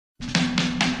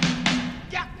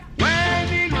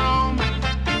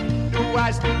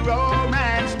nice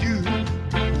romance too.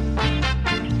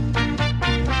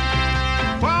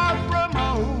 Far from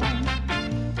home,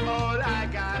 all I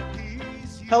got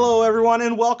is you. Hello, everyone,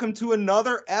 and welcome to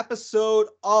another episode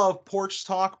of Porch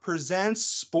Talk Presents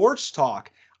Sports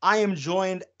Talk. I am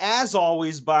joined, as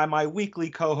always, by my weekly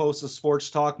co-host of Sports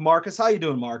Talk, Marcus. How you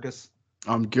doing, Marcus?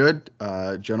 I'm good.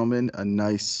 Gentlemen, a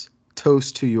nice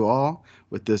toast to you all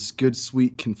with this good,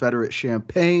 sweet Confederate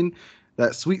champagne.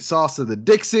 That sweet sauce of the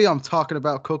Dixie. I'm talking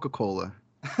about Coca-Cola.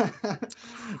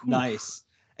 Nice.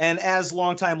 And as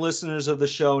longtime listeners of the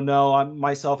show know,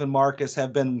 myself and Marcus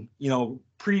have been,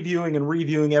 previewing and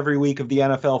reviewing every week of the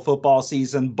NFL football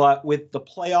season. But with the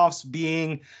playoffs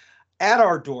being at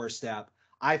our doorstep,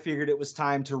 I figured it was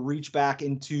time to reach back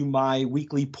into my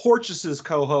weekly Porches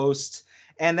co-host,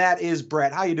 and that is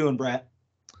Brett. How you doing, Brett?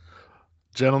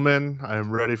 Gentlemen, I am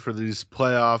ready for these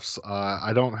playoffs.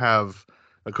 I don't have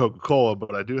a Coca-Cola,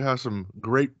 but I do have some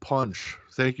great punch.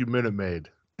 Thank you, Minute Maid.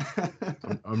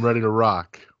 I'm ready to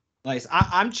rock. Nice.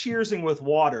 I'm cheersing with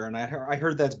water, and I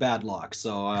heard that's bad luck.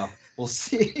 So we'll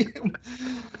see.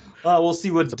 We'll see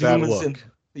what doom is in.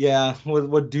 Yeah,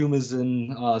 what doom is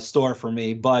in store for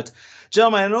me. But,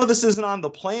 gentlemen, I know this isn't on the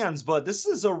plans, but this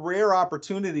is a rare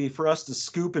opportunity for us to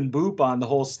scoop and boop on the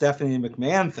whole Stephanie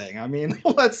McMahon thing. I mean,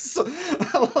 let's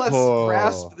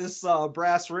grasp this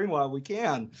brass ring while we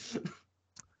can.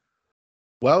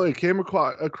 Well, it came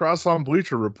across on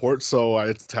Bleacher Report, so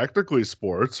it's technically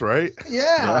sports, right?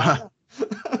 Yeah.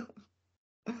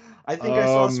 I think I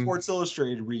saw a Sports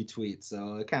Illustrated retweet,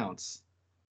 so it counts.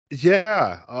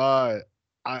 Yeah.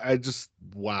 I just,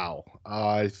 wow.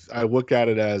 I look at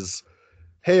it as,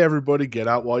 hey, everybody, get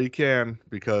out while you can,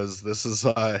 because this is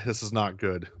not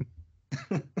good.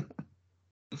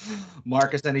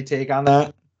 Marcus, any take on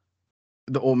that?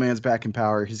 The old man's back in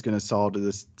power. He's going to sell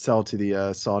to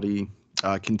the Saudi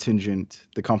contingent.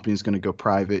 The company's going to go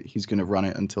private. He's going to run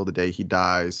it until the day he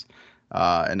dies,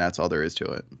 and that's all there is to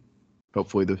it.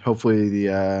 Hopefully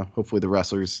the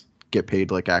wrestlers get paid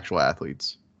like actual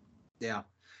athletes. Yeah.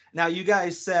 Now, you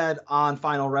guys said on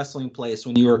Final Wrestling Place,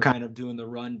 when you were kind of doing the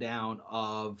rundown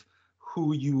of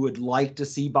who you would like to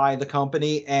see buy the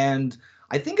company, and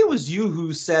I think it was you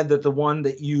who said that the one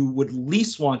that you would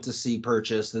least want to see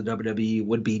purchase the WWE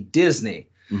would be Disney.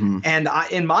 Mm-hmm. And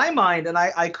in my mind, and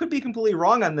I could be completely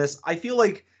wrong on this, I feel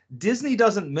like Disney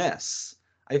doesn't miss.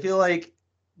 I feel like,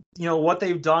 what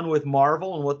they've done with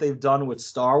Marvel and what they've done with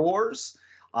Star Wars,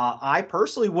 I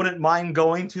personally wouldn't mind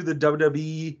going to the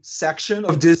WWE section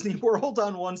of Disney World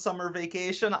on one summer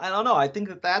vacation. I don't know. I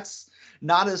think that's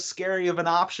not as scary of an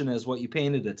option as what you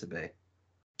painted it to be.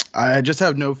 I just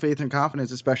have no faith and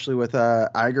confidence, especially with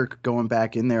Iger going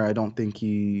back in there. I don't think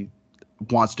he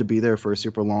wants to be there for a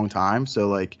super long time.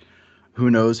 So,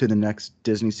 who knows who the next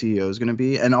Disney CEO is going to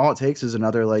be? And all it takes is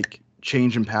another,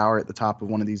 change in power at the top of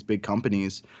one of these big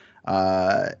companies.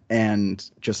 And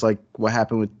just like what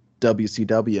happened with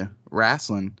WCW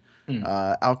wrestling,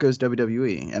 out goes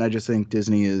WWE. And I just think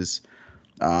Disney is,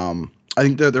 I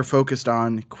think they're focused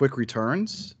on quick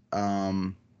returns.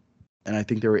 And I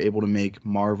think they were able to make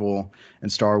Marvel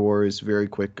and Star Wars very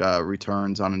quick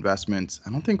returns on investments. I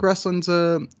don't think wrestling's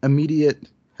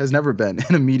has never been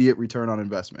an immediate return on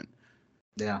investment.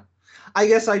 Yeah. I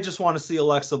guess I just want to see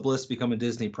Alexa Bliss become a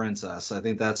Disney princess. I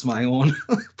think that's my own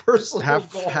personal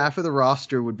goal. Half of the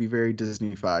roster would be very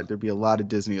Disney-fied. There'd be a lot of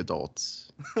Disney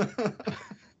adults.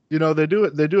 They do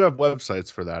have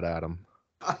websites for that, Adam.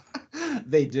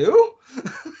 They do?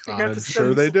 I'm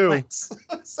sure they do.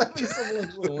 Send me some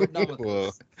links. We're done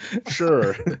with this.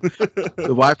 Sure. The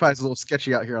Wi-Fi is a little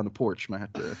sketchy out here on the porch. Might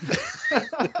have to.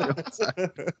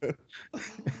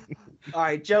 All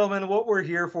right, gentlemen, what we're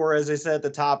here for, as I said at the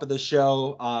top of the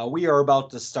show, we are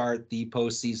about to start the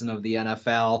postseason of the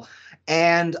NFL.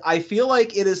 And I feel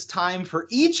like it is time for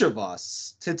each of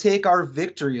us to take our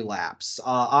victory laps.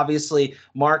 Obviously,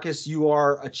 Marcus, you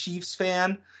are a Chiefs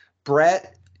fan.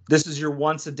 Brett, this is your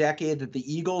once a decade that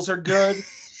the Eagles are good.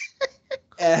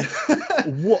 And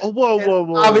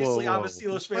whoa. Obviously, I'm a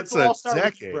Steelers fan, Once so I'll start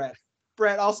decade? with you, Brett.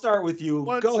 Brett, I'll start with you.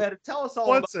 Go ahead and tell us all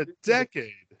once about a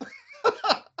decade.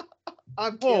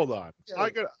 Hold on.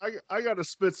 Kidding. I got to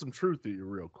spit some truth at you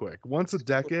real quick. Once a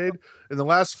decade, in the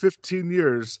last 15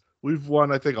 years, we've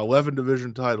won, I think, 11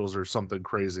 division titles or something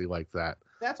crazy like that.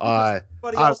 That's because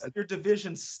everybody else in your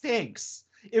division stinks.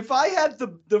 If I had the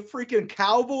freaking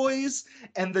Cowboys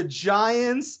and the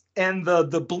Giants and the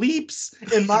bleeps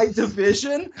in my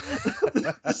division,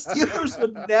 the Steelers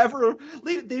would never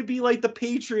leave. They'd be like the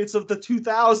Patriots of the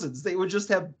 2000s. They would just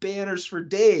have banners for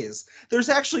days. There's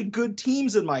actually good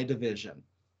teams in my division.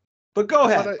 But go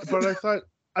ahead. But I thought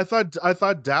I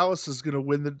thought Dallas is going to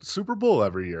win the Super Bowl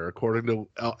every year, according to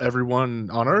everyone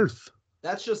on Earth.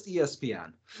 That's just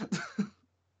ESPN.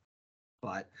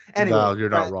 But No, anyway, you're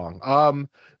not Brett, wrong.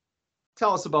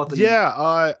 tell us about the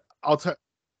Yeah, I'll tell.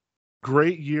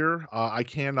 Great year. I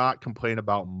cannot complain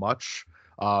about much.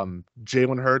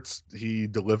 Jalen Hurts, he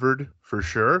delivered for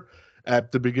sure.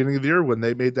 At the beginning of the year, when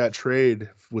they made that trade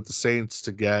with the Saints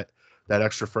to get that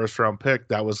extra first round pick,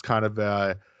 that was kind of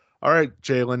all right,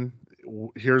 Jalen,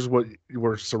 here's what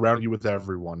we're surrounding you with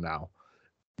everyone now.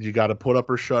 You got to put up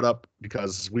or shut up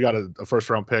because we got a first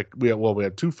round pick. We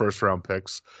have 2 first round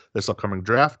picks this upcoming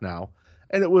draft now.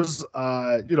 And it was,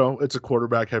 it's a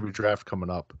quarterback heavy draft coming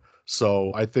up.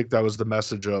 So I think that was the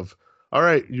message of, all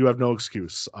right, you have no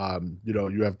excuse.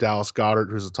 You have Dallas Goedert,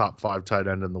 who's a top 5 tight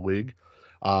end in the league.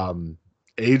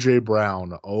 AJ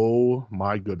Brown, oh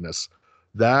my goodness,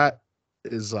 that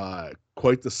is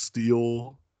quite the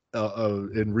steal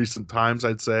in recent times,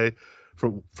 I'd say,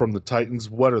 from the Titans.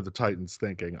 What are the Titans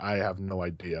thinking? I have no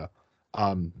idea.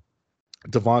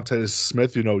 Devontae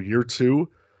Smith, year 2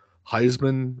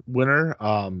 Heisman winner,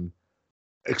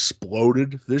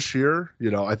 exploded this year.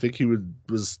 I think he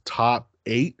was top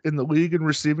 8 in the league in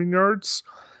receiving yards.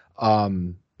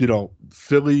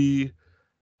 Philly,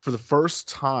 for the first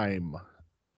time,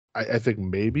 I think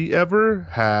maybe ever,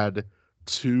 had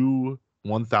 2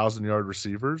 1,000-yard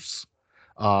receivers.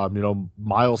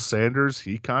 Miles Sanders,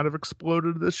 he kind of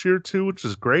exploded this year too, which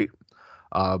is great.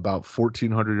 About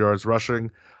 1,400 yards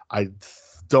rushing. I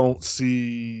don't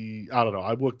know.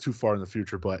 I've looked too far in the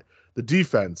future, but the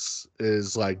defense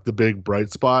is like the big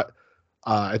bright spot.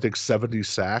 I think 70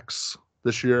 sacks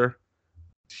this year.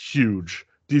 Huge.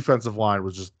 Defensive line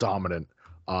was just dominant.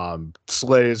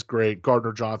 Slay is great.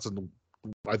 Gardner Johnson,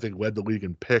 I think, led the league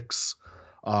in picks.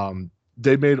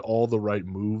 They made all the right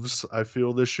moves, I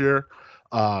feel, this year.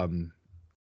 NFC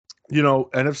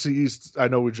East, I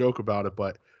know we joke about it,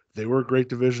 but they were a great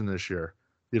division this year.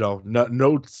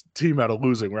 No team had a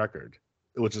losing record,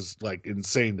 which is like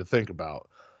insane to think about.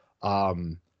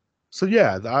 So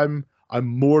yeah, I'm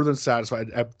more than satisfied.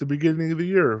 At the beginning of the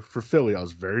year for Philly, I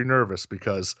was very nervous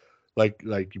because, like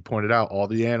you pointed out, all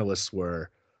the analysts were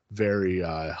very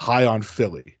high on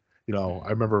Philly. I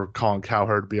remember Colin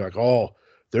Cowherd being like, "Oh,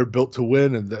 they're built to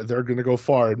win and they're going to go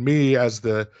far." And me, as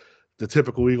the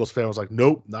typical Eagles fan, was like,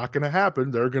 "Nope, not going to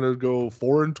happen. They're going to go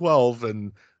 4-12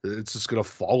 and it's just going to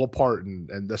fall apart and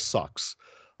this sucks."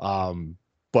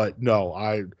 But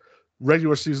no,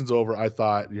 regular season's over. I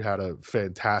thought you had a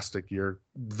fantastic year.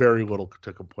 Very little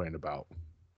to complain about.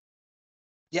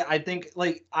 Yeah, I think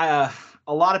a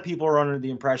lot of people are under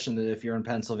the impression that if you're in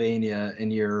Pennsylvania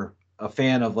and you're a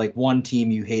fan of like one team,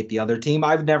 you hate the other team.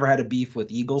 I've never had a beef with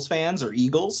Eagles fans or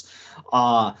Eagles.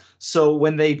 So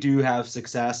when they do have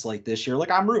success like this year,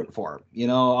 like I'm rooting for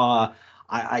them.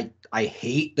 I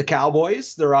hate the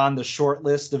Cowboys. They're on the short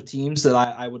list of teams that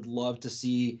I would love to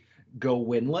see go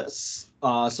winless.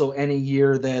 So any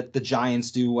year that the Giants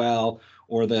do well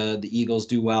or the Eagles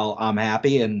do well, I'm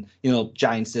happy. And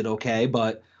Giants did okay,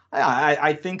 but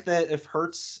I think that if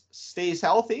Hurts stays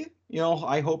healthy,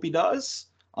 I hope he does.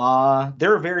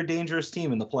 They're a very dangerous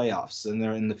team in the playoffs and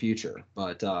they're in the future.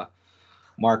 But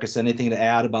Marcus, anything to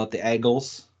add about the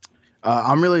Eagles?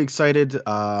 I'm really excited.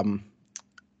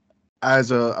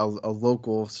 As a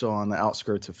local, still on the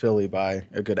outskirts of Philly by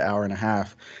a good hour and a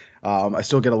half, I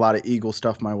still get a lot of Eagle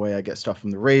stuff my way. I get stuff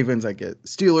from the Ravens. I get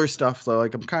Steelers stuff. So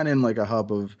like I'm kind of in like a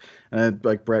hub of, and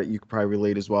like Brett, you could probably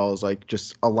relate as well, as like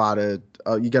just a lot of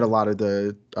you get a lot of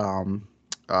the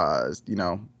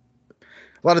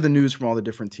a lot of the news from all the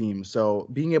different teams. So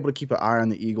being able to keep an eye on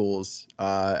the Eagles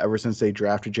ever since they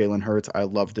drafted Jalen Hurts, I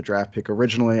loved the draft pick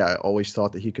originally. I always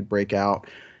thought that he could break out.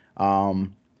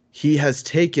 He has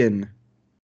taken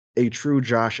a true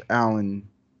Josh Allen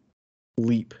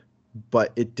leap,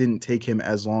 but it didn't take him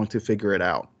as long to figure it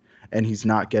out. And he's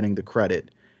not getting the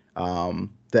credit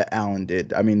that Allen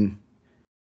did. I mean,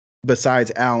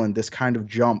 besides Allen, this kind of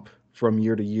jump from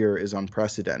year to year is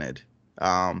unprecedented.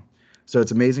 So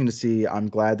it's amazing to see. I'm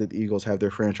glad that the Eagles have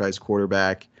their franchise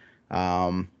quarterback.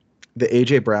 The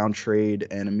A.J. Brown trade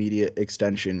and immediate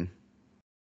extension,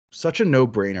 such a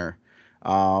no-brainer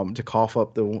to cough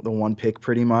up the one pick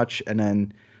pretty much. And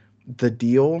then the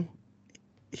deal,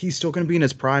 he's still going to be in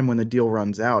his prime when the deal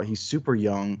runs out. He's super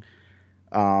young.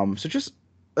 So just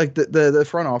like the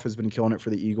front office has been killing it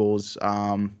for the Eagles.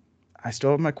 I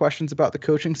still have my questions about the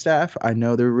coaching staff. I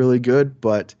know they're really good,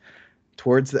 but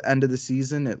towards the end of the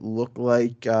season, it looked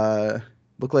like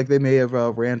they may have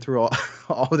ran through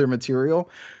all of their material.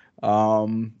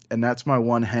 And that's my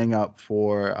one hang up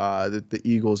for the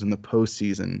Eagles in the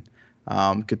postseason.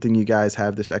 Good thing you guys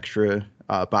have this extra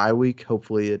bye week.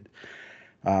 Hopefully it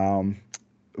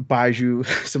buys you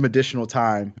some additional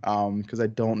time, because I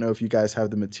don't know if you guys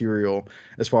have the material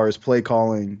as far as play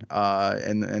calling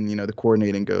and the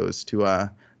coordinating goes to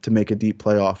make a deep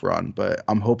playoff run. But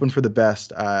I'm hoping for the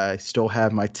best. I still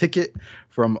have my ticket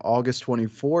from August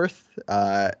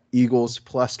 24th, Eagles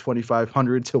plus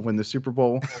 2,500 to win the Super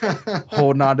Bowl.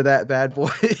 Holding on to that bad boy.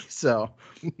 So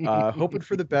hoping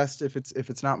for the best. If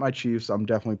it's not my Chiefs, I'm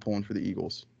definitely pulling for the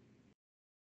Eagles.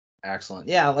 Excellent.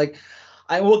 Yeah, like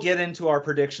I will get into our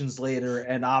predictions later,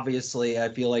 and obviously I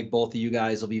feel like both of you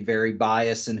guys will be very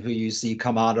biased in who you see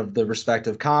come out of the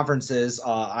respective conferences.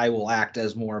 I will act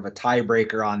as more of a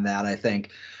tiebreaker on that, I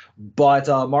think. But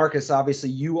Marcus, obviously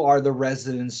you are the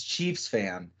resident Chiefs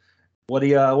fan. What do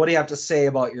you have to say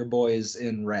about your boys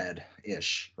in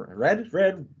red-ish?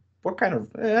 Red? What kind of?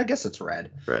 I guess it's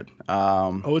red. Red.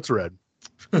 Oh, it's red.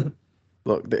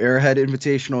 Look, the Arrowhead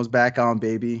Invitational is back on,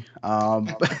 baby.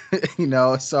 Sorry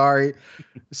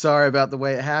about the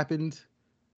way it happened.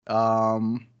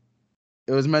 It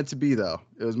was meant to be, though.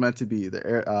 It was meant to be.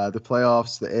 The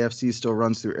playoffs, the AFC still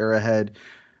runs through Arrowhead.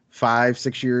 5,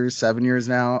 6 years, 7 years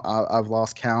now. I've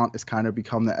lost count. It's kind of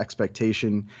become the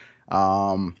expectation.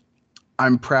 I'm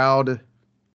proud.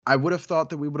 I would have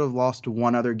thought that we would have lost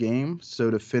one other game.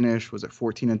 So to finish, was it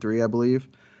 14-3, I believe?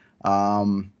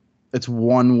 It's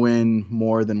one win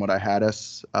more than what I had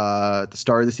us at the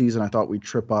start of the season. I thought we'd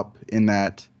trip up in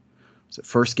that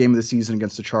first game of the season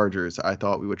against the Chargers. I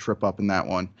thought we would trip up in that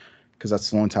one because that's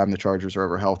the only time the Chargers are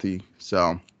ever healthy.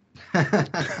 So, but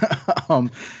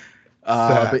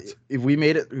if we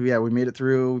made it, we made it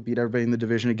through. We beat everybody in the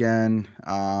division again.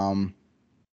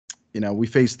 We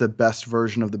faced the best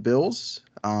version of the Bills,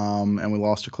 and we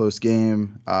lost a close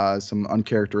game. Some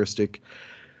uncharacteristic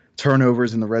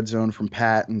turnovers in the red zone from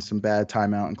Pat and some bad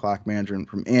timeout and clock management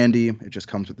from Andy. It just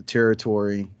comes with the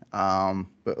territory.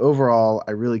 But overall,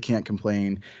 I really can't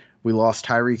complain. We lost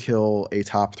Tyreek Hill, a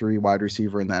top 3 wide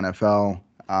receiver in the NFL.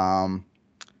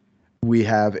 We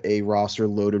have a roster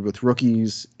loaded with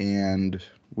rookies, and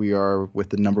we are with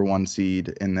the number 1 seed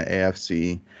in the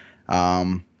AFC.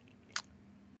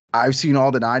 I've seen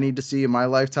all that I need to see in my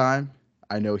lifetime.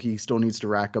 I know he still needs to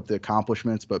rack up the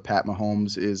accomplishments, but Pat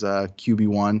Mahomes is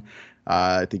QB1.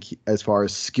 I think as far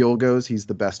as skill goes, he's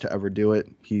the best to ever do it.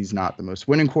 He's not the most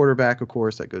winning quarterback, of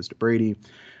course. That goes to Brady.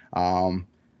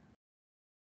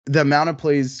 The amount of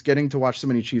plays, getting to watch so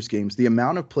many Chiefs games, the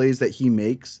amount of plays that he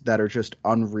makes that are just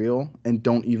unreal and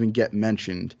don't even get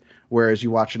mentioned, whereas you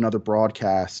watch another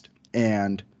broadcast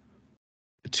and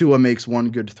Tua makes one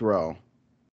good throw.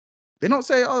 They don't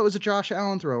say, oh, it was a Josh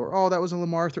Allen throw, or oh, that was a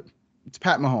Lamar throw. It's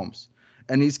Pat Mahomes.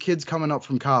 And these kids coming up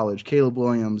from college, Caleb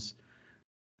Williams,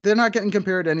 they're not getting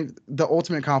compared to any. The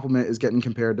ultimate compliment is getting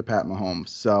compared to Pat Mahomes.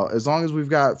 So as long as we've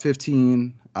got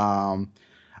 15, I'm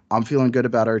feeling good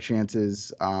about our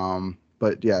chances.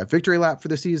 But yeah, victory lap for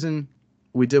the season.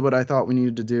 We did what I thought we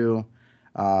needed to do.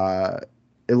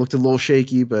 It looked a little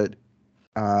shaky, but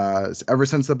ever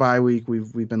since the bye week,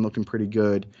 we've been looking pretty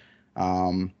good.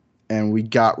 And we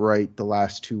got right the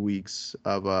last 2 weeks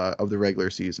of the regular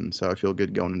season, so I feel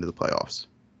good going into the playoffs.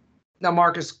 Now,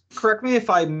 Marcus, correct me if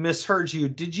I misheard you.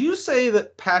 Did you say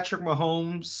that Patrick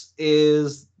Mahomes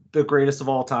is the greatest of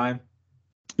all time?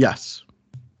 Yes.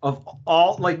 Of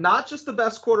all, like not just the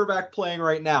best quarterback playing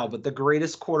right now, but the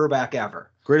greatest quarterback ever.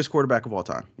 Greatest quarterback of all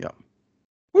time. Yep.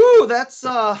 Woo, that's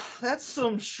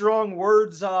some strong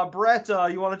words. Brett,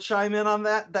 you want to chime in on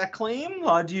that claim?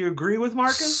 Do you agree with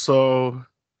Marcus? So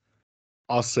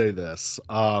I'll say this.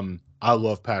 I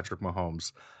love Patrick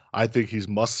Mahomes. I think he's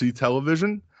must-see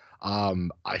television.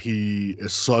 He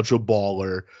is such a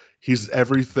baller. He's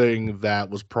everything that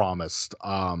was promised.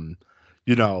 I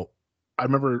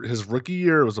remember his rookie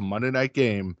year, it was a Monday night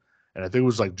game, and I think it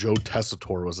was like Joe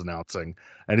Tessitore was announcing,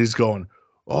 and he's going,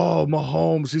 oh,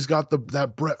 Mahomes, he's got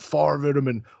that Brett Favre in him,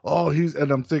 and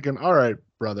and I'm thinking, all right,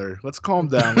 brother, let's calm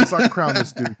down. Let's not crown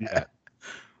this dude yet.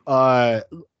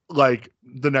 Like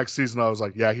the next season, I was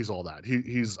like, yeah, he's all that.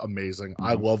 He's amazing.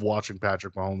 I love watching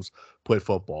Patrick Mahomes play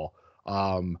football.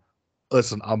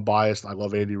 Listen, I'm biased. I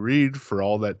love Andy Reid for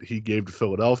all that he gave to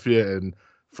Philadelphia, and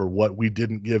for what we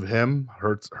didn't give him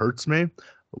hurts me.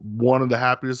 One of the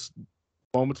happiest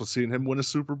moments was seeing him win a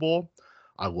Super Bowl.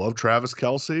 I love Travis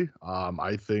Kelce.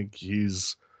 I think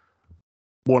he's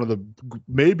one of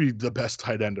maybe the best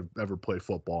tight end to ever play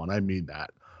football, and I mean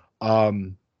that.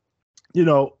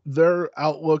 Their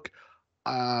outlook,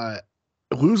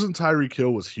 losing Tyreek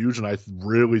Hill was huge, and I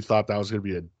really thought that was going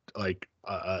to be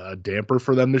a damper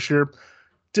for them this year.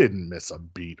 Didn't miss a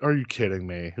beat. Are you kidding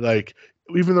me? Like,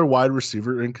 even their wide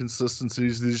receiver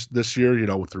inconsistencies this year,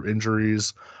 through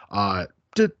injuries,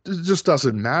 it just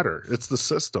doesn't matter. It's the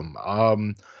system.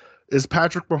 Is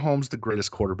Patrick Mahomes the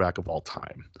greatest quarterback of all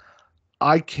time?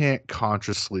 I can't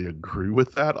consciously agree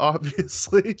with that,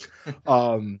 obviously.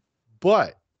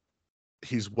 But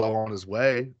he's well on his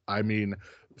way. I mean,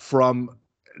 from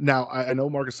now, I know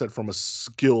Marcus said from a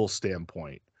skill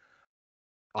standpoint,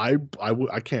 I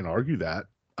can't argue that.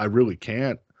 I really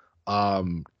can't.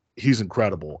 He's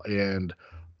incredible, and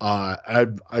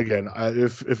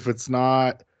if it's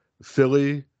not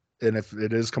Philly, and if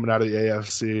it is coming out of the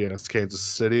AFC and it's Kansas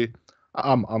City,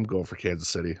 I'm going for Kansas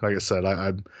City. Like I said,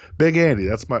 I'm Big Andy.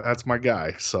 That's my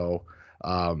guy. So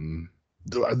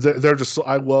they're just.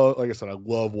 I love, like I said, I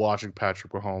love watching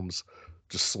Patrick Mahomes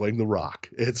just sling the rock.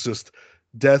 It's just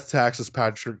death taxes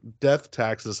Patrick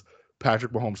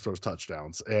Mahomes throws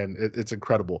touchdowns, and it's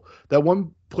incredible. That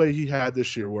one play he had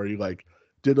this year where he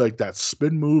did that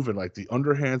spin move and the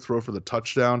underhand throw for the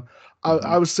touchdown.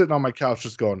 I was sitting on my couch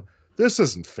just going, this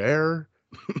isn't fair.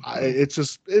 It's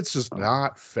just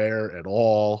not fair at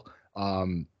all.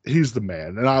 He's the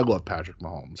man, and I love Patrick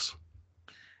Mahomes.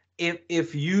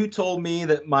 If you told me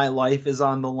that my life is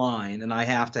on the line and I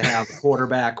have to have a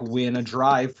quarterback win a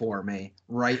drive for me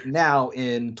right now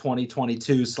in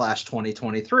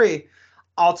 2022/2023,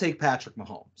 I'll take Patrick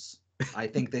Mahomes. I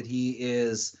think that he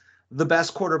is the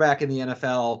best quarterback in the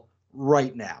NFL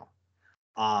right now.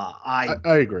 I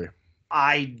agree.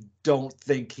 I don't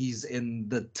think he's in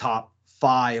the top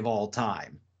 5 all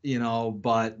time,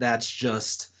 but that's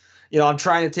just, I'm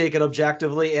trying to take it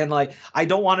objectively, and I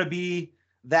don't want to be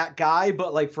that guy,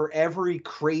 but for every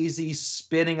crazy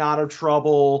spinning out of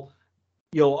trouble,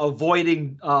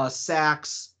 avoiding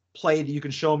sacks play that you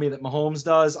can show me that Mahomes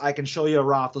does, I can show you a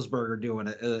Roethlisberger doing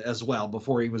it as well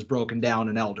before he was broken down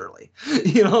and elderly.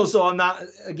 So I'm not,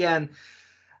 again,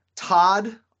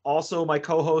 Todd, also my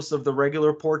co-host of the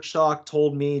regular Porch Talk,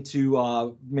 told me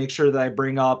to make sure that I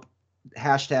bring up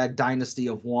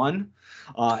 #DynastyOf1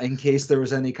 in case there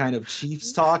was any kind of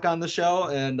Chiefs talk on the show.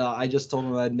 And I just told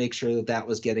him I'd make sure that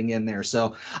was getting in there.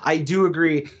 So I do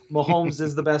agree. Mahomes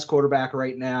is the best quarterback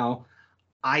right now.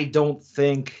 I don't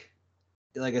think,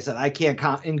 like I said, I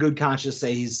can't in good conscience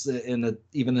say he's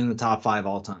even in the top 5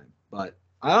 all time, but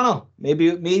I don't know.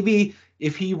 Maybe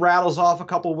if he rattles off a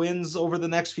couple wins over the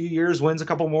next few years, wins a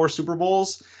couple more Super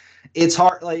Bowls, it's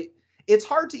hard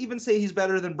to even say he's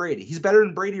better than Brady. He's better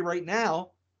than Brady right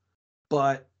now,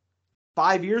 but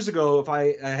 5 years ago, if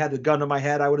I had the gun to my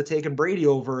head, I would have taken Brady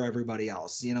over everybody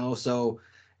else, so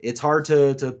it's hard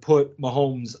to put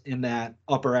Mahomes in that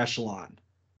upper echelon.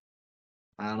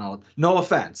 I don't know. No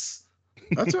offense.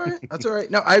 That's all right. That's all right.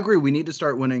 No, I agree. We need to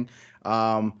start winning.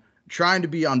 Trying to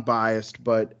be unbiased,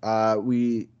 but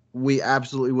we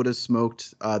absolutely would have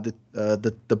smoked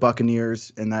the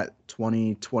Buccaneers in that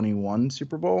 2021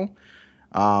 Super Bowl.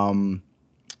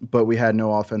 But we had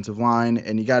no offensive line,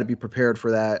 and you got to be prepared for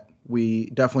that. We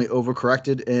definitely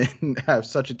overcorrected and have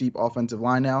such a deep offensive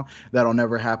line now. That'll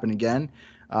never happen again.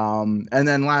 And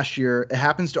then last year, it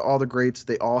happens to all the greats.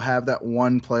 They all have that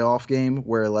one playoff game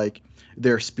where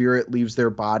their spirit leaves their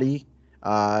body.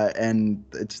 And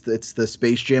it's the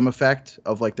Space Jam effect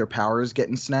of their powers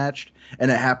getting snatched.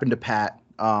 And it happened to Pat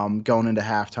going into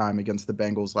halftime against the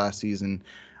Bengals last season.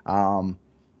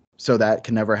 So that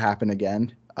can never happen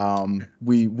again.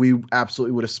 We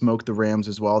absolutely would have smoked the Rams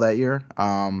as well that year.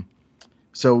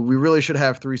 So we really should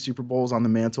have 3 Super Bowls on the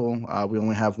mantle. We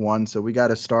only have 1, so we got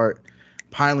to start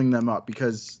piling them up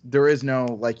because there is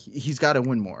no he's got to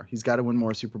win more. He's got to win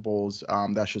more Super Bowls.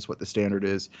 That's just what the standard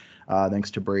is,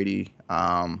 thanks to Brady.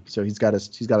 So he's got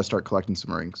to start collecting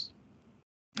some rings.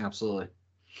 Absolutely.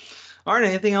 All right.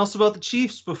 Anything else about the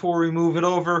Chiefs before we move it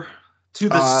over to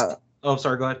the? Oh,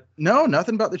 sorry. Go ahead. No,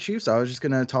 nothing about the Chiefs. I was just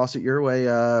gonna toss it your way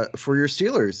for your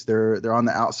Steelers. They're on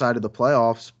the outside of the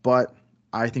playoffs, but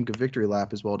I think a victory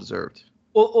lap is well deserved.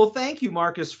 Well, thank you,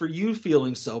 Marcus, for you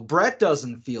feeling so. Brett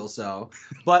doesn't feel so,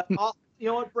 but you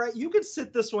know what, Brett, you can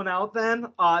sit this one out then.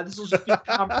 This will just be a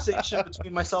conversation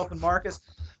between myself and Marcus.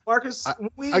 Marcus,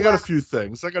 I got a few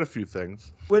things.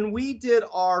 When we did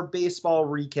our baseball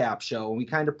recap show and we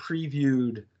kind of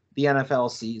previewed the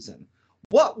NFL season,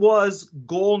 what was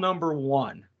goal number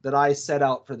 1 that I set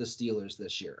out for the Steelers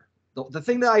this year? The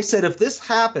thing that I said, if this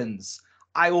happens,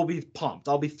 I will be pumped.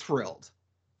 I'll be thrilled.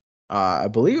 I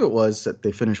believe it was that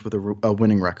they finished with a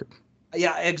winning record.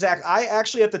 Yeah, exactly. I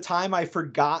actually, at the time, I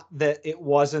forgot that it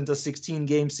wasn't a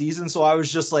 16-game season, so I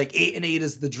was just 8-8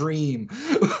 is the dream.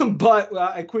 But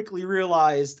I quickly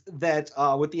realized that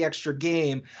with the extra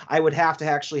game, I would have to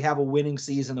actually have a winning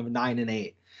season of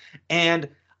 9-8. And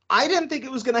I didn't think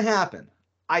it was going to happen.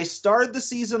 I started the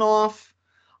season off.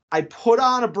 I put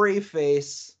on a brave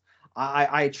face.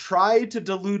 I tried to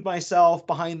delude myself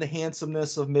behind the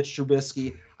handsomeness of Mitch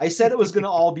Trubisky. I said it was going to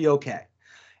all be okay.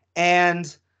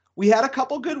 And we had a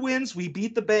couple good wins. We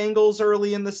beat the Bengals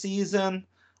early in the season,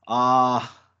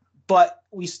 but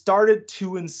we started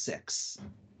 2-6.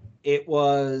 It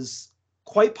was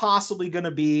quite possibly going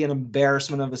to be an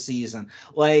embarrassment of a season.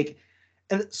 Like,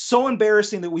 and it's so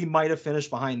embarrassing that we might have finished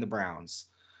behind the Browns.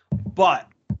 But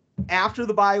after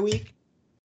the bye week,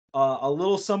 a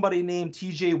little somebody named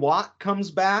TJ Watt comes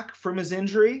back from his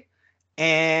injury,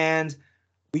 and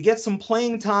we get some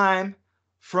playing time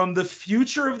from the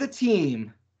future of the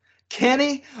team,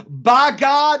 Kenny, by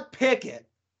God, Pickett.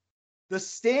 The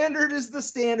standard is the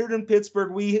standard in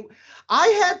Pittsburgh. I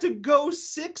had to go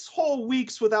 6 whole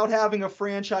weeks without having a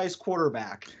franchise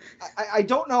quarterback. I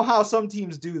don't know how some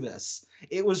teams do this.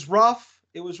 It was rough.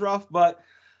 But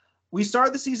we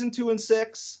started the season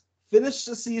 2-6, finished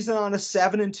the season on a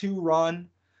 7-2 run.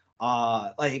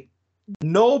 Like,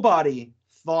 nobody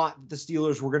thought the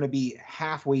Steelers were going to be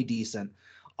halfway decent.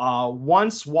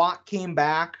 Once Watt came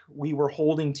back, we were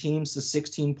holding teams to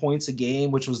 16 points a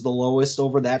game, which was the lowest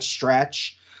over that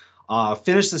stretch.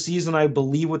 Finished the season, I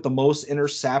believe, with the most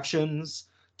interceptions,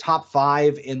 top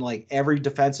 5 in like every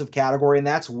defensive category, and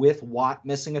that's with Watt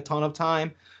missing a ton of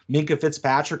time. Minkah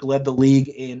Fitzpatrick led the league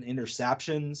in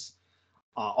interceptions.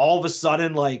 All of a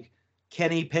sudden, like,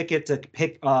 Kenny Pickett to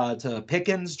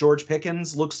Pickens, George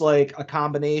Pickens looks like a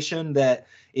combination that,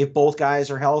 if both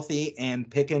guys are healthy and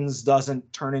Pickens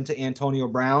doesn't turn into Antonio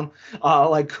Brown,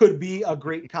 like, could be a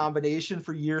great combination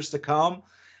for years to come.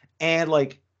 And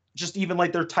like, just even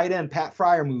like their tight end, Pat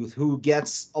Freiermuth, who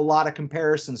gets a lot of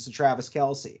comparisons to Travis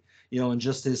Kelce, and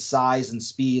just his size and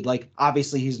speed. Like,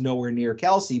 obviously he's nowhere near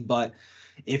Kelce, but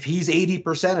if he's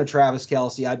 80% of Travis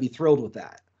Kelce, I'd be thrilled with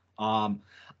that.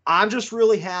 I'm just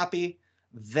really happy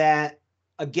that,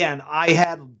 again, I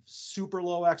had super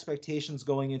low expectations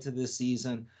going into this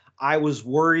season. I was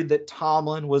worried that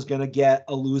Tomlin was going to get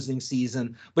a losing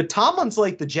season, but Tomlin's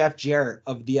like the Jeff Jarrett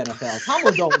of the NFL.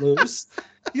 Tomlin don't lose.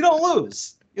 You don't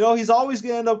lose. He's always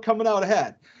going to end up coming out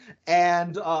ahead.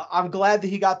 And I'm glad that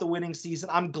he got the winning season.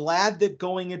 I'm glad that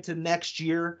going into next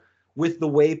year, with the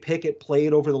way Pickett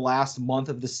played over the last month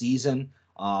of the season,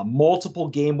 multiple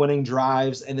game-winning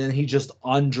drives, and then he just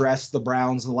undressed the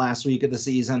Browns in the last week of the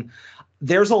season.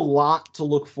 There's a lot to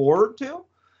look forward to.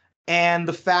 And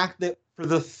the fact that for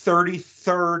the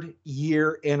 33rd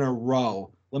year in a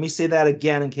row, let me say that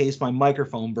again in case my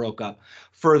microphone broke up.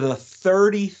 For the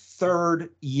 33rd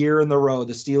year in a row,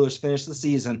 the Steelers finished the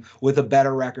season with a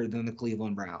better record than the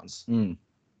Cleveland Browns.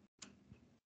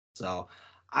 So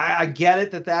I get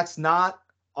it that that's not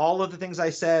all of the things I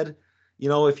said.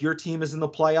 If your team is in the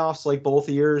playoffs like both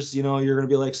years, you're going to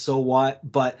be like, so what?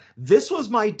 But this was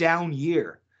my down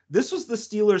year. This was the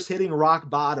Steelers hitting rock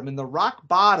bottom, and the rock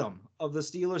bottom of the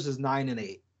Steelers is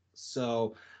 9-8.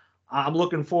 So I'm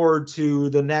looking forward to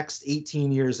the next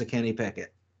 18 years of Kenny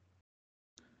Pickett.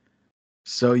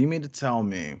 So you mean to tell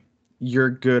me you're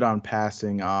good on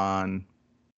passing on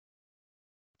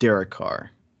Derek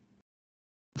Carr?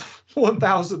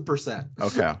 1,000%.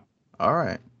 Okay. All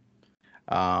right.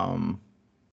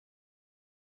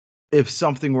 If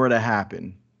something were to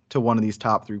happen to one of these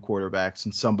top 3 quarterbacks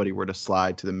and somebody were to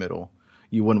slide to the middle,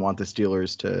 you wouldn't want the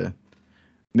Steelers to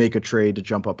make a trade to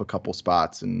jump up a couple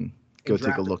spots and go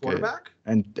take a look at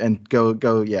and go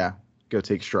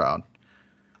take Stroud.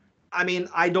 I mean,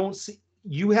 I don't see.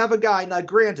 You have a guy, now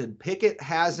granted, Pickett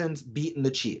hasn't beaten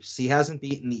the Chiefs. He hasn't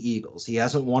beaten the Eagles. He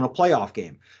hasn't won a playoff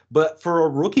game. But for a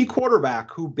rookie quarterback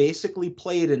who basically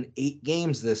played in 8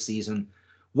 games this season,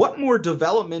 what more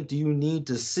development do you need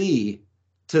to see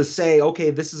to say,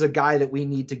 okay, this is a guy that we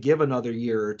need to give another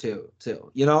year or two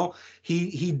to?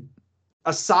 He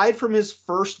aside from his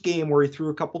first game where he threw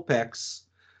a couple picks,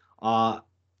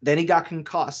 then he got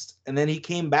concussed, and then he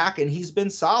came back and he's been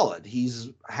solid.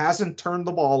 Hasn't turned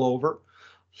the ball over.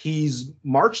 He's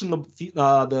marching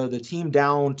the team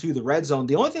down to the red zone.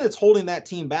 The only thing that's holding that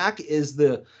team back is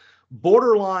the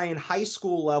borderline high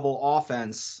school level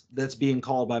offense that's being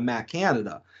called by Matt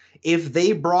Canada. If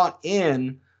they brought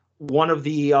in one of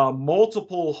the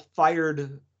multiple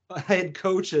fired head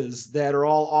coaches that are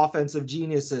all offensive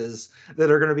geniuses that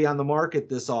are going to be on the market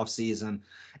this offseason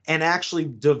and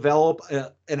actually develop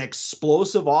an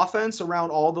explosive offense around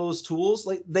all those tools,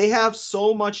 like, they have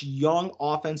so much young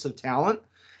offensive talent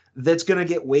that's going to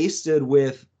get wasted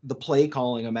with the play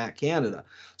calling of Matt Canada.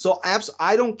 So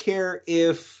I don't care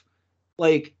if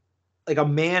like a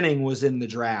Manning was in the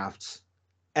draft.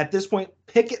 At this point,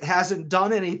 Pickett hasn't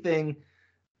done anything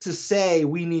to say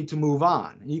we need to move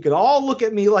on. You can all look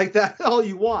at me like that all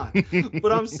you want,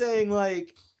 but I'm saying,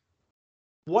 like,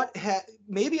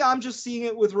 maybe I'm just seeing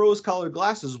it with rose-colored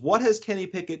glasses. What has Kenny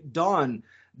Pickett done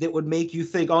that would make you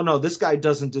think, oh no, this guy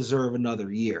doesn't deserve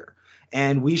another year,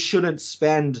 and we shouldn't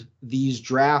spend these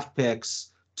draft picks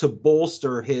to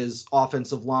bolster his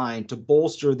offensive line, to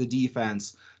bolster the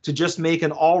defense, to just make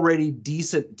an already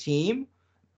decent team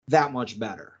that much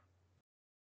better?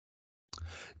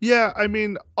 Yeah, I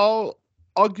mean, I'll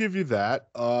give you that.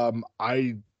 I'm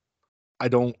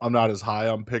not as high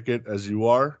on Pickett as you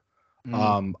are.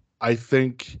 I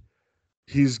think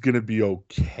he's gonna be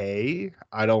okay.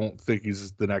 I don't think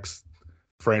he's the next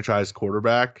franchise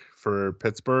quarterback for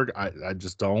Pittsburgh. I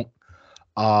just don't.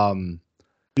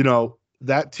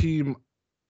 That team,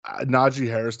 Najee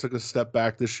Harris took a step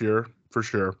back this year for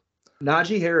sure.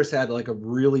 Najee Harris had like a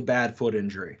really bad foot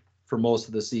injury for most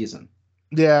of the season.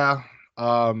 Yeah.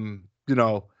 Deontay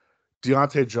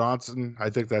Johnson,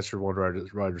 I think that's your one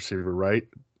wide receiver, right?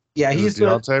 Yeah, he's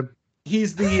Deontay.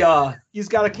 He's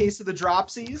got a case of the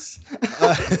dropsies.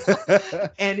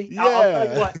 And I'll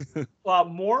tell you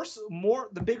what, more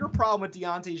the bigger problem with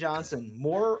Deontay Johnson,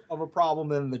 more of a problem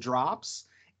than the drops,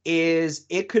 is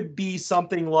it could be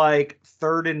something like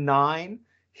 3rd and 9.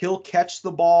 He'll catch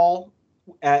the ball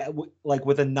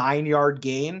with a 9-yard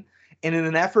gain, and in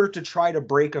an effort to try to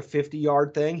break a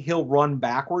 50-yard thing, he'll run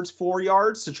backwards 4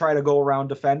 yards to try to go around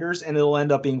defenders, and it'll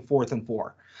end up being 4th and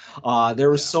 4.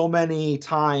 There were so many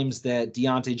times that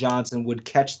Deontay Johnson would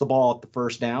catch the ball at the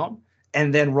first down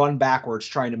and then run backwards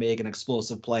trying to make an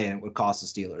explosive play, and it would cost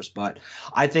the Steelers. But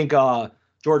I think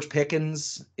George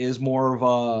Pickens is more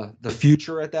of the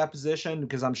future at that position,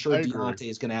 because I'm sure Deontay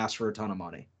is going to ask for a ton of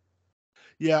money.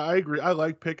 Yeah, I agree. I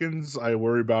like Pickens. I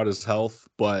worry about his health,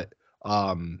 but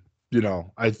I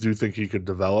do think he could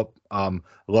develop. I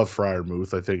love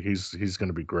Freiermuth. I think he's going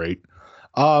to be great.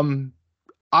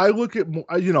 I look at,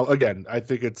 again, I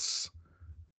think it's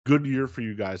good year for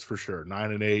you guys for sure.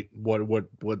 9-8.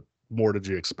 What more did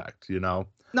you expect? No,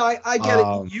 I get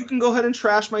it. You can go ahead and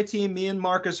trash my team. Me and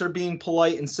Marcus are being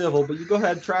polite and civil, but you go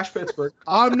ahead and trash Pittsburgh.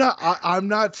 I'm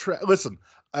not. Listen,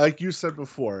 like you said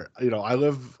before, we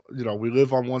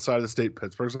live on one side of the state.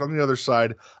 Pittsburgh's on the other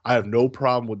side. I have no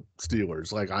problem with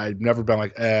Steelers. Like, I've never been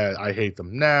like, I hate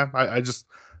them. Nah, I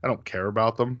don't care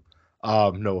about them.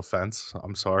 No offense.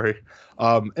 I'm sorry.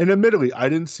 And admittedly, I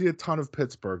didn't see a ton of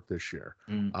Pittsburgh this year.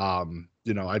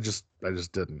 I just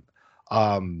didn't.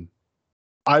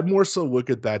 I more so look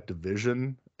at that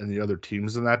division and the other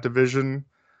teams in that division,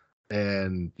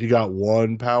 and you got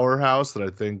one powerhouse that I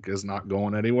think is not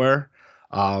going anywhere.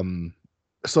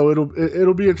 So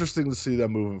it'll be interesting to see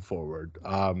them moving forward.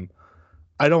 I'm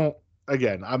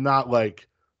not like,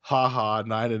 haha,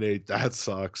 9-8, that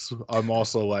sucks. I'm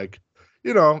also like,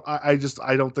 I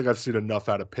don't think I've seen enough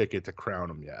out of Pickett to crown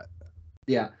him yet.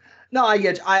 Yeah. No, I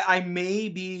get you. I may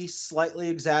be slightly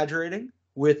exaggerating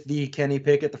with the Kenny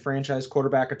Pickett, the franchise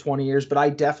quarterback of 20 years, but I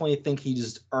definitely think he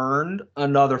just earned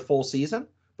another full season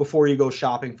before you go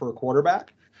shopping for a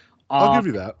quarterback. I'll give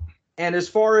you that. And as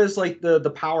far as like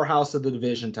the powerhouse of the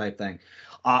division type thing,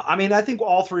 I think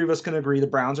all three of us can agree the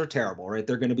Browns are terrible, right?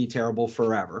 They're going to be terrible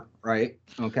forever, right?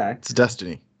 Okay. It's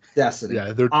destiny. Yeah,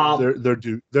 they're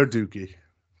dookie.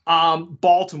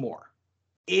 Baltimore,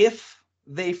 if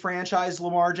they franchise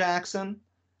Lamar Jackson,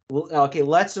 okay,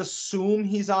 let's assume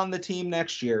he's on the team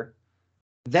next year.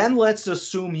 Then let's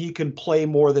assume he can play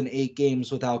more than 8 games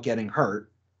without getting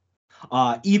hurt.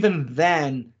 Even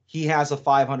then, he has a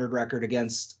 500 record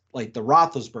against like the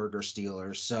Roethlisberger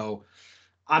Steelers. So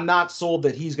I'm not sold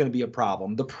that he's going to be a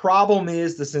problem. The problem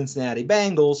is the Cincinnati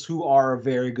Bengals, who are a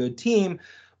very good team,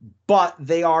 but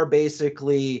they are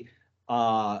basically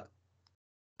Burrow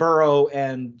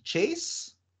and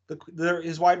Chase,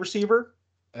 his wide receiver.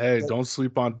 Hey, don't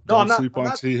sleep on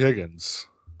T. Higgins.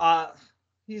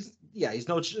 He's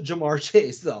no Jamar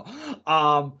Chase though.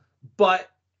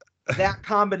 But that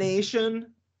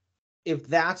combination, if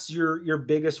that's your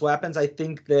biggest weapons, I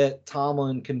think that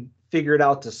Tomlin can figure it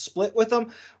out to split with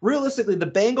them. Realistically, the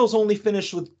Bengals only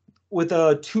finished with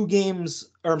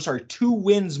 2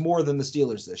 wins more than the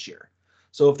Steelers this year.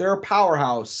 So if they're a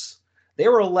powerhouse, they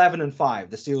were 11-5.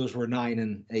 The Steelers were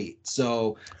 9-8.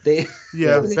 So the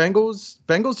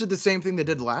Bengals did the same thing they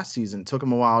did last season. It took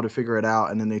them a while to figure it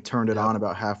out, and then they turned it on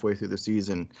about halfway through the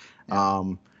season. Yeah.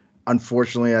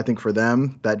 Unfortunately, I think for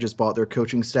them, that just bought their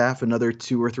coaching staff another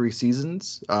 2 or 3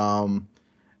 seasons.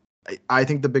 I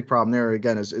think the big problem there,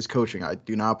 again, is coaching. I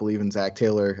do not believe in Zach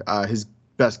Taylor. His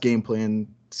best game plan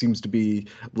seems to be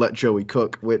let Joey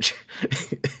cook, which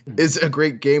is a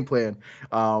great game plan.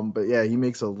 But yeah, he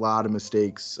makes a lot of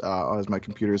mistakes as my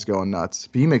computer's going nuts.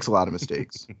 But he makes a lot of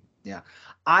mistakes.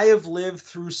 I have lived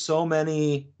through so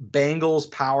many Bengals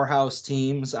powerhouse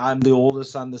teams. I'm the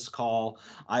oldest on this call.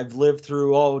 I've lived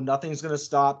through, nothing's going to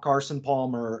stop Carson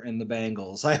Palmer and the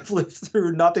Bengals. I've lived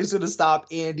through nothing's going to stop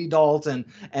Andy Dalton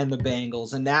and the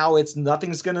Bengals. And now it's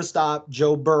nothing's going to stop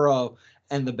Joe Burrow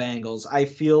and the Bengals. I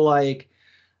feel like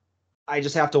I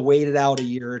just have to wait it out a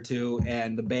year or two,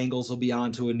 and the Bengals will be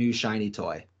on to a new shiny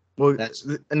toy. Well,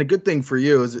 and the good thing for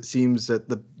you is it seems that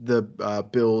the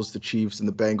Bills, the Chiefs, and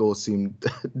the Bengals seem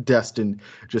destined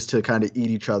just to kind of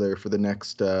eat each other for the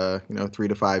next 3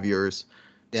 to 5 years.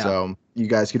 Yeah. So you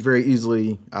guys could very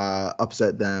easily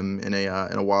upset them in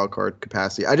a wild card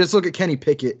capacity. I just look at Kenny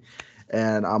Pickett,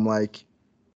 and I'm like,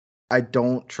 I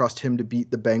don't trust him to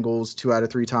beat the Bengals 2 out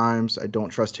of 3 times. I don't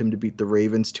trust him to beat the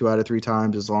Ravens 2 out of 3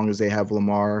 times as long as they have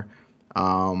Lamar.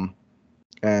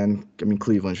 And I mean,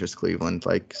 Cleveland's just Cleveland.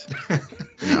 Like,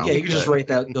 yeah, you can just write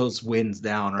those wins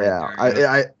down, right?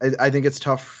 Yeah, I think it's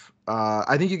tough.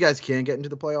 I think you guys can get into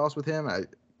the playoffs with him.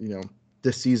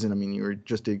 This season, I mean, you were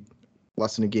just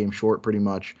less than a game short, pretty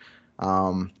much.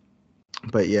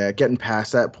 But yeah, getting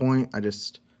past that point,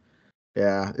 it's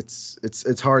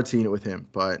hard seeing it with him.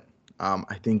 But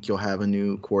I think you'll have a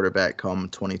new quarterback come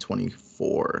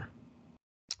 2024.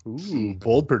 Ooh,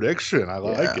 bold prediction. I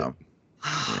like it. Yeah.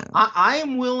 I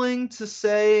am willing to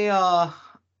say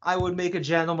I would make a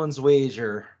gentleman's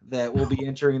wager that we'll be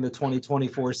entering the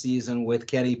 2024 season with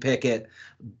Kenny Pickett,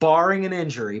 barring an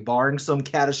injury, barring some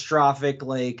catastrophic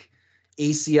like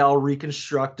ACL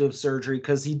reconstructive surgery,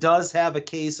 because he does have a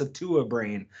case of Tua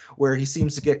brain where he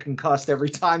seems to get concussed every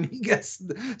time he gets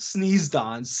sneezed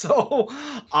on. So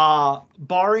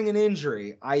barring an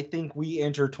injury, I think we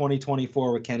enter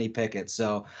 2024 with Kenny Pickett.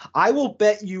 So I will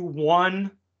bet you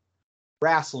one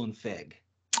wrestling fig.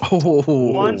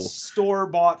 One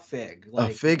store-bought fig. A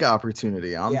fig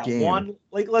opportunity. I'm game. One,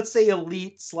 let's say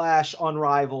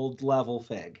elite/unrivaled level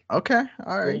fig. Okay,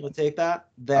 all right. You want to take that?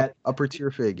 Upper tier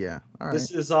fig, yeah. All right.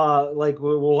 This is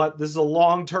this is a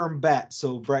long-term bet,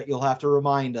 so Brett, you'll have to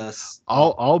remind us.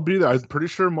 I'll be there. I'm pretty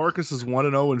sure Marcus is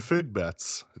 1-0 in fig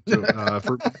bets,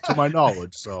 to my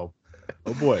knowledge. So,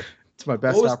 oh boy. It's my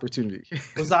best opportunity.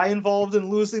 Was I involved in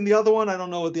losing the other one? I don't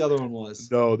know what the other one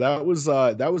was. No, that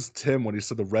was Tim when he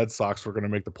said the Red Sox were going to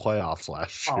make the playoffs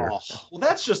last year. Oh, well,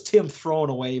 that's just Tim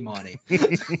throwing away money.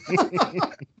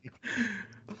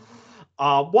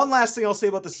 One last thing I'll say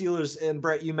about the Steelers, and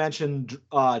Brett, you mentioned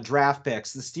draft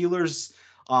picks. The Steelers,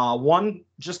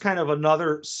 just kind of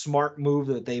another smart move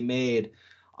that they made,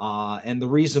 and the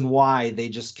reason why they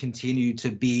just continue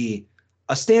to be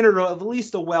a standard of at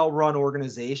least a well-run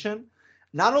organization.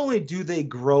 Not only do they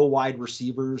grow wide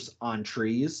receivers on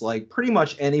trees, like pretty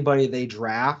much anybody they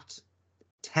draft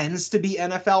tends to be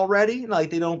NFL ready. Like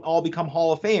they don't all become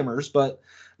Hall of Famers, but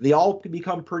they all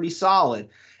become pretty solid.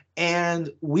 And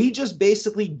we just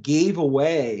basically gave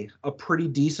away a pretty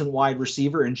decent wide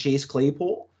receiver in Chase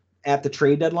Claypool at the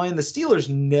trade deadline. The Steelers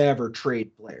never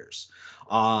trade players.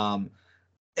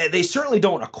 They certainly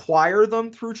don't acquire them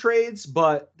through trades,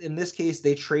 but in this case,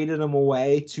 they traded them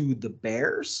away to the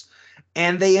Bears,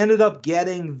 and they ended up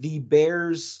getting the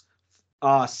Bears'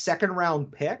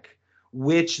 second-round pick,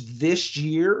 which this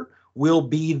year will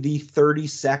be the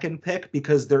 32nd pick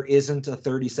because there isn't a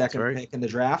 32nd pick in the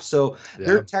draft. So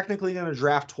they're technically going to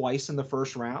draft twice in the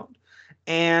first round.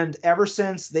 And ever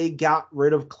since they got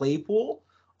rid of Claypool,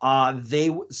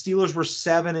 Steelers were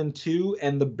 7-2,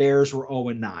 and the Bears were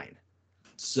 0-9.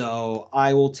 So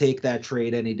I will take that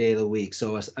trade any day of the week.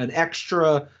 So an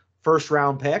extra first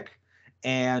round pick,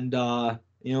 and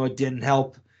it didn't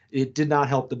help. It did not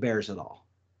help the Bears at all.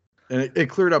 And it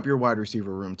cleared up your wide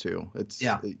receiver room too.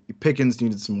 Pickens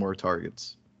needed some more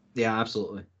targets. Yeah,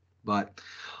 absolutely. But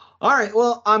all right,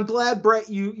 well, I'm glad, Brett,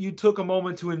 you took a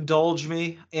moment to indulge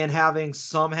me in having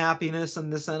some happiness in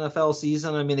this NFL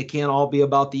season. I mean, it can't all be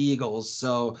about the Eagles.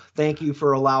 So thank you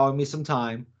for allowing me some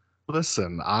time.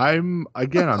 Listen, I'm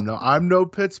no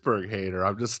Pittsburgh hater.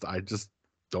 I just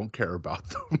don't care about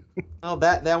them. Well,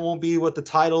 that won't be what the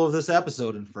title of this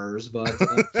episode infers, but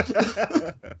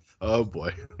oh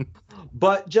boy.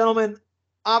 But gentlemen,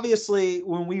 obviously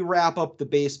when we wrap up the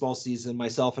baseball season,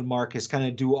 myself and Marcus kind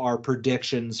of do our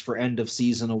predictions for end of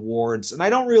season awards. And I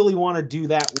don't really want to do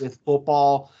that with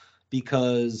football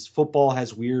because football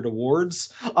has weird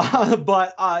awards.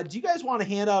 But do you guys want to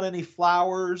hand out any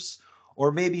flowers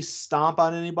or maybe stomp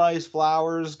on anybody's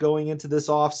flowers going into this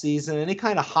off season? Any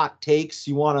kind of hot takes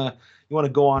you want to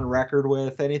go on record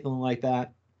with, anything like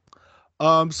that?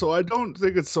 So I don't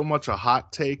think it's so much a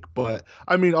hot take, but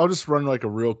I mean, I'll just run like a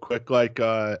real quick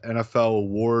NFL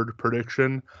award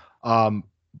prediction.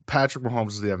 Patrick Mahomes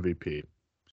is the MVP.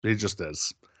 He just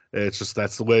is. It's just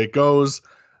that's the way it goes.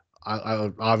 I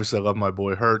obviously I love my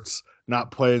boy Hurts.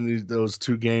 Not playing those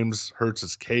 2 games hurts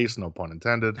his case, no pun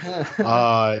intended.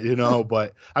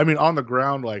 But I mean, on the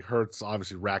ground, like Hurts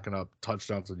obviously racking up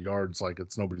touchdowns and yards like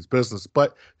it's nobody's business.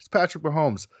 But it's Patrick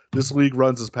Mahomes. This league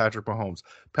runs as Patrick Mahomes.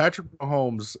 Patrick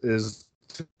Mahomes is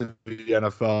to the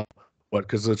NFL what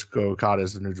Kazuchika Okada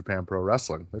is to New Japan Pro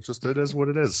Wrestling. It is what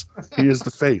it is. He is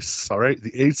the face, all right?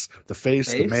 The ace, the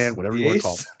face, the man, whatever you want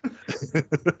to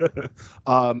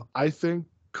call him. I think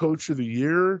Coach of the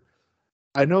Year,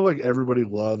 I know like everybody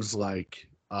loves like,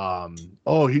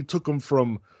 he took him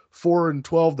from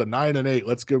 4-12 to 9-8.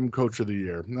 Let's give him Coach of the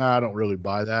Year. Nah, I don't really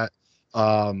buy that.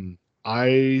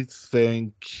 I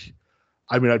think,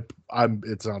 I mean,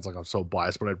 it sounds like I'm so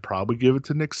biased, but I'd probably give it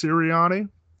to Nick Sirianni.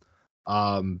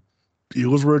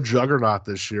 Eagles were a juggernaut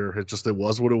this year. It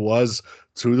was what it was.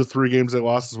 2 of the 3 games they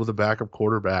lost is with a backup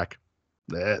quarterback.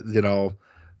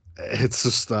 It's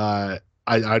just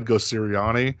I'd go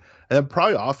Sirianni, and then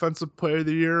probably Offensive Player of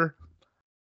the Year.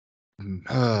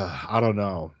 I don't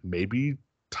know. Maybe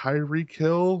Tyreek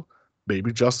Hill.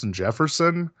 Maybe Justin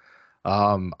Jefferson.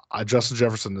 Justin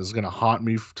Jefferson is going to haunt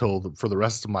me for the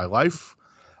rest of my life.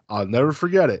 I'll never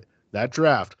forget it. That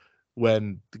draft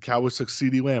when the Cowboys took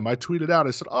CeeDee Lamb, I tweeted out.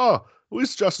 I said, "Oh, at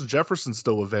least Justin Jefferson's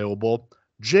still available.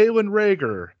 Jalen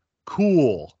Reagor,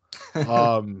 cool,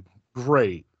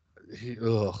 great."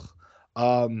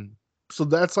 So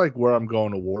that's like where I'm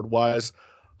going award wise.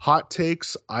 Hot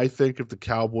takes. I think if the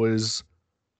Cowboys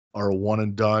are a one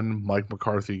and done, Mike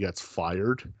McCarthy gets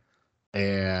fired,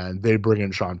 and they bring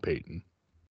in Sean Payton.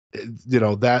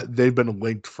 That they've been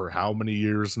linked for how many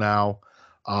years now.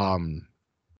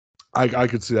 I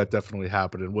could see that definitely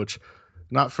happening, which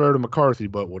not fair to McCarthy,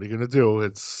 but what are you going to do?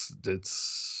 It's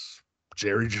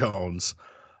Jerry Jones.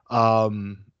 I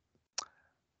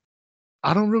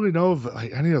don't really know of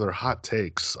any other hot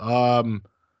takes. I don't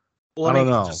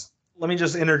know. Let me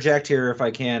just interject here if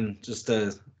I can, just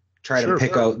to try to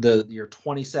pick out your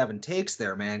 27 takes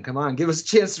there, man. Come on, give us a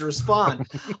chance to respond.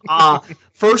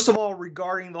 First of all,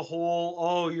 regarding the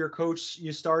whole, your coach,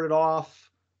 you started off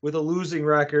with a losing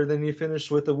record, then you finished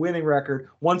with a winning record.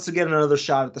 Once again, another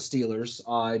shot at the Steelers.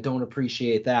 I don't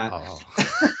appreciate that.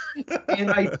 And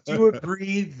I do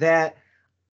agree that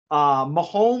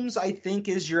Mahomes, I think,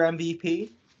 is your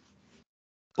MVP.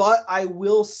 But I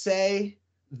will say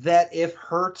that if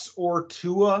Hurts or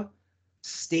Tua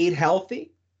stayed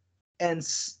healthy and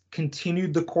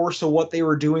continued the course of what they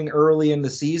were doing early in the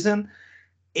season,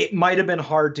 it might have been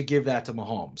hard to give that to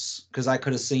Mahomes, because I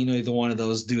could have seen either one of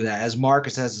those do that. As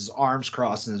Marcus has his arms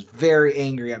crossed and is very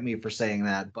angry at me for saying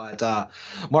that. But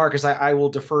Marcus, I will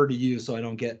defer to you so I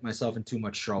don't get myself in too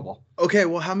much trouble. Okay,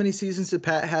 well, how many seasons did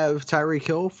Pat have Tyreek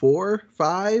Hill? 4,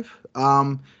 5?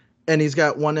 And he's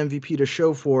got 1 MVP to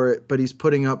show for it, but he's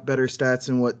putting up better stats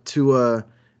than what Tua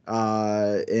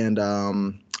and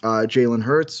Jalen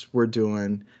Hurts were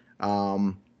doing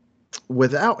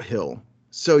without Hill.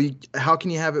 So how can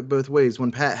you have it both ways?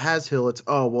 When Pat has Hill, it's,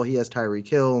 he has Tyreek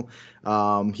Hill.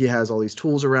 He has all these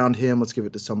tools around him. Let's give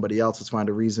it to somebody else. Let's find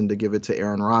a reason to give it to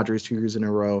Aaron Rodgers 2 years in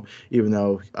a row, even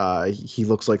though he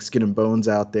looks like skin and bones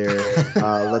out there.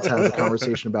 Let's have a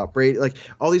conversation about Brady. Like,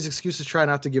 all these excuses try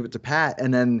not to give it to Pat.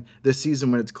 And then this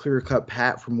season, when it's clear-cut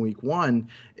Pat from week 1,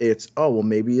 it's,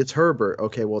 maybe it's Herbert.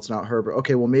 Okay, well, it's not Herbert.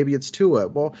 Okay, well, maybe it's Tua.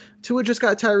 Well, Tua just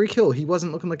got Tyreek Hill. He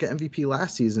wasn't looking like an MVP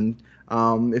last season.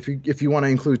 If you want to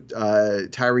include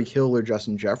Tyreek Hill or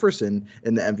Justin Jefferson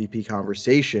in the MVP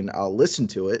conversation, I'll listen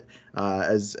to it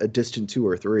as a distant 2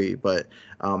 or 3. But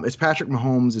it's Patrick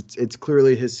Mahomes. It's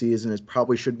clearly his season. It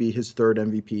probably should be his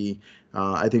 3rd MVP.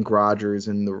 I think Rodgers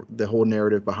and the whole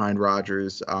narrative behind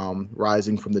Rodgers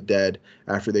rising from the dead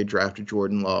after they drafted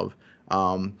Jordan Love.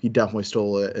 He definitely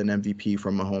stole an MVP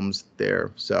from Mahomes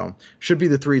there. So should be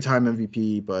the 3-time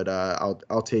MVP, but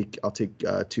I'll take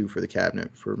 2 for the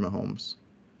cabinet for Mahomes.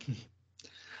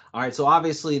 All right, so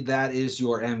obviously that is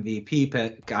your MVP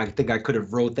pick. I think I could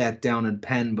have wrote that down in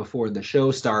pen before the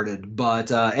show started.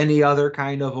 But any other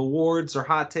kind of awards or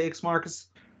hot takes, Marcus?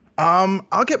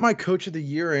 I'll get my Coach of the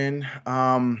Year in.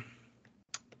 I'm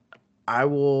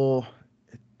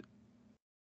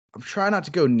trying not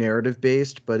to go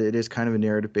narrative-based, but it is kind of a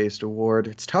narrative-based award.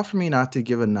 It's tough for me not to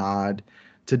give a nod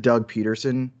to Doug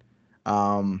Peterson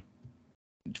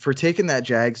for taking that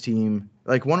Jags team.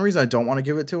 Like, one reason I don't want to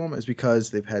give it to him is because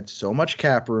they've had so much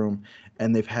cap room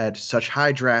and they've had such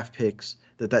high draft picks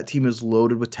that team is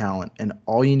loaded with talent, and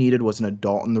all you needed was an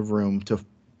adult in the room to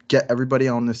get everybody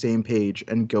on the same page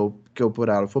and go put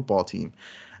out a football team.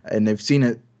 And they've seen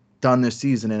it done this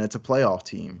season, and it's a playoff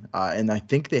team. And I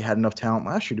think they had enough talent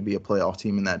last year to be a playoff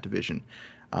team in that division.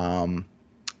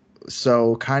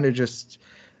 So kind of just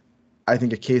I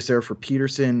think a case there for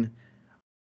Peterson.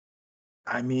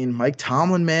 I mean, Mike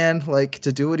Tomlin, man, like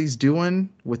to do what he's doing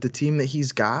with the team that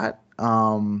he's got,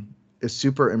 is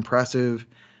super impressive.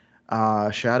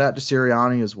 Shout out to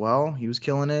Sirianni as well. He was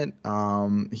killing it.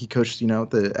 He coached, the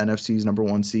NFC's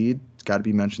 #1 seed. It's got to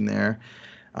be mentioned there.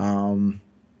 And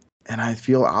I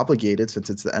feel obligated since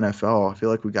it's the NFL. I feel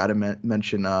like we got to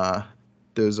mention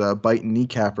those biting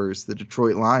kneecappers, the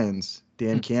Detroit Lions,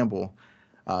 Dan Campbell.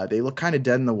 They look kind of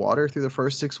dead in the water through the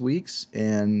first 6 weeks,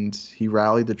 and he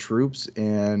rallied the troops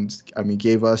and,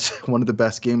 gave us one of the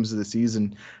best games of the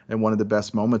season and one of the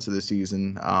best moments of the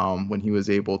season when he was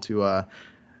able to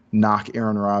knock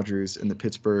Aaron Rodgers and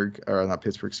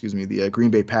the Green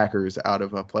Bay Packers out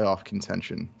of playoff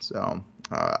contention. So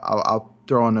I'll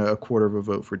throw in a quarter of a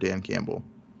vote for Dan Campbell.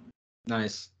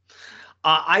 Nice.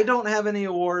 I don't have any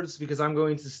awards because I'm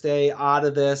going to stay out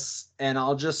of this, and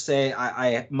I'll just say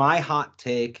my hot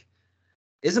take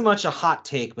isn't much a hot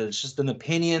take, but it's just an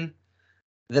opinion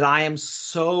that I am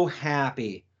so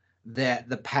happy that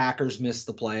the Packers missed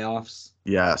the playoffs.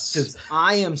 Yes. Because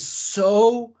I am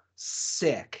so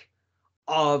sick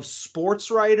of sports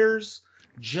writers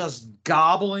just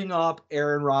gobbling up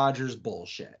Aaron Rodgers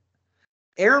bullshit.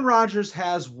 Aaron Rodgers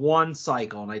has one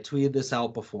cycle, and I tweeted this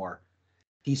out before.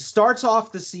 He starts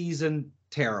off the season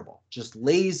terrible, just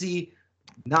lazy,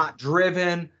 not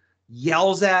driven,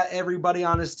 yells at everybody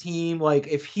on his team. Like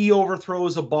if he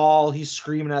overthrows a ball, he's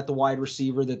screaming at the wide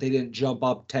receiver that they didn't jump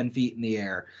up 10 feet in the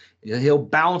air. He'll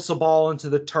bounce a ball into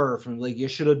the turf and like, you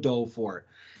should have dove for it.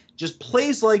 Just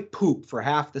plays like poop for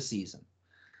half the season.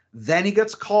 Then he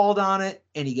gets called on it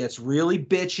and he gets really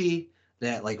bitchy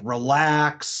that like,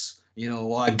 relax,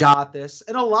 I got this.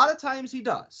 And a lot of times he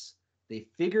does. They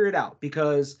figure it out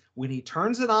because when he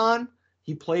turns it on,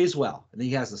 he plays well. And then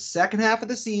he has the second half of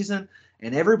the season,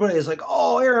 and everybody is like,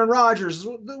 oh, Aaron Rodgers is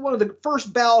one of the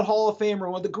first ballot Hall of Famer,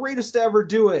 one of the greatest to ever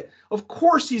do it. Of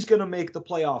course he's going to make the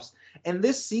playoffs. And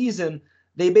this season,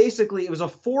 it was a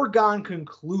foregone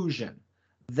conclusion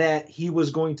that he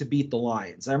was going to beat the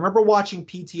Lions. I remember watching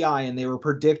PTI, and they were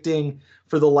predicting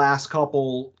for the last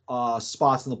couple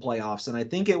spots in the playoffs. And I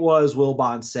think it was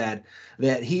Wilbon said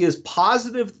that he is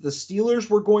positive the Steelers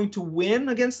were going to win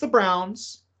against the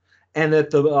Browns and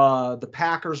that the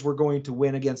Packers were going to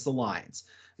win against the Lions.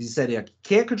 He said he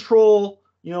can't control,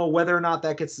 whether or not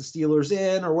that gets the Steelers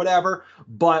in or whatever.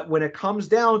 But when it comes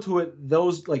down to it,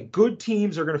 those like good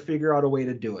teams are going to figure out a way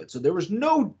to do it. So there was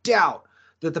no doubt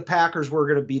that the Packers were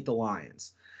going to beat the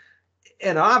Lions.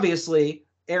 And obviously,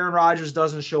 Aaron Rodgers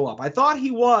doesn't show up. I thought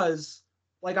he was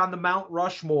like on the Mount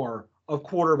Rushmore of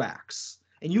quarterbacks.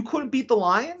 And you couldn't beat the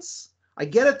Lions? I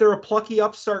get it. They're a plucky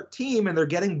upstart team and they're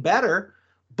getting better.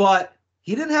 But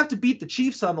he didn't have to beat the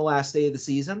Chiefs on the last day of the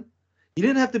season. He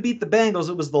didn't have to beat the Bengals.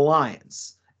 It was the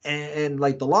Lions. And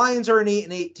like the Lions are an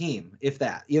 8-8 team, if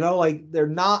that. Like they're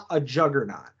not a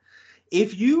juggernaut.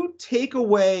 If you take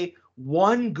away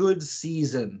one good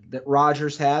season that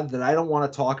Rodgers had that I don't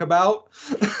want to talk about,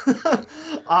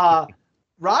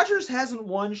 Rodgers hasn't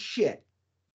won shit.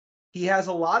 He has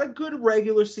a lot of good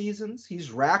regular seasons.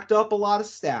 He's racked up a lot of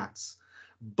stats,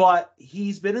 but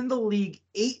he's been in the league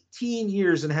 18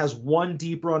 years and has one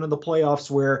deep run in the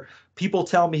playoffs where people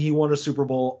tell me he won a Super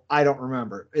Bowl. I don't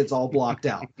remember. It's all blocked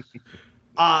out.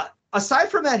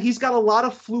 Aside from that, he's got a lot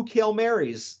of fluke Hail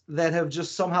Marys that have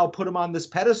just somehow put him on this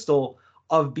pedestal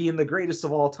of being the greatest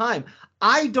of all time.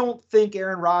 I don't think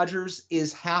Aaron Rodgers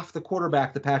is half the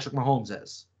quarterback that Patrick Mahomes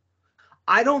is.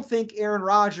 I don't think Aaron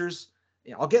Rodgers,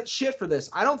 I'll get shit for this.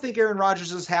 I don't think Aaron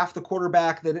Rodgers is half the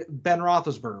quarterback that Ben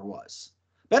Roethlisberger was.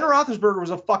 Ben Roethlisberger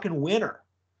was a fucking winner.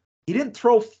 He didn't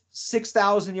throw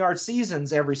 6,000-yard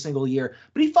seasons every single year,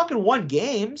 but he fucking won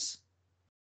games.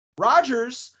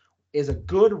 Rodgers is a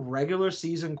good regular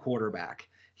season quarterback.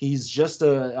 He's just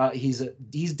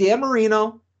he's Dan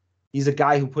Marino. He's a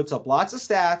guy who puts up lots of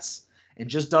stats and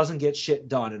just doesn't get shit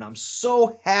done. And I'm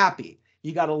so happy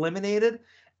he got eliminated.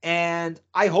 And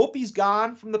I hope he's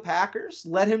gone from the Packers.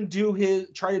 Let him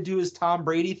try to do his Tom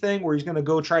Brady thing where he's going to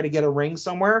go try to get a ring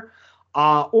somewhere,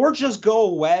 or just go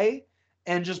away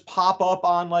and just pop up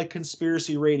on like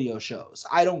conspiracy radio shows.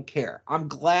 I don't care. I'm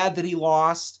glad that he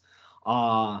lost.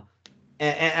 And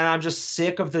I'm just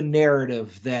sick of the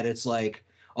narrative that it's like,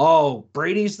 oh,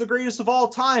 Brady's the greatest of all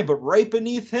time, but right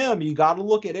beneath him, you got to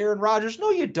look at Aaron Rodgers. No,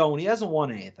 you don't. He hasn't won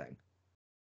anything.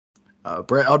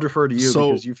 Brett, I'll defer to you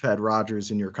because you've had Rodgers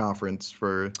in your conference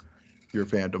for your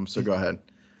fandom, so go ahead.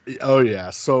 Oh, yeah.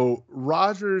 So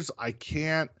Rodgers, I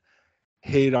can't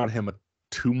hate on him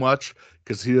too much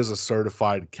because he is a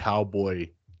certified cowboy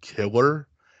killer.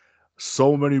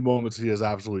 So many moments he has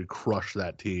absolutely crushed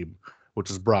that team, which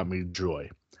has brought me joy.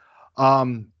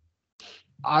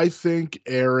 I think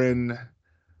Aaron,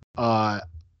 I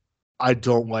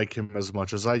don't like him as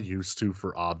much as I used to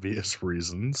for obvious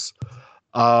reasons.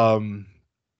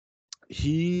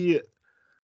 He,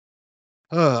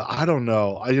 I don't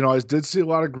know. I did see a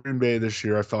lot of Green Bay this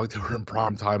year. I felt like they were in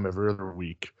prime time every other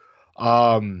week.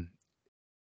 Yeah,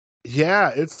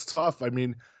 it's tough. I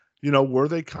mean, were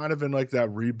they kind of in like that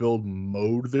rebuild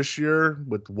mode this year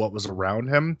with what was around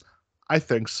him? I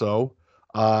think so.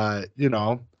 Uh, you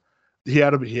know, he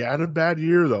had a bad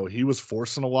year though. He was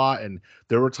forcing a lot, and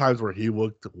there were times where he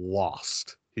looked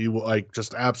lost. Like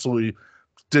just absolutely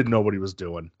didn't know what he was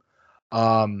doing.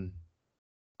 Um,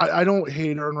 I don't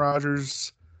hate Aaron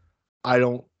Rodgers. I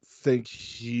don't think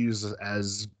he's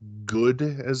as good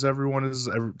as everyone has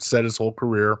ever said his whole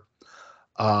career.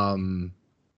 Um,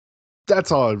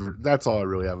 that's all. That's all I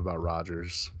really have about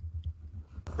Rodgers.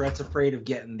 Brett's afraid of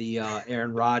getting the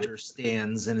Aaron Rodgers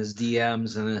stands in his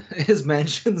DMs and his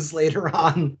mentions later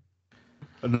on.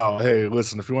 No, hey,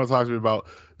 listen. If you want to talk to me about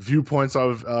viewpoints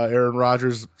of Aaron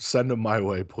Rodgers, send them my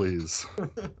way, please.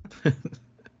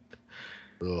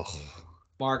 Ugh.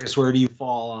 Marcus, where do you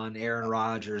fall on Aaron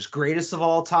Rodgers? Greatest of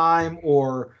all time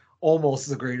or almost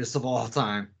the greatest of all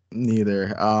time?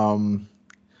 Neither.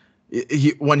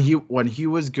 When he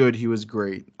was good, he was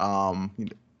great.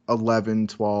 11,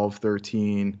 12,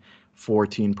 13,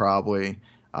 14 probably.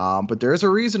 But there's a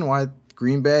reason why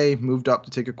Green Bay moved up to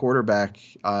take a quarterback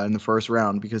in the first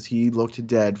round, because he looked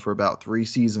dead for about 3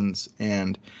 seasons,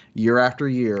 and year after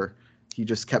year he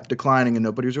just kept declining, and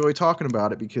nobody was really talking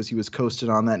about it because he was coasted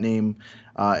on that name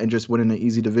and just winning an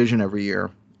easy division every year.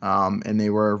 And they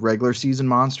were regular season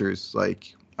monsters.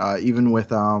 Like even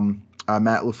with Matt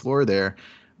LaFleur there,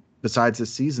 besides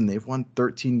this season, they've won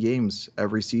 13 games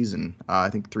every season. I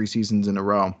think 3 seasons in a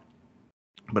row.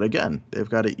 But again, they've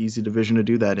got an easy division to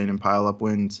do that in and pile up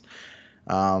wins.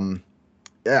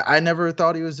 I never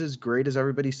thought he was as great as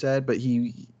everybody said, but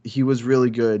he was really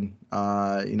good,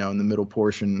 in the middle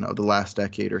portion of the last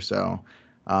decade or so.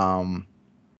 I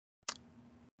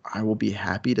will be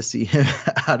happy to see him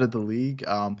out of the league.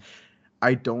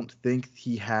 I don't think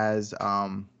he has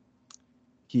that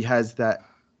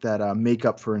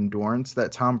makeup for endurance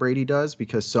that Tom Brady does,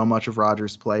 because so much of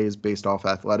Rodgers' play is based off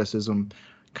athleticism,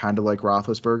 kind of like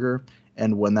Roethlisberger.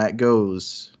 And when that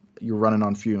goes, you're running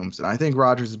on fumes. And I think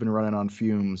Rodgers has been running on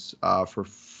fumes for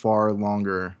far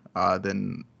longer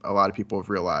than a lot of people have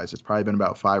realized. It's probably been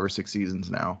about 5 or 6 seasons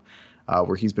now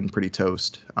where he's been pretty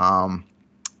toast.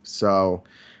 So,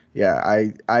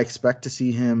 yeah, I expect to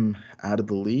see him out of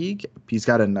the league. He's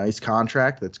got a nice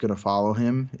contract that's going to follow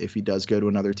him if he does go to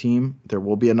another team. There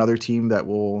will be another team that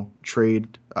will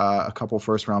trade a couple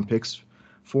first-round picks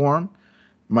for him.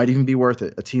 Might even be worth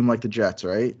it. A team like the Jets,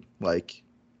 right? Like,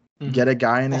 get a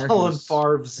guy in there. Follow in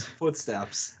Favre's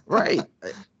footsteps. Right.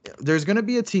 There's going to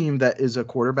be a team that is a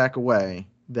quarterback away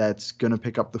that's going to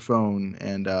pick up the phone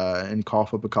and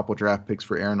cough up a couple draft picks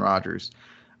for Aaron Rodgers.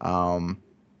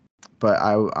 But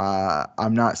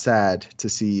I'm not sad to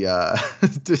see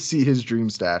to see his dream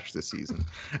stash this season,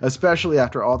 especially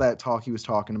after all that talk he was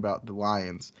talking about the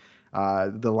Lions.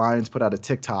 The Lions put out a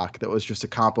TikTok that was just a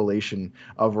compilation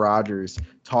of Rodgers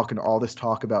talking all this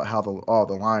talk about how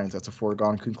the Lions, that's a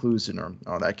foregone conclusion,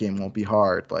 or that game won't be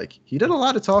hard. Like, he did a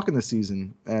lot of talking this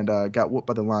season and got whooped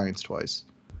by the Lions twice.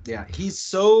 Yeah,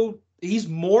 he's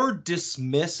more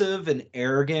dismissive and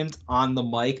arrogant on the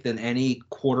mic than any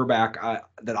quarterback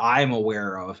that I'm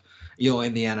aware of,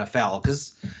 in the NFL.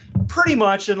 Because pretty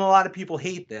much, and a lot of people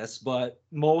hate this, but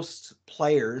most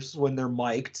players, when they're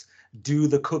mic'd, do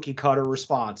the cookie cutter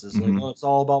responses. Mm-hmm. Like, it's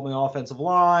all about my offensive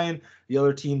line. The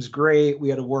other team's great. We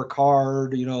had to work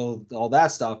hard, all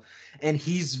that stuff. And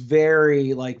he's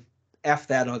very like, F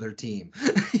that other team,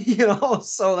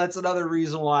 so that's another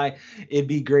reason why it'd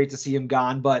be great to see him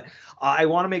gone. But I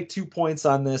want to make 2 points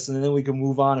on this, and then we can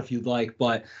move on if you'd like.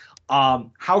 But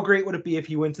how great would it be if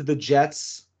he went to the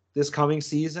Jets this coming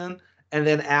season, and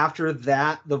then after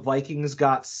that, the Vikings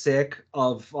got sick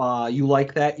of you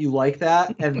like that,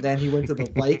 and then he went to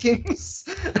the Vikings?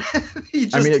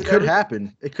 It could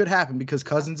happen. It could happen because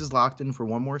Cousins is locked in for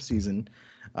one more season.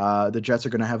 The Jets are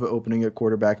going to have an opening at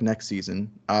quarterback next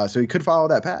season. So he could follow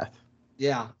that path.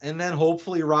 Yeah, and then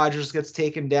hopefully Rodgers gets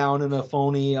taken down in a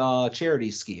phony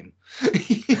charity scheme.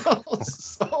 Real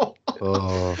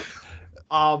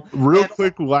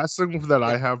quick, last thing that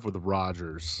I have with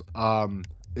Rodgers.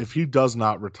 If he does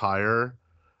not retire,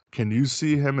 can you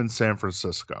see him in San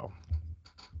Francisco?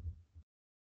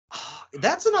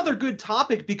 That's another good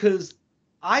topic, because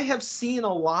I have seen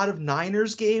a lot of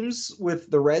Niners games with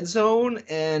the red zone,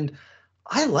 and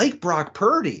I like Brock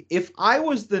Purdy. If I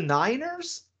was the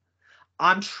Niners,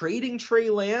 I'm trading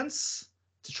Trey Lance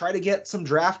to try to get some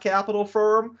draft capital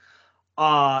for him.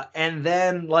 And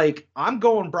then like I'm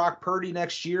going Brock Purdy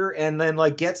next year, and then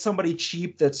like get somebody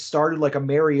cheap that started like a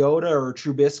Mariota or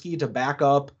Trubisky to back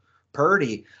up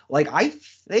Purdy. Like I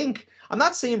think I'm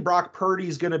not saying Brock Purdy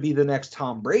is going to be the next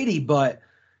Tom Brady, but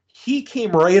he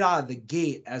came right out of the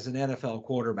gate as an NFL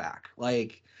quarterback.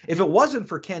 Like if it wasn't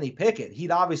for Kenny Pickett, he'd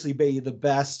obviously be the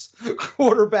best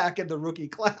quarterback in the rookie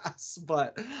class.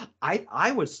 But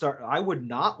I would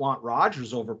not want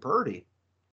Rodgers over Purdy.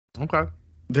 Okay.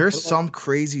 There's some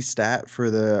crazy stat for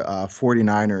the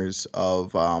 49ers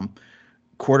of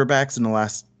quarterbacks in the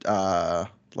last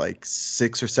like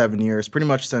 6 or 7 years, pretty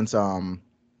much since Shanahan's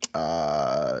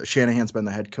been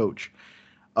the head coach,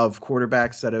 of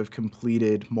quarterbacks that have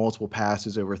completed multiple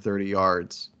passes over 30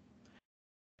 yards.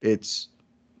 It's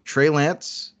Trey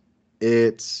Lance,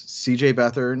 it's CJ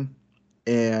Beathard,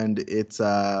 and it's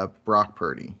Brock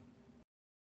Purdy.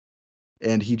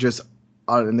 And he just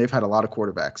and they've had a lot of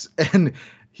quarterbacks, and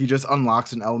he just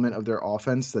unlocks an element of their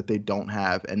offense that they don't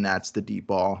have, and that's the deep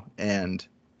ball. And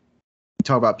you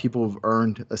talk about people who've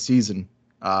earned a season.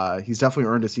 He's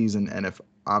definitely earned a season, and if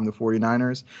I'm the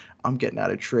 49ers, I'm getting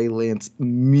out of Trey Lance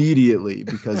immediately,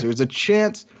 because there's a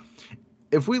chance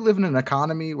if we live in an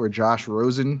economy where Josh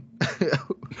Rosen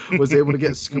was able to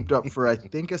get scooped up for, I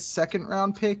think, a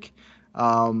second-round pick.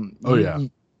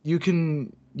 You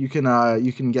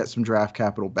can get some draft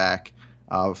capital back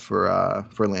for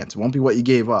Lance. It won't be what you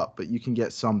gave up, but you can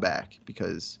get some back,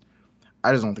 because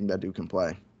I just don't think that dude can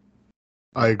play.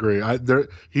 I agree.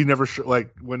 He never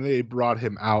like when they brought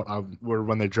him out,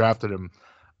 when they drafted him,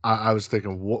 I was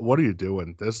thinking, what are you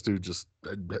doing? This dude just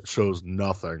shows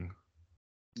nothing.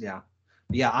 Yeah,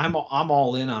 I'm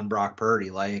all in on Brock Purdy.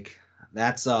 Like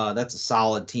that's a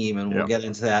solid team, and we'll get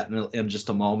into that in just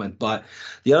a moment. But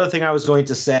the other thing I was going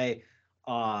to say,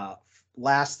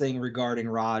 last thing regarding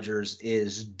Rodgers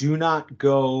is, do not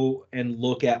go and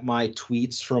look at my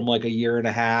tweets from like a year and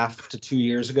a half to 2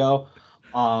 years ago,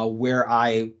 where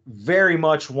I very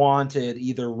much wanted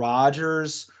either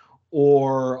Rodgers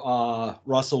or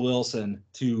Russell Wilson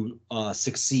to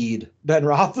succeed Ben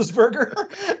Roethlisberger.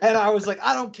 And I was like,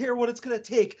 I don't care what it's going to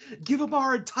take. Give him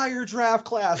our entire draft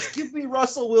class. Give me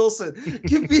Russell Wilson.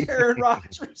 Give me Aaron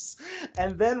Rodgers.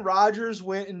 And then Rodgers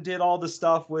went and did all the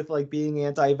stuff with like being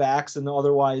anti-vax and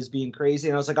otherwise being crazy.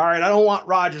 And I was like, all right, I don't want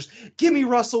Rodgers. Give me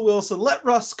Russell Wilson. Let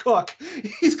Russ cook.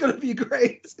 He's going to be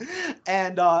great.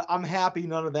 And I'm happy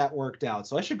none of that worked out.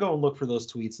 So I should go and look for those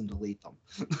tweets and delete them.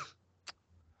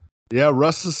 Yeah,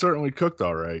 Russ is certainly cooked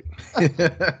all right.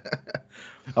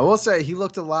 I will say he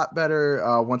looked a lot better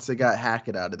once they got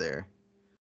Hackett out of there.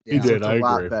 He did. I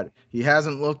lot agree. Better. He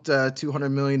hasn't looked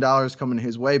 $200 million coming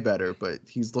his way better, but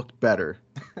he's looked better.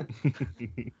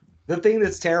 The thing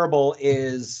that's terrible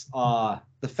is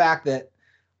the fact that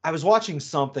I was watching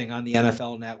something on the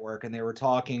NFL Network, and they were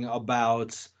talking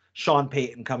about Sean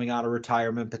Payton coming out of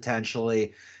retirement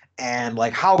potentially, and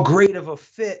like how great of a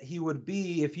fit he would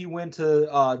be if he went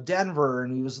to Denver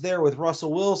and he was there with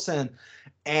Russell Wilson.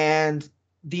 And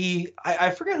I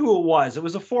forget who it was. It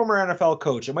was a former NFL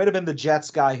coach. It might have been the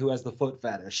Jets guy who has the foot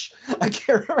fetish. I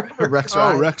can't remember. Rex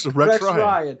Ryan. Rex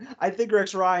Ryan. I think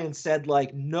Rex Ryan said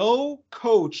like no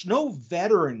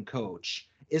veteran coach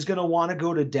is going to want to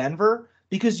go to Denver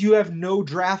because you have no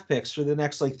draft picks for the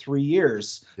next like 3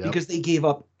 years because they gave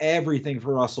up everything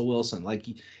for Russell Wilson. Like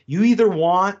you either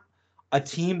want a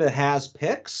team that has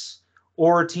picks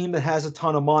or a team that has a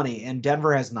ton of money, and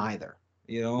Denver has neither,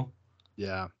 you know?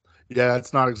 Yeah. Yeah,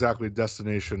 it's not exactly a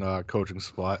destination coaching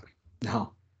spot.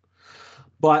 No.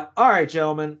 But all right,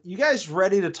 gentlemen, you guys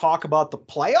ready to talk about the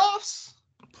playoffs?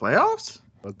 Playoffs?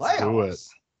 Let's do it.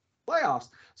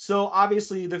 Playoffs. So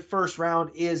obviously the first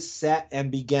round is set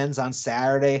and begins on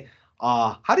Saturday.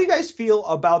 How do you guys feel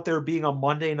about there being a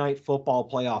Monday Night Football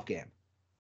playoff game?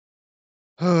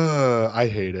 I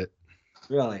hate it.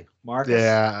 Really, Marcus?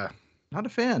 Yeah. Not a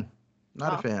fan.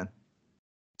 Not a fan.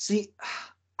 See,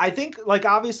 I think like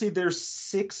obviously there's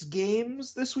 6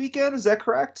 games this weekend. Is that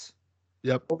correct?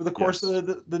 Yep. Over the course of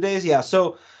the days. Yeah.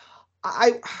 So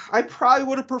I probably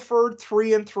would have preferred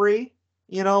 3 and 3,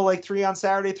 you know, like 3 on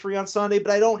Saturday, 3 on Sunday,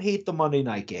 but I don't hate the Monday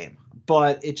night game,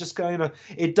 but it just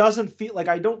it doesn't feel like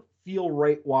I don't feel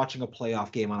right watching a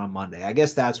playoff game on a Monday. I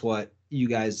guess that's what you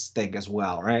guys think as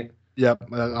well, right?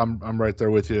 Yep. I'm right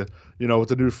there with you. You know, with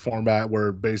the new format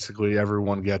where basically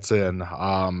everyone gets in,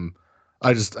 I'm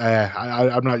not used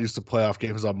to playoff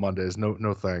games on Mondays.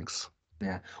 No thanks.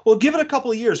 Yeah. Well, give it a couple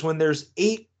of years when there's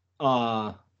 8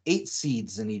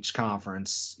 seeds in each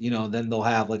conference, you know, then they'll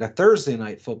have like a Thursday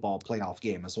night football playoff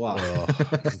game as well.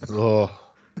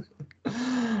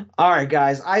 All right,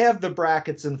 guys, I have the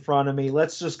brackets in front of me.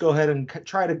 Let's just go ahead and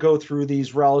try to go through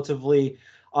these relatively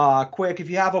quick. If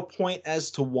you have a point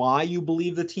as to why you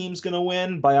believe the team's going to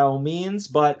win, by all means.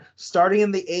 But starting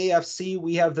in the AFC,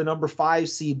 we have the number 5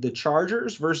 seed, the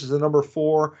Chargers, versus the number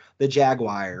 4, the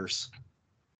Jaguars.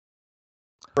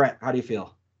 Brett, how do you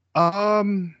feel?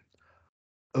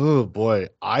 Oh boy,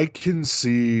 I can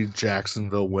see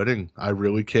Jacksonville winning. I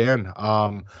really can.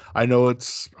 I know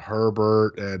it's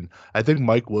Herbert, and I think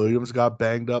Mike Williams got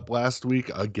banged up last week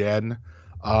again.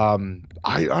 I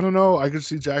don't know. I can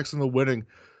see Jacksonville winning.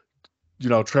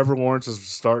 Trevor Lawrence is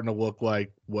starting to look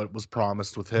like what was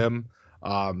promised with him.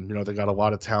 They got a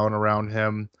lot of talent around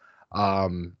him.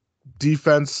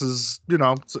 Defense is,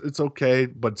 it's okay,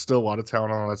 but still a lot of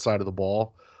talent on that side of the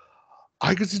ball.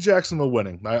 I can see Jacksonville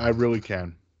winning. I really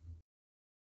can.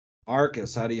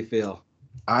 Marcus, how do you feel?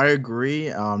 I agree.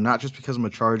 Not just because I'm a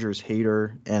Chargers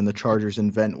hater and the Chargers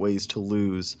invent ways to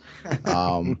lose.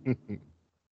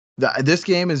 This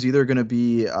game is either going to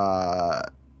be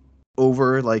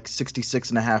over like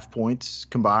 66.5 points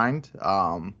combined.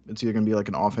 It's either going to be like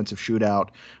an offensive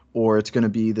shootout, or it's going to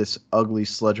be this ugly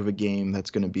sludge of a game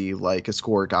that's going to be like a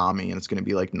scoregami, and it's going to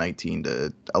be like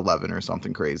 19-11 or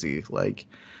something crazy. Like,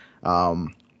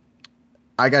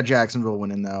 I got Jacksonville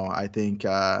winning though. I think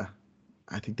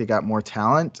they got more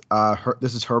talent.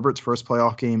 This is Herbert's first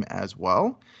playoff game as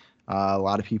well. A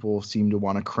lot of people seem to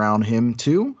want to crown him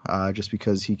too, just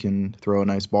because he can throw a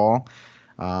nice ball.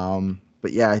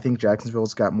 But yeah, I think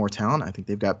Jacksonville's got more talent. I think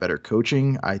they've got better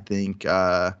coaching. I think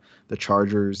the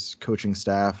Chargers coaching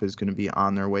staff is going to be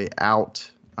on their way out.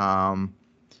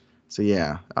 So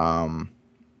yeah,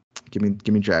 give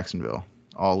me Jacksonville.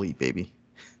 All elite, baby.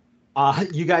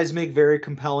 You guys make very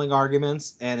compelling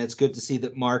arguments, and it's good to see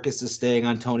that Marcus is staying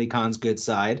on Tony Khan's good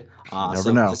side.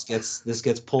 Never know. This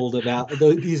gets pulled about.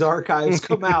 These archives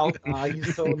come out.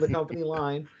 He's towing the company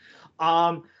line.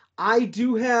 I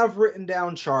do have written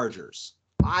down Chargers.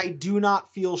 I do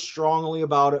not feel strongly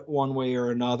about it one way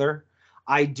or another.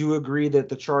 I do agree that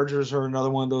the Chargers are another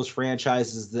one of those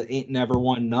franchises that ain't never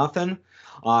won nothing.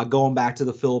 Going back to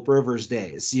the Phillip Rivers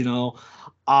days,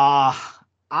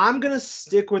 I'm going to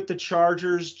stick with the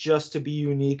Chargers just to be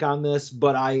unique on this,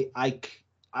 but I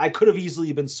could have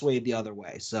easily been swayed the other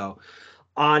way. So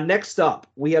next up,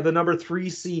 we have the number 3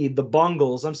 seed, the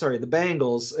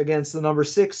Bengals against the number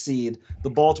 6 seed, the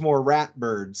Baltimore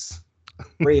Ratbirds,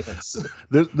 Ravens.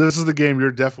 This is the game you're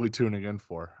definitely tuning in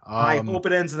for. I hope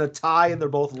it ends in a tie and they're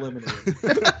both eliminated.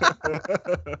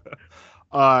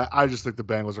 I just think the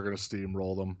Bengals are going to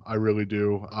steamroll them. I really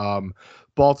do.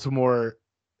 Baltimore,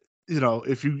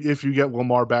 if you get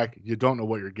Lamar back, you don't know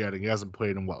what you're getting. He hasn't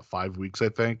played in 5 weeks, I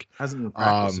think. Hasn't been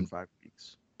practiced in 5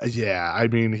 weeks. Yeah, I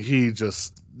mean, he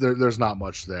just there's not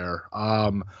much there.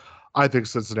 I think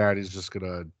Cincinnati's just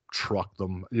gonna truck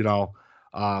them. I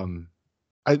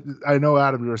know,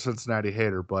 Adam, you're a Cincinnati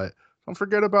hater, but don't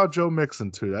forget about Joe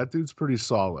Mixon too. That dude's pretty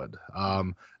solid.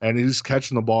 And he's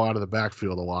catching the ball out of the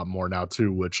backfield a lot more now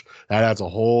too, which that adds a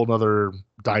whole nother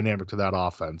dynamic to that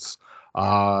offense.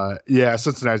 Yeah,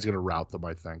 Cincinnati's gonna rout them,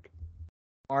 I think.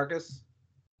 Marcus?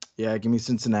 Yeah, give me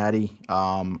Cincinnati.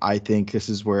 I think this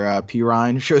is where P.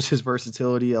 Ryan shows his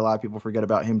versatility. A lot of people forget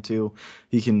about him too.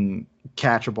 He can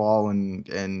catch a ball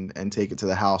and take it to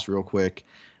the house real quick.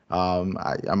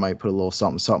 I might put a little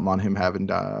something on him having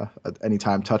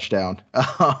anytime touchdown.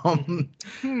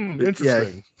 Interesting.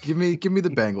 Yeah, give me the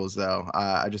Bengals though.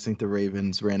 I just think the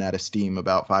Ravens ran out of steam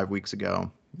about 5 weeks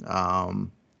ago,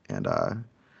 and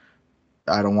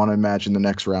I don't want to imagine the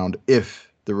next round if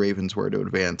the Ravens were to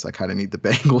advance. I kind of need the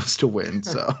Bengals to win.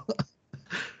 So,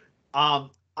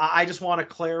 I just want to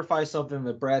clarify something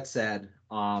that Brett said.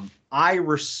 I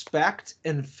respect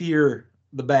and fear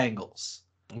the Bengals.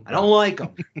 Okay. I don't like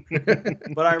them,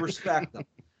 but I respect them.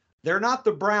 They're not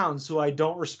the Browns, who I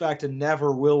don't respect and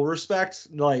never will respect.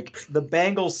 Like, the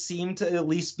Bengals seem to at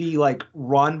least be like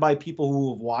run by people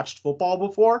who have watched football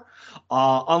before,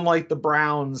 unlike the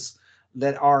Browns,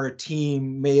 that are a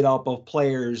team made up of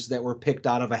players that were picked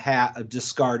out of a hat of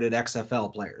discarded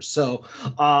XFL players. So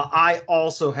I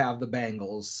also have the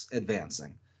Bengals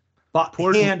advancing, but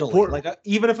handily.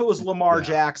 Even if it was Lamar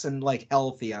Jackson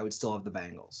healthy, I would still have the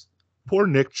Bengals. Poor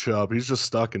Nick Chubb. He's just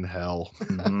stuck in hell.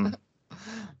 Mm-hmm.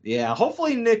 Yeah,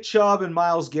 hopefully Nick Chubb and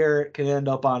Myles Garrett can end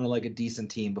up on a decent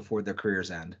team before their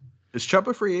careers end. Is Chubb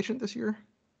a free agent this year?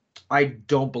 I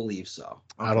don't believe so.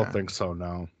 Okay. I don't think so,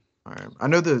 no. All right. I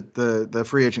know the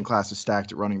free agent class is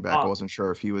stacked at running back. I wasn't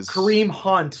sure if he was. Kareem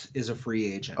Hunt is a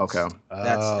free agent. Okay.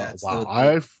 That's wow.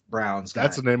 the Browns guy.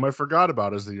 That's a name I forgot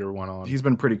about as the year went on. He's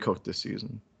been pretty cooked this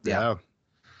season. Yeah.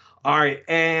 All right,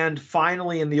 and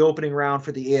finally in the opening round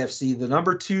for the AFC, the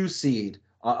number 2 seed,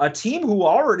 a team who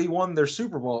already won their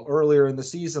Super Bowl earlier in the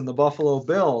season, the Buffalo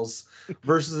Bills,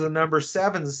 versus the number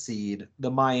 7 seed,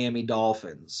 the Miami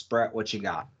Dolphins. Brett, what you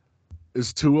got?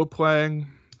 Is Tua playing?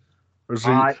 Or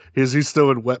Uh, is he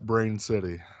still in Wet Brain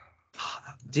City?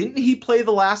 Didn't he play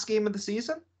the last game of the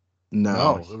season? No,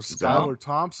 No, it was he's out. Skylar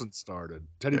Thompson started.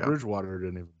 Teddy Yeah. Bridgewater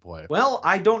didn't even play. Well,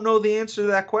 I don't know the answer to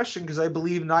that question because I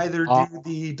believe neither do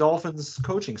the Dolphins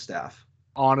coaching staff.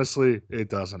 Honestly, it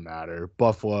doesn't matter.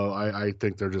 Buffalo, I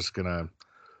think they're just gonna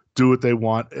do what they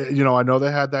want. You know, I know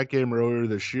they had that game earlier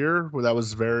this year where that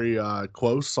was very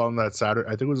close on that Saturday.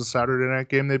 I think it was a Saturday night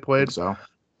game they played. So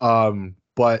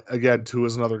But again, Tua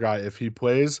is another guy. If he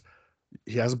plays,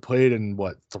 he hasn't played in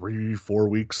what 3-4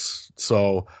 weeks,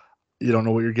 so you don't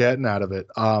know what you're getting out of it.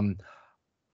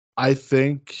 I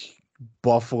think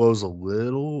Buffalo's a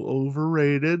little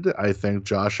overrated. I think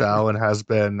Josh Allen has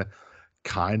been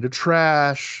kind of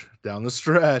trash down the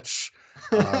stretch.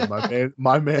 My man,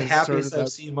 The happiest I've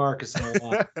seen Marcus in a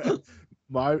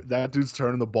while. that dude's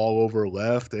turning the ball over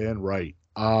left and right.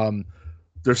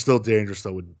 They're still dangerous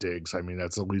though with Diggs. I mean,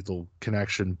 that's a lethal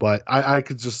connection. But I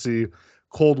could just see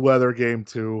cold weather game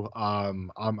 2. I'm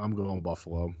going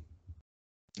Buffalo.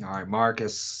 All right,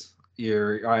 Marcus,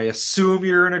 I assume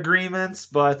you're in agreement,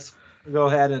 but go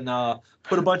ahead and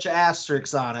put a bunch of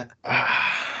asterisks on it.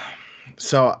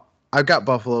 So I've got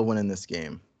Buffalo winning this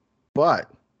game, but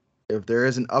if there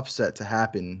is an upset to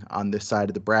happen on this side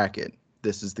of the bracket,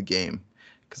 this is the game,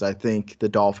 because I think the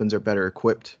Dolphins are better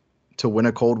equipped to win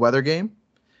a cold weather game.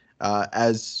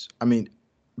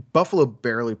 Buffalo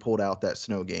barely pulled out that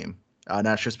snow game. And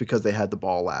that's just because they had the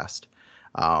ball last.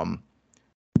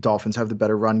 Dolphins have the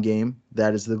better run game.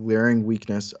 That is the glaring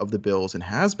weakness of the Bills and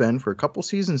has been for a couple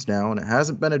seasons now, and it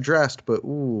hasn't been addressed. But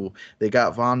they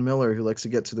got Von Miller who likes to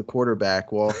get to the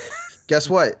quarterback. Well, guess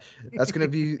what? That's gonna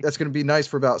be nice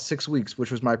for about 6 weeks, which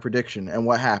was my prediction. And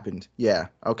what happened? Yeah,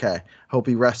 okay. Hope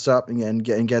he rests up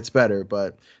and gets better.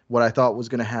 But what I thought was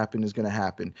gonna happen is gonna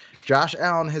happen. Josh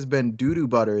Allen has been doo-doo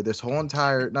butter not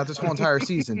this whole entire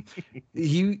season.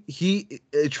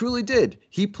 It truly did.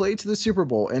 He played to the Super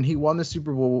Bowl and he won the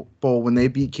Super Bowl when they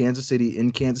beat Kansas City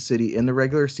in the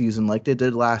regular season, like they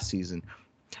did last season.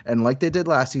 And like they did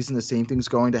last season, the same thing's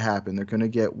going to happen. They're going to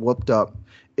get whooped up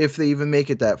if they even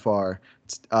make it that far.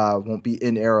 Won't be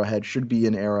in Arrowhead, should be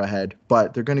in Arrowhead,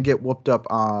 but they're going to get whooped up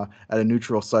at a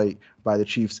neutral site by the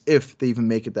Chiefs if they even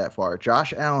make it that far.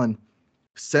 Josh Allen,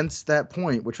 since that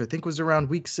point, which I think was around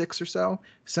week 6 or so,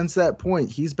 since that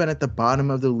point, he's been at the bottom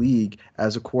of the league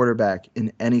as a quarterback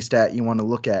in any stat you want to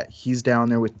look at. He's down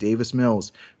there with Davis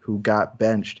Mills, who got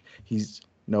benched. He's,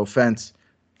 no offense,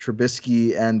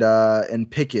 Trubisky and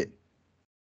Pickett,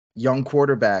 young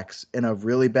quarterbacks in a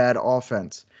really bad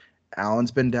offense.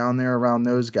 Allen's been down there around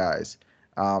those guys.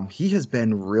 He has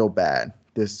been real bad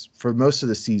for most of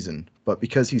the season, but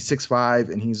because he's 6'5"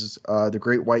 and he's the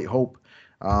great white hope,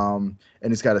 and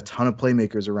he's got a ton of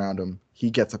playmakers around him,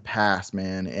 he gets a pass,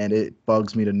 man, and it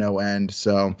bugs me to no end.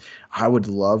 So I would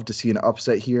love to see an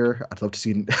upset here. I'd love to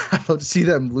see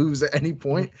them lose at any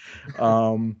point.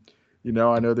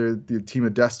 I know they're the team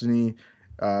of destiny.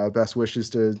 Best wishes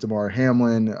to Damar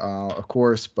Hamlin, of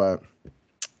course, but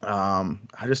I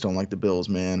just don't like the Bills,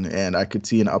 man, and I could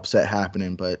see an upset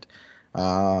happening, but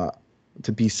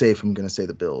to be safe, I'm going to say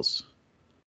the Bills.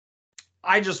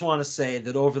 I just want to say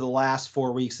that over the last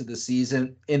 4 weeks of the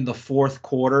season, in the fourth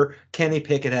quarter, Kenny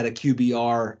Pickett had a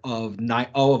QBR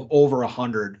of over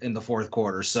 100 in the fourth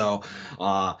quarter. So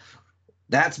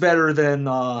that's better than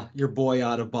your boy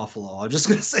out of Buffalo. I'm just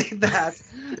going to say that.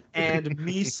 And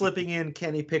me slipping in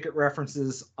Kenny Pickett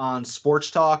references on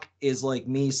Sports Talk is like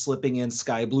me slipping in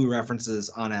Sky Blue references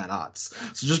on At Odds.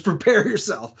 So just prepare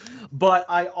yourself. But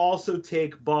I also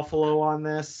take Buffalo on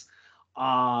this.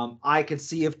 I could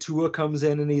see if Tua comes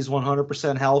in and he's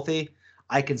 100% healthy,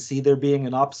 I can see there being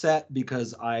an upset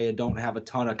because I don't have a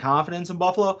ton of confidence in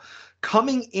Buffalo.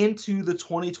 Coming into the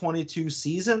 2022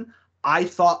 season, I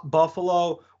thought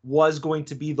Buffalo was going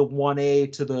to be the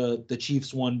 1A to the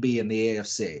Chiefs 1B in the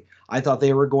AFC. I thought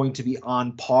they were going to be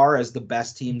on par as the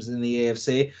best teams in the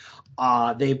AFC.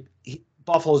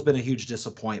 Buffalo's been a huge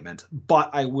disappointment,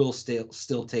 but I will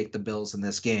still take the Bills in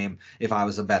this game if I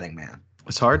was a betting man.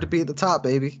 It's hard to be at the top,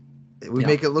 baby. We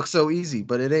make it look so easy,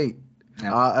 but it ain't.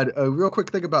 Yeah. A real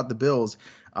quick thing about the Bills,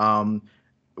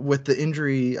 with the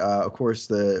injury, of course,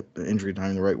 the injury not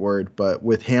even the right word, but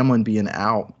with Hamlin being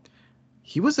out,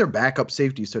 he was their backup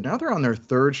safety. So now they're on their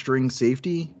third string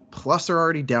safety, plus they're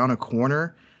already down a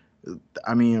corner.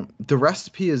 I mean, the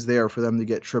recipe is there for them to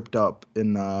get tripped up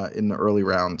in the early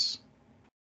rounds.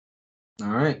 All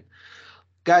right.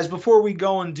 Guys, before we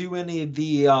go and do any of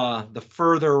the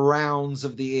further rounds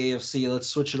of the AFC, let's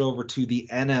switch it over to the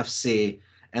NFC,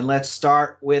 and let's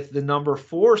start with the number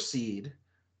 4 seed,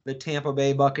 the Tampa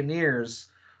Bay Buccaneers,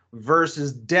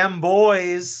 versus them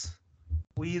boys,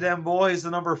 the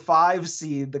number 5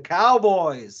 seed, the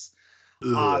Cowboys.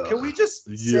 Can we just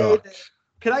say that?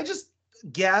 Can I just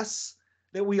guess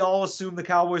that we all assume the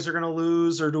Cowboys are going to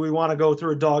lose, or do we want to go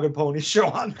through a dog and pony show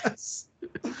on this?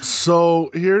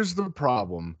 So here's the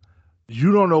problem.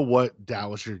 You don't know what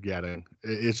Dallas you're getting.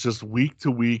 It's just week to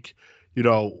week.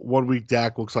 1 week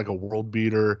Dak looks like a world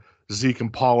beater. Zeke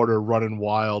and Pollard are running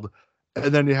wild.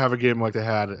 And then you have a game like they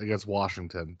had against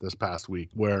Washington this past week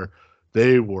where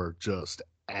they were just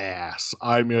ass.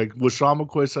 I mean, like LaShawn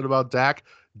McCoy said about Dak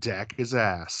is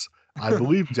ass. I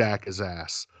believe Dak is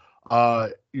ass.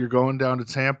 You're going down to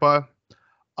Tampa.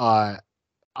 My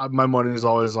money is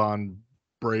always on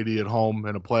Brady at home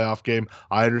in a playoff game.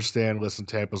 I understand. Listen,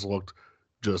 Tampa's looked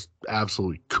just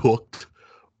absolutely cooked.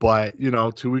 But,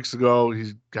 2 weeks ago,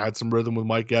 he had some rhythm with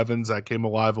Mike Evans that came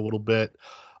alive a little bit.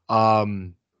 I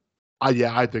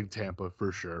think Tampa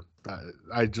for sure.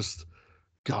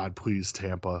 God, please,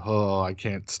 Tampa. Oh, I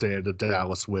can't stand a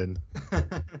Dallas win.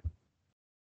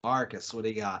 Marcus, what do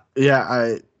you got?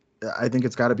 Yeah, I think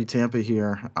it's got to be Tampa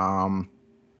here.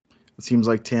 It seems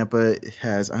like Tampa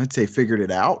has, I'd say, figured it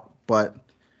out, but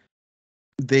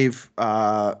they've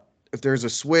if there's a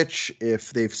switch,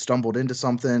 if they've stumbled into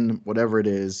something, whatever it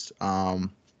is,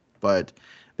 but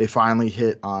they finally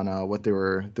hit on what they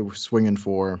were swinging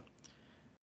for.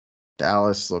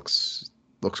 Dallas looks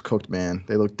cooked, man.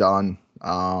 They look done,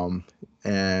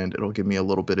 and it'll give me a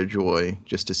little bit of joy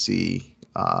just to see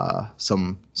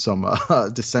some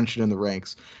dissension in the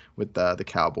ranks with the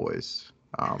Cowboys,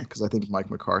 because I think Mike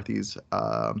McCarthy's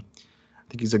I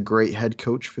think he's a great head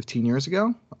coach 15 years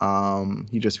ago.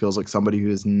 He just feels like somebody who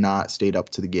has not stayed up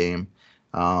to the game,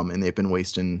 and they've been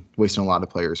wasting a lot of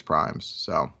players' primes.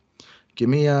 So, give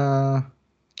me the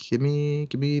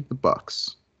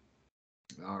Bucks.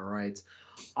 All right.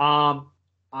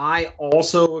 I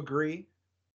also agree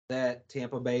that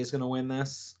Tampa Bay is going to win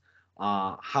this.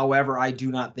 However, I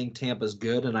do not think Tampa's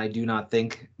good, and I do not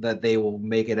think that they will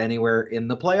make it anywhere in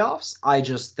the playoffs. I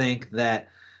just think that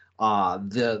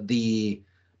the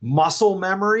muscle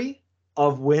memory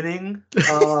of winning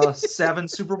 7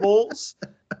 Super Bowls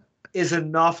is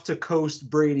enough to coast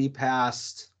Brady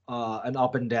past an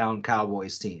up and down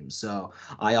Cowboys team. So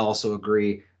I also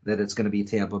agree that it's going to be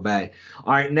Tampa Bay.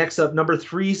 All right, next up, number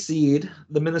 3 seed,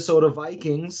 the Minnesota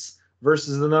Vikings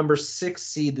versus the number 6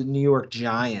 seed, the New York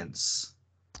Giants.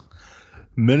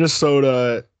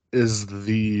 Minnesota is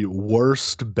the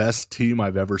best team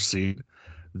I've ever seen.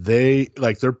 They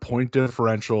their point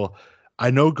differential. I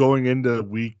know going into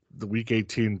week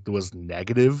 18 was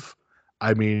negative.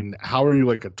 I mean, how are you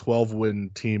like a 12-win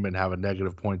team and have a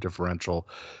negative point differential?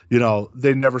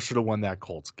 They never should have won that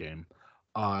Colts game.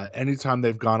 Anytime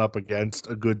they've gone up against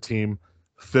a good team,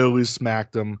 Philly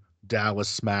smacked them, Dallas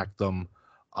smacked them.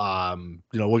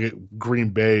 Look at Green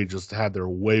Bay just had their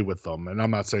way with them, and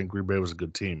I'm not saying Green Bay was a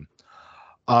good team.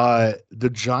 The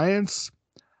Giants,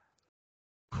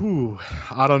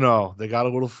 I don't know. They got a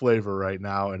little flavor right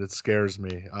now, and it scares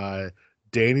me.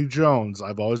 Danny Jones,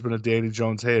 I've always been a Danny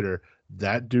Jones hater.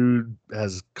 That dude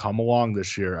has come along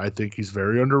this year. I think he's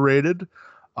very underrated.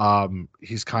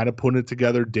 He's kind of putting it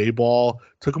together. Dayball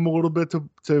took him a little bit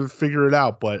to figure it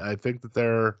out, but I think that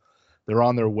they're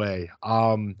on their way.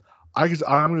 I'm going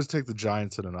to take the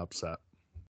Giants in an upset.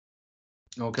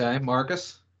 Okay,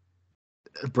 Marcus?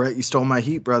 Brett, you stole my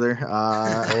heat, brother.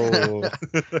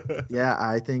 Yeah,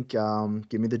 I think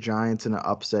give me the Giants in an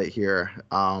upset here.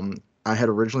 I had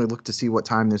originally looked to see what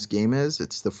time this game is.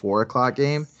 It's the 4:00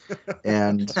 game,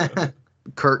 and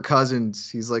Kirk Cousins,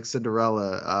 he's like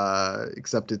Cinderella,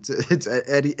 except it's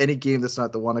any game that's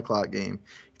not the 1:00 game.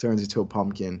 He turns into a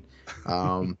pumpkin.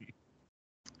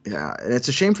 Yeah, and it's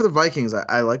a shame for the Vikings.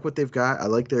 I like what they've got. I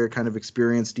like their kind of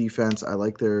experienced defense. I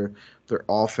like their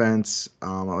offense.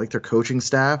 I like their coaching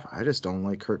staff. I just don't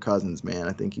like Kirk Cousins, man.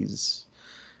 I think he's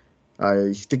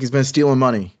been stealing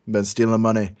money.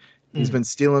 He's been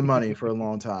stealing money for a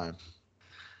long time.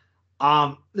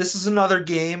 This is another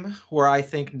game where I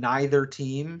think neither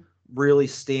team really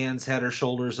stands head or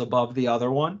shoulders above the other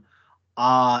one.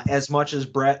 As much as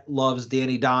Brett loves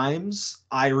Danny Dimes,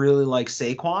 I really like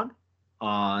Saquon.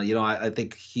 I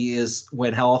think he is,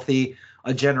 when healthy,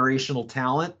 a generational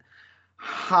talent.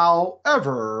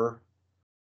 However,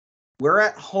 we're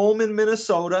at home in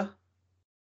Minnesota,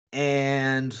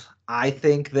 and I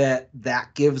think that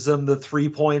gives them the 3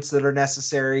 points that are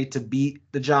necessary to beat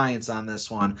the Giants on this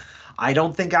one. I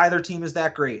don't think either team is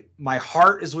that great. My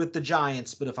heart is with the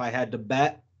Giants, but if I had to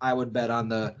bet, I would bet on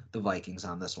the Vikings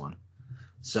on this one.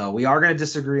 So we are going to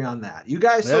disagree on that. You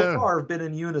guys so far have been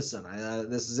in unison.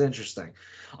 This is interesting.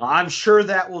 I'm sure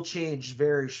that will change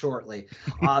very shortly.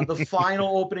 The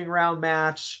final opening round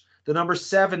match, the number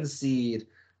 7 seed,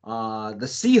 the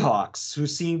Seahawks, who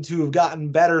seem to have gotten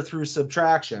better through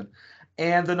subtraction,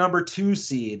 and the number 2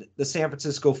 seed, the San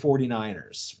Francisco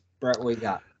 49ers. Brett, what you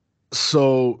got?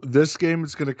 So this game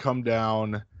is going to come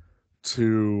down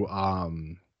to,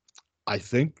 I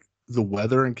think, the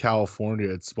weather in California.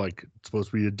 It's like it's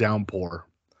supposed to be a downpour.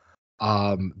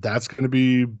 That's going to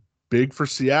be big for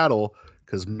Seattle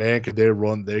because, man,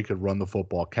 they could run the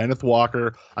football. Kenneth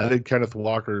Walker, I think Kenneth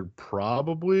Walker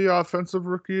probably offensive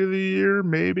rookie of the year,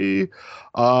 maybe. If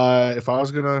I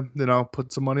was gonna,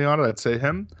 put some money on it, I'd say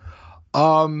him.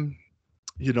 You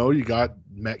got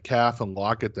Metcalf and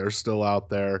Lockett, they're still out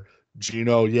there.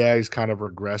 Geno, yeah, he's kind of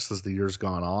regressed as the year's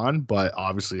gone on, but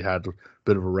obviously had a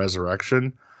bit of a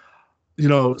resurrection.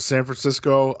 San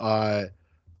Francisco, I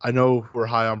know we're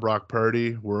high on Brock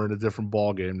Purdy. We're in a different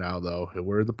ball game now, though.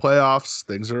 We're in the playoffs.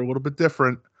 Things are a little bit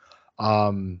different.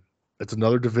 It's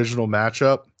another divisional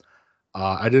matchup.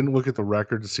 I didn't look at the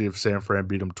record to see if San Fran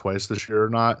beat them twice this year or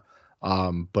not.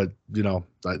 But,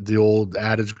 the old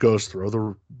adage goes, throw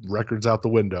the records out the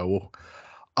window.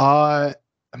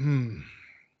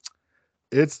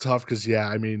 It's tough because,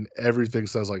 everything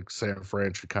says like San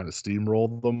Fran should kind of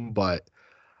steamroll them, but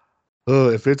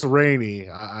if it's rainy,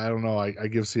 I don't know. I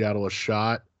give Seattle a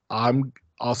shot.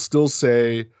 I'll still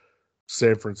say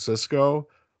San Francisco,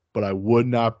 but I would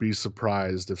not be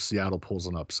surprised if Seattle pulls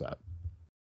an upset.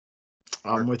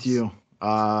 I'm with you.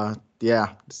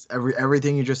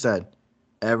 Everything you just said.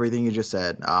 Everything you just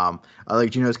said. I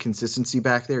like Geno's consistency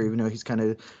back there, even though he's kind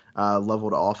of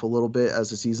leveled off a little bit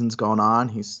as the season's gone on.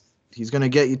 He's going to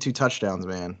get you 2 touchdowns,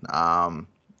 man.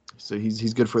 So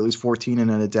he's good for at least 14 and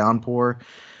then a downpour.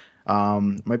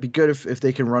 Might be good if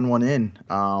they can run one in.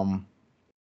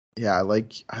 I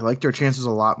like their chances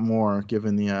a lot more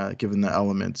given the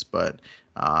elements, but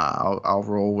I'll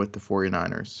roll with the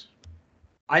 49ers.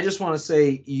 I just want to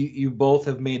say you both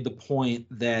have made the point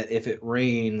that if it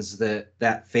rains,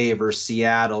 that favors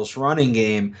Seattle's running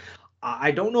game.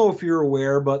 I don't know if you're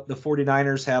aware, but the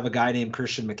 49ers have a guy named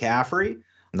Christian McCaffrey.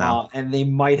 No. And they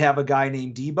might have a guy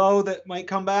named Debo that might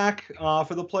come back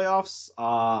for the playoffs.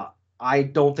 I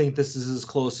don't think this is as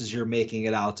close as you're making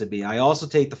it out to be. I also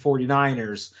take the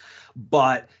 49ers,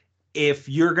 but if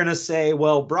you're going to say,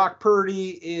 well, Brock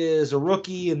Purdy is a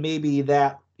rookie and maybe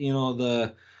that,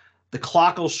 the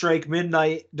clock will strike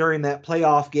midnight during that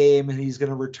playoff game and he's going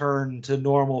to return to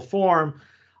normal form,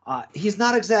 he's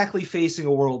not exactly facing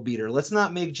a world beater. Let's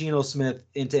not make Geno Smith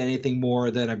into anything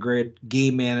more than a great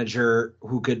game manager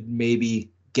who could maybe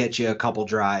get you a couple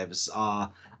drives.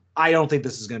 I don't think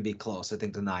this is going to be close. I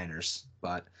think the Niners,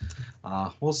 but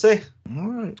we'll see. All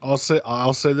right.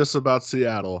 I'll say this about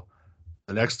Seattle.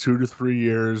 The next 2 to 3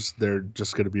 years, they're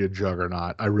just going to be a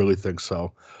juggernaut. I really think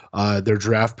so. Their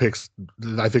draft picks,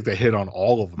 I think they hit on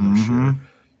all of them this year.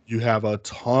 You have a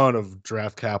ton of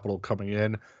draft capital coming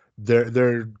in.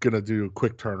 They're going to do a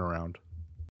quick turnaround.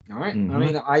 All right. I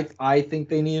mean, I think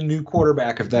they need a new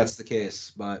quarterback if that's the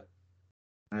case, but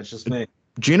that's just me.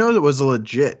 Geno was a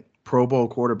legit Pro Bowl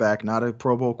quarterback, not a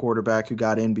Pro Bowl quarterback who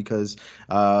got in because,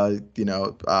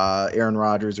 Aaron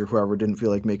Rodgers or whoever didn't feel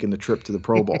like making the trip to the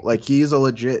Pro Bowl. Like, he's a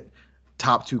legit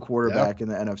top 2 quarterback in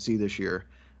the NFC this year.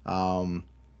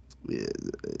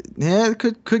 It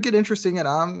could get interesting.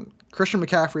 And Christian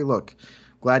McCaffrey, look,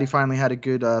 glad he finally had a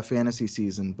good fantasy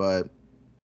season, but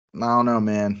I don't know,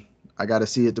 man. I got to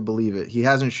see it to believe it. He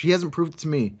hasn't proved it to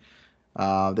me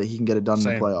that he can get it done in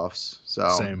the playoffs. So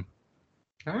Same.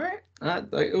 All right.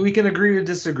 We can agree to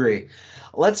disagree.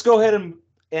 Let's go ahead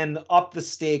and up the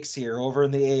stakes here over in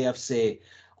the AFC.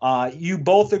 You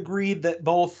both agreed that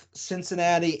both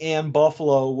Cincinnati and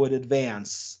Buffalo would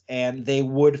advance, and they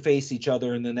would face each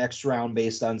other in the next round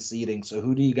based on seeding. So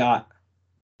who do you got?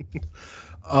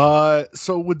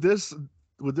 So would this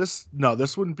no,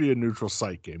 this wouldn't be a neutral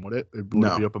site game, would it? Would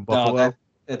it be up in Buffalo? No,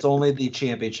 it's only the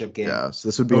championship game. yeah, so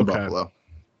this would be in Buffalo.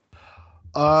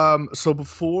 So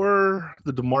before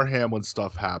the DeMar Hamlin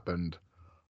stuff happened,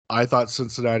 I thought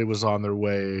Cincinnati was on their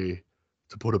way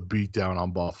to put a beat down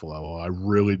on Buffalo. I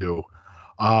really do.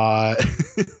 I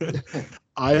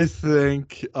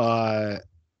think,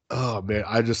 oh man,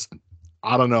 I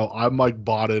don't know. I'm like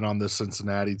bought in on this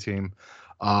Cincinnati team.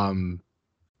 As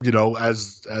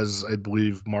I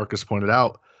believe Marcus pointed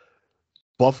out,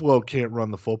 Buffalo can't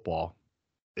run the football.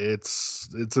 tis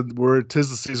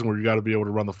the season where you got to be able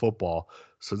to run the football.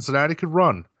 Cincinnati could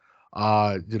run.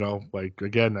 Like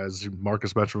again, as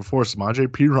Marcus mentioned before, Samaje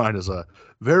Perine is a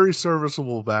very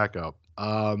serviceable backup.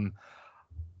 I'm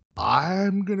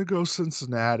gonna go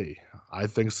Cincinnati. I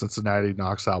think Cincinnati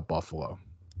knocks out Buffalo.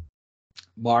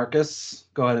 Marcus,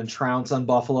 go ahead and trounce on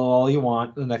Buffalo all you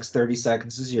want. The next 30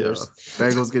 seconds is yours. Yeah.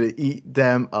 Bengals gonna eat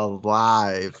them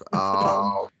alive.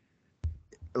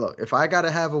 Look, if I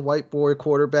gotta have a white boy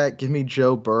quarterback, give me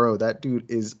Joe Burrow. That dude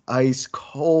is ice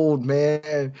cold,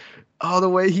 man. Oh, the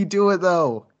way he do it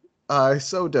though,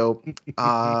 so dope.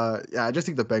 Yeah, I just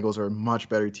think the Bengals are a much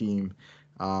better team,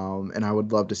 and I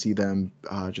would love to see them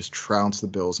just trounce the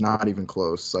Bills. Not even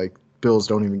close. Like Bills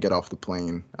don't even get off the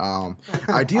plane.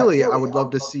 Ideally, I would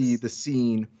love to see the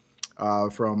scene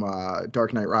from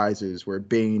Dark Knight Rises where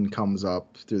Bane comes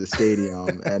up through the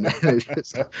stadium and it's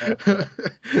just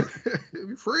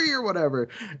free or whatever,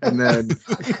 and then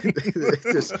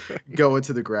they just go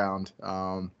into the ground.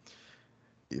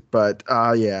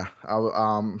 Yeah,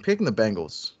 I'm picking the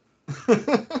Bengals.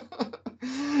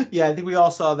 Yeah, I think we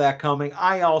all saw that coming.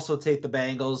 I also take the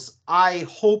Bengals. I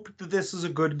hope that this is a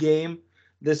good game.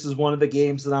 This is one of the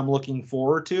games that I'm looking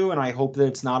forward to, and I hope that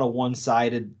it's not a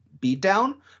one-sided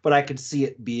beatdown, but I could see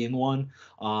it being one.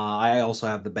 I also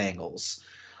have the Bengals.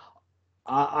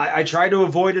 I try to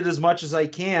avoid it as much as I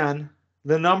can.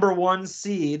 The number 1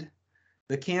 seed,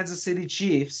 the Kansas City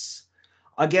Chiefs,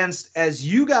 against, as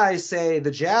you guys say,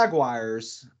 the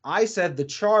Jaguars. I said the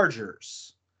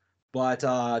Chargers, but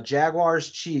Jaguars,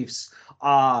 Chiefs.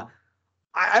 I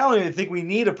don't even think we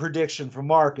need a prediction from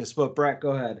Marcus, but Brett,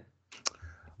 go ahead.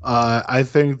 I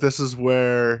think this is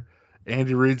where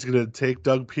Andy Reid's going to take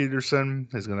Doug Peterson.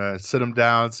 He's going to sit him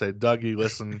down and say, Dougie,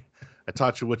 listen, I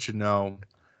taught you what you know.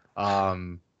 How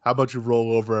about you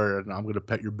roll over and I'm going to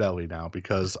pet your belly now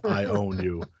because I own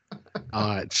you.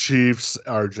 Chiefs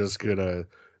are just going to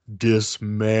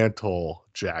dismantle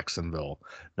Jacksonville.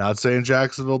 Not saying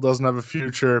Jacksonville doesn't have a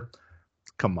future.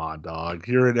 Come on, dog.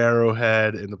 You're in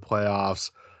Arrowhead in the playoffs.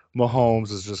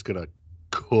 Mahomes is just going to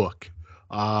cook.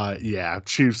 Yeah,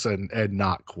 Chiefs and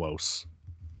not close.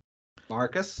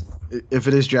 Marcus? If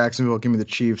it is Jacksonville, give me the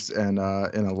Chiefs and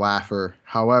a laugher.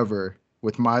 However,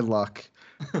 with my luck,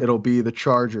 it'll be the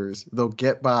Chargers. They'll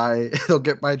get by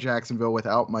Jacksonville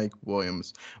without Mike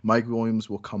Williams. Mike Williams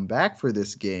will come back for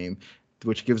this game,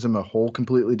 which gives them a whole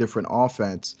completely different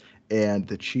offense. And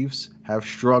the Chiefs have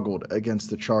struggled against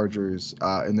the Chargers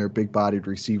and their big-bodied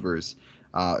receivers.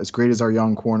 As great as our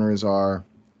young corners are,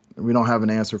 we don't have an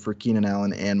answer for Keenan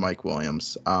Allen and Mike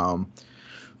Williams. I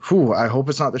hope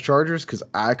it's not the Chargers because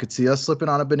I could see us slipping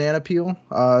on a banana peel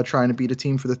trying to beat a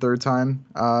team for the third time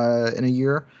in a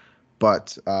year.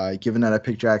 But given that I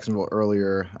picked Jacksonville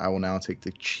earlier, I will now take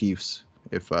the Chiefs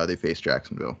if they face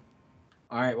Jacksonville.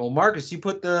 All right. Well, Marcus, you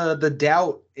put the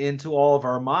doubt into all of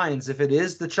our minds. If it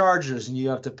is the Chargers and you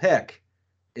have to pick,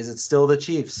 is it still the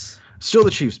Chiefs? Still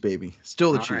the Chiefs, baby.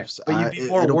 Still the All Chiefs. Right. But you'd be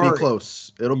more it'll worried. Be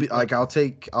close. It'll be like I'll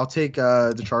take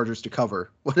the Chargers to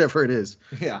cover whatever it is.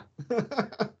 Yeah.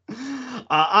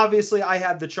 Obviously, I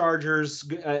have the Chargers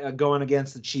going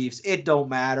against the Chiefs. It don't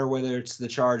matter whether it's the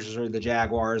Chargers or the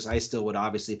Jaguars. I still would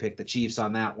obviously pick the Chiefs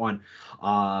on that one.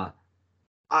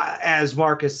 As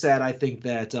Marcus said, I think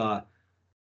that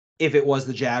if it was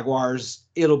the Jaguars,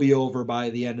 it'll be over by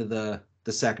the end of the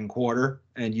second quarter,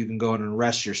 and you can go in and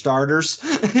rest your starters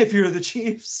if you're the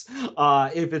Chiefs.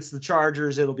 If it's the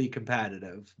Chargers, it'll be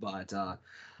competitive, but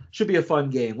should be a fun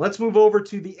game. Let's move over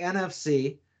to the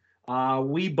NFC.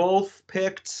 We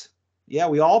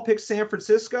all picked San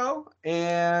Francisco,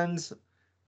 and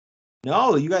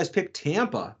no, you guys picked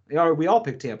Tampa. We all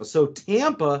picked Tampa. So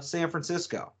Tampa, San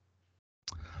Francisco.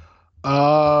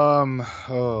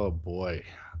 Oh boy.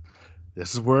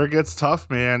 This is where it gets tough,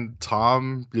 man.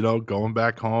 Tom, going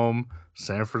back home,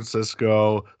 San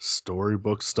Francisco,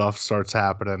 storybook stuff starts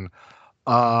happening.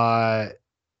 Yeah,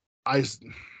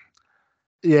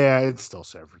 it's still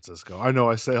San Francisco. I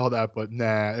know I say all that, but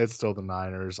nah, it's still the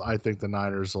Niners. I think the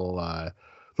Niners they'll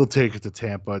take it to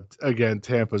Tampa. Again,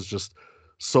 Tampa's just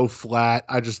so flat.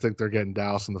 I just think they're getting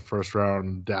Dallas in the first round,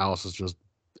 and Dallas is just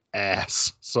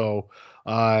ass. So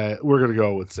we're gonna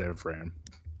go with San Fran.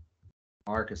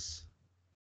 Marcus.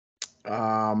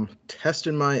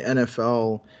 Testing my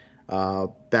NFL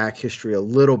back history a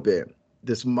little bit.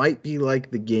 This might be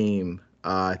like the game.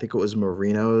 I think it was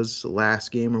Marino's last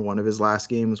game or one of his last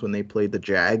games when they played the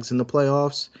Jags in the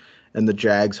playoffs, and the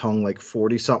Jags hung like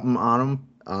 40-something on them.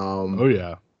 Oh,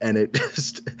 yeah. And it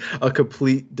just a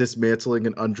complete dismantling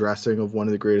and undressing of one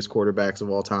of the greatest quarterbacks of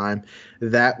all time.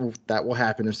 That will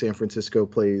happen if San Francisco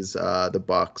plays the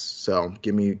Bucs. So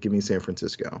give me San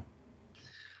Francisco.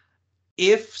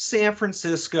 if San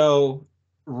Francisco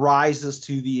rises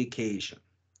to the occasion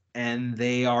and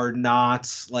they are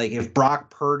not like if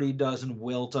Brock Purdy doesn't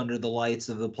wilt under the lights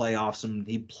of the playoffs and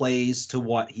he plays to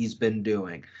what he's been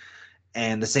doing.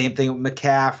 And the same thing with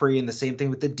McCaffrey and the same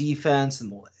thing with the defense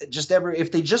and just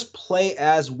if they just play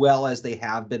as well as they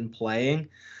have been playing,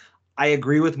 I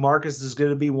agree with Marcus. This is going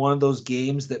to be one of those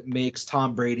games that makes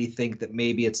Tom Brady think that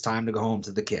maybe it's time to go home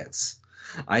to the kids.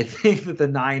 I think that the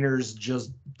Niners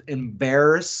just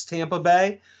embarrass Tampa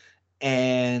Bay,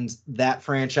 and that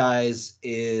franchise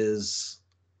is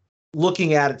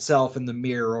looking at itself in the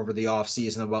mirror over the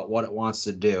offseason about what it wants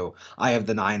to do. I have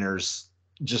the Niners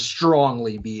just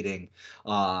strongly beating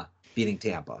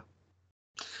Tampa.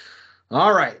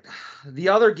 All right. The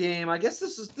other game, I guess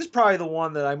this is probably the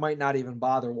one that I might not even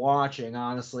bother watching,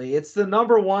 honestly. It's the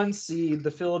number 1 seed,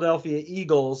 the Philadelphia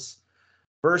Eagles,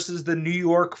 versus the New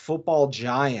York Football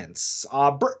Giants.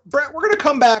 Brett, we're going to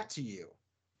come back to you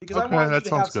because okay, that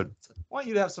sounds good. I want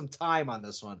you to have some time on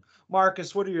this one.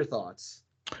 Marcus, what are your thoughts?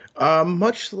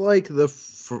 Much like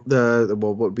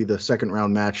what would be the second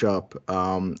round matchup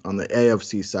on the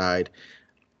AFC side,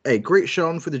 a great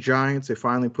showing for the Giants. They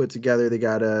finally put together. They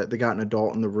got an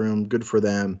adult in the room. Good for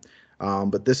them.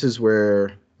 But this is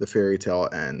where the fairy tale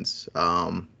ends.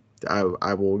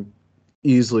 I will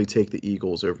easily take the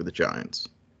Eagles over the Giants.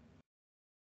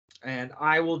 And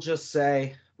I will just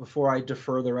say before I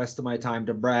defer the rest of my time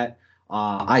to Brett,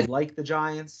 I like the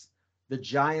Giants. The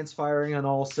Giants firing on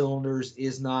all cylinders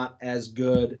is not as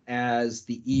good as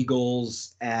the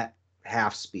Eagles at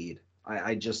half speed.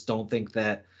 I just don't think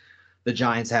that the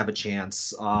Giants have a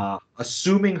chance.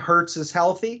 Assuming Hurts is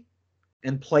healthy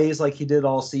and plays like he did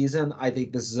all season, I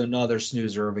think this is another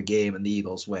snoozer of a game and the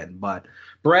Eagles win. But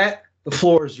Brett, the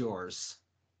floor is yours.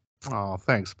 Oh,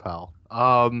 thanks, pal.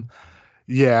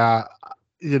 Yeah,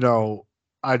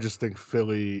 I just think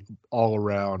Philly all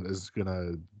around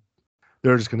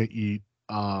they're just gonna eat.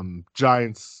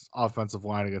 Giants offensive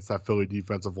line against that Philly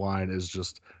defensive line is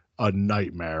just a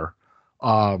nightmare.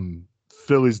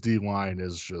 Philly's D line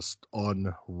is just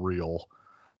unreal.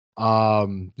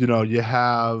 You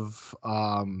have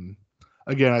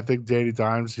again, I think Danny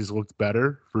Dimes, he's looked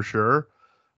better for sure.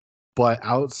 But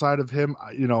outside of him,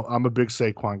 I'm a big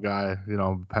Saquon guy,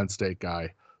 Penn State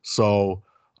guy. So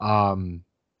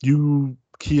you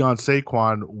key on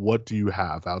Saquon, what do you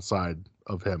have outside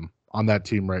of him on that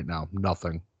team right now?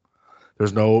 Nothing.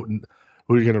 There's who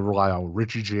are you going to rely on?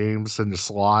 Richie James in the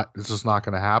slot? It's just not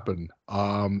going to happen.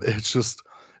 It's just,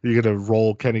 you're going to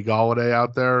roll Kenny Golladay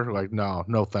out there? Like,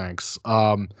 no thanks.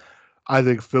 I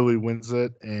think Philly wins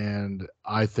it, and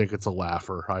I think it's a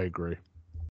laugher. I agree.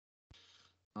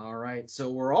 All right, so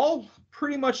we're all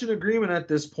pretty much in agreement at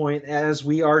this point as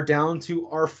we are down to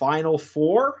our final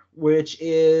 4, which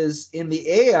is in the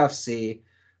AFC,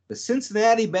 the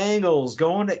Cincinnati Bengals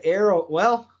going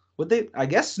to I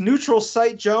guess neutral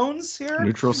site Jones here?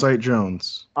 Neutral site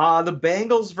Jones. The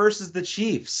Bengals versus the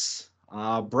Chiefs.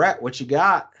 Brett, what you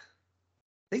got?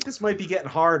 I think this might be getting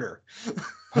harder.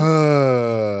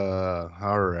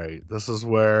 All right. This is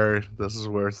where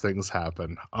things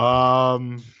happen.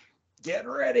 Get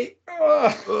ready.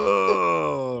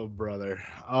 Oh, brother.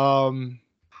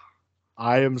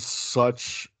 I am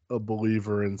such a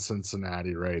believer in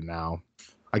Cincinnati right now.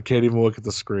 I can't even look at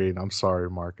the screen. I'm sorry,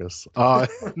 Marcus. I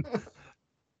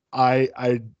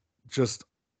just,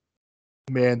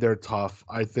 man, they're tough.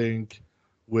 I think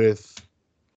with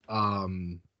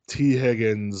T.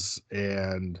 Higgins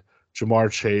and Jamar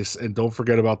Chase, and don't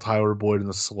forget about Tyler Boyd in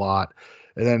the slot,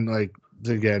 and then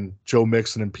again, Joe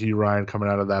Mixon and P. Ryan coming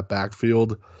out of that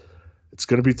backfield. It's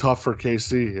going to be tough for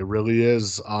KC. It really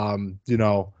is.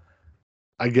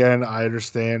 Again, I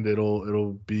understand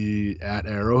it'll be at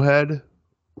Arrowhead,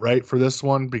 right, for this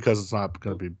one, because it's not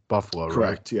going to be Buffalo,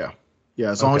 Correct, right? Yeah,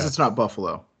 as long as it's not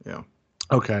Buffalo. Yeah.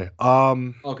 Okay.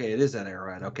 Okay, it is at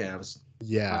Arrowhead. Okay,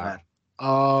 Yeah.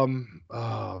 Oh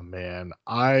man,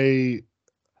 I'm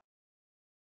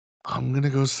going to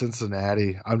go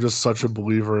Cincinnati. I'm just such a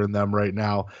believer in them right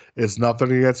now. It's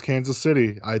nothing against Kansas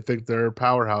City. I think they're a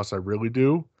powerhouse. I really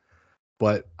do.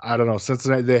 But I don't know.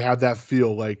 Cincinnati, they have that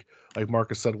feel like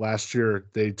Marcus said last year,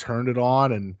 they turned it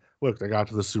on and look, they got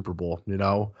to the Super Bowl, I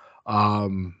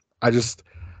don't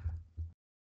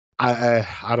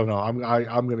know. I'm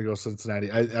going to go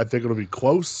Cincinnati. I think it'll be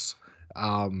close.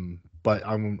 But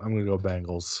I'm going to go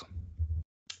Bengals.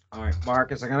 All right,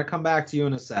 Marcus, I'm going to come back to you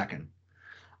in a second.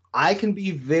 I can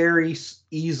be very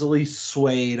easily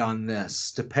swayed on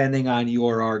this, depending on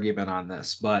your argument on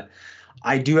this, but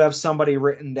I do have somebody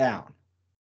written down.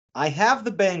 I have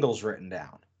the Bengals written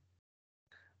down.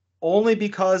 only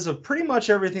because of pretty much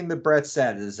everything that Brett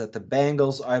said, is that the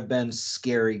Bengals have been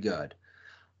scary good.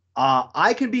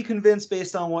 I can be convinced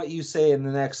based on what you say in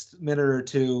the next minute or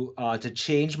two to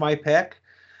change my pick,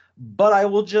 but I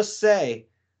will just say,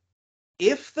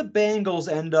 if the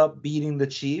Bengals end up beating the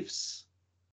Chiefs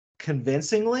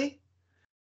convincingly,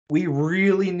 we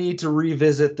really need to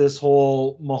revisit this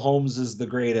whole Mahomes is the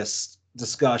greatest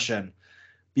discussion,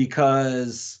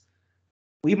 because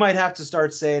we might have to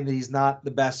start saying that he's not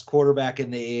the best quarterback in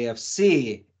the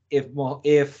AFC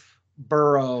if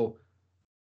Burrow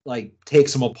like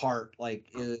takes him apart, like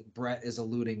Brett is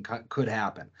alluding could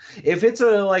happen. If it's a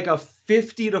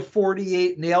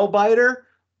 50-48 nail biter,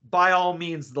 by all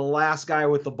means, the last guy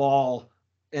with the ball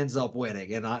ends up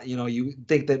winning. And you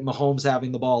think that Mahomes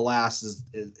having the ball last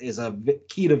is a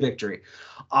key to victory.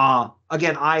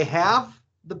 Again, I have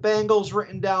the Bengals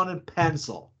written down in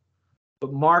pencil,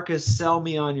 but Marcus, sell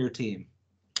me on your team.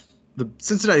 The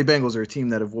Cincinnati Bengals are a team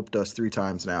that have whooped us 3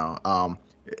 times now,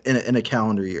 in a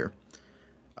calendar year.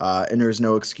 And there's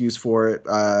no excuse for it.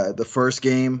 The first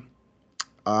game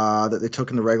that they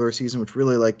took in the regular season, which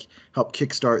really helped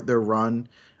kickstart their run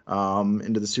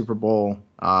into the Super Bowl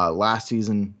last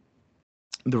season,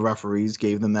 the referees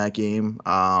gave them that game.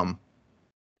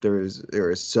 There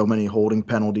was so many holding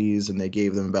penalties, and they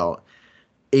gave them about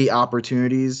 8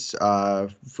 opportunities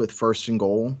with first and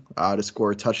goal to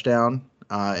score a touchdown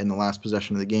in the last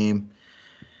possession of the game.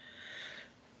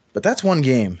 But that's one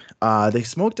game. They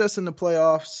smoked us in the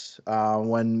playoffs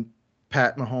when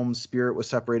Pat Mahomes' spirit was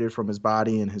separated from his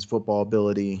body and his football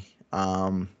ability.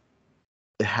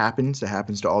 It happens. It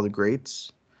happens to all the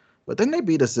greats. But then they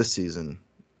beat us this season.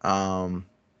 And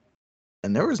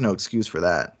there was no excuse for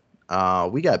that.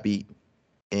 We got beat.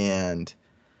 And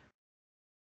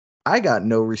I got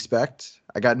no respect.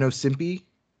 I got no sympathy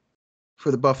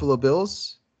for the Buffalo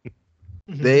Bills.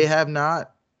 They have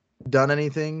not done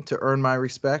anything to earn my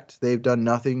respect. They've done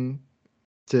nothing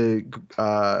to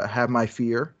have my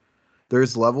fear.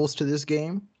 There's levels to this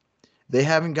game. They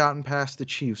haven't gotten past the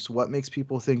Chiefs. What makes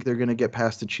people think they're going to get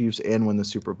past the Chiefs and win the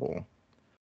Super Bowl?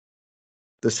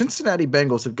 The Cincinnati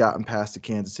Bengals have gotten past the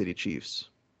Kansas City Chiefs.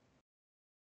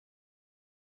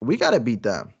 We got to beat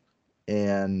them.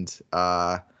 And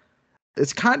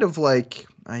it's kind of like,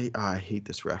 I hate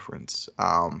this reference.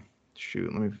 Let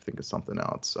me think of something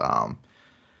else.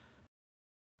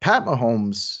 Pat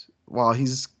Mahomes, while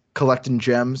he's collecting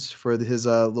gems for his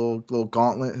little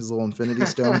gauntlet, his little Infinity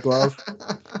Stone glove,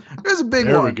 there's a big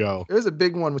one. There we go. There's a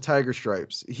big one with Tiger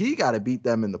Stripes. He got to beat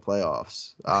them in the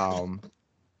playoffs,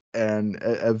 and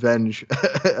avenge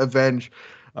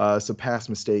some past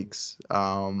mistakes.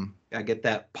 Gotta get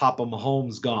that Papa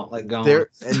Mahomes gauntlet going.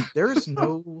 There's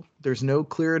no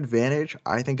clear advantage.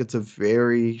 I think it's a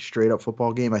very straight up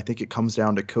football game. I think it comes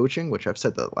down to coaching, which I've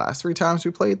said the last 3 times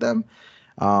we played them.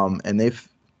 And they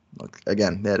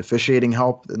had officiating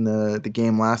help in the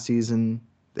game last season.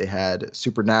 They had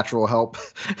supernatural help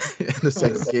in the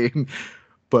second game,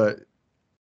 but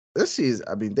this season,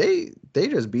 I mean, they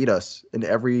just beat us in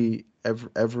every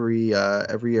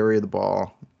area of the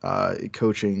ball.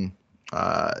 Coaching,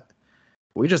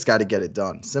 we just got to get it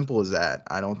done. Simple as that.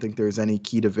 I don't think there's any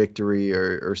key to victory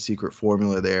or secret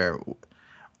formula there.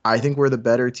 I think we're the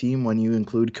better team when you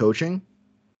include coaching.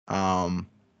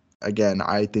 Again,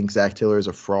 I think Zach Taylor is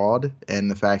a fraud, and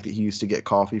the fact that he used to get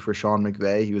coffee for Sean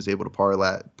McVay, he was able to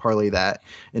parlay that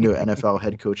into an NFL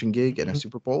head coaching gig and a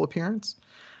Super Bowl appearance.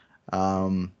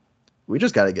 We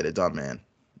just got to get it done, man.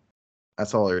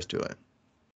 That's all there is to it.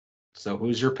 So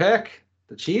who's your pick?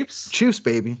 The Chiefs? Chiefs,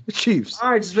 baby. The Chiefs. All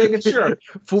right, just making sure.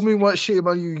 Fool me once, shame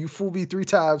on you. You fool me 3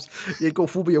 times. You ain't gonna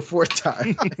fool me a 4th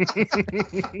time.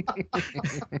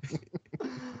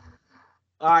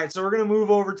 All right, so we're going to move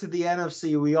over to the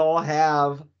NFC. We all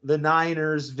have the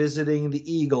Niners visiting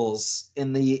the Eagles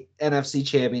in the NFC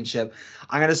Championship.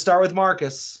 I'm going to start with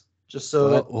Marcus, just so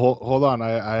that... Hold on.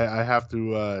 I have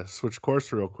to switch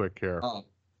course real quick here. Oh.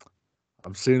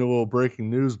 I'm seeing a little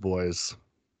breaking news, boys.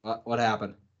 What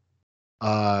happened?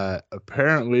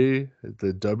 Apparently,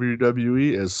 the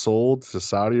WWE is sold to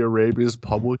Saudi Arabia's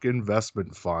public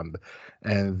investment fund,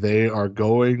 and they are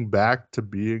going back to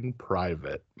being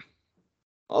private.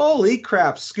 Holy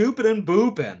crap, scooping and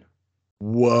booping.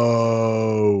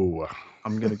 Whoa.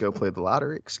 I'm going to go play the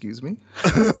lottery. Excuse me.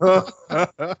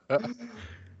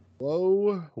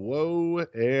 Whoa,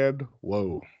 and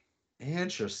whoa.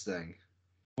 Interesting.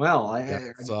 Well,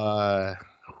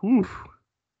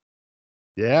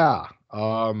 yeah.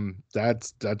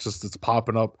 That's just, it's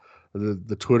popping up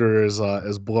the Twitter is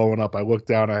blowing up. I looked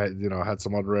down. I had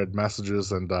some unread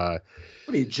messages, and What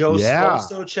are you, Joe yeah.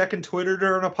 Sposto, checking Twitter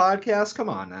during a podcast? Come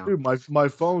on now. Dude, my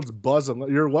phone's buzzing.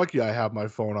 You're lucky I have my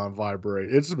phone on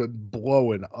vibrate. It's been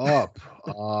blowing up.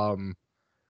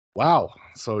 Wow.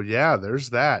 So yeah, there's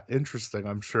that. Interesting.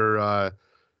 I'm sure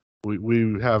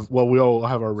we all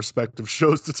have our respective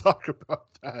shows to talk about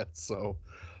that. So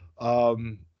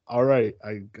all right.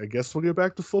 I guess we'll get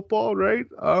back to football, right?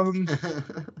 I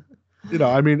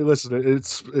mean, listen,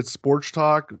 it's sports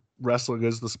talk. Wrestling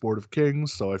is the sport of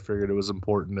kings, so I figured it was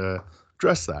important to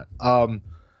address that.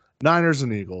 Niners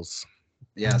and Eagles.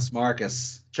 Yes,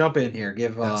 Marcus, jump in here.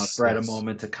 Give Brett a yes.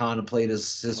 moment to contemplate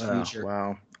his future.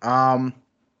 Wow.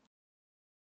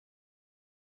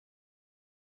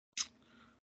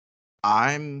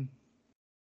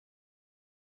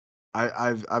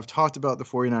 I've talked about the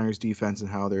 49ers defense and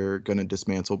how they're going to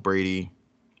dismantle Brady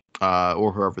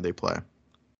or whoever they play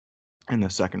in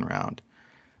the second round.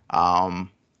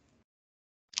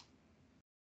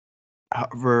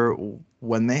 However,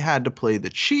 when they had to play the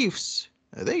Chiefs,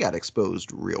 they got exposed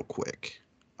real quick.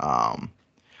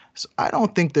 So I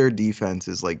don't think their defense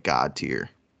is like God tier.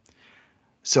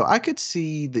 So I could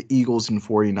see the Eagles and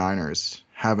 49ers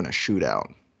having a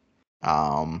shootout,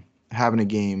 having a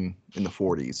game in the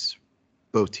 40s,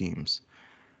 both teams.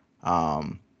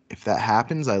 If that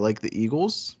happens, I like the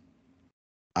Eagles.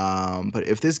 But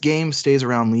if this game stays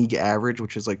around league average,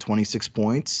 which is like 26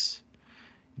 points,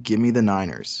 give me the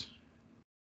Niners.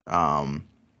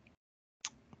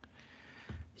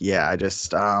 Yeah, I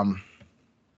just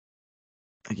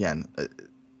again,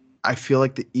 I feel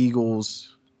like the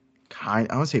Eagles I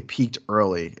wouldn't say peaked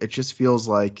early. It just feels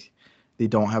like they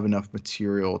don't have enough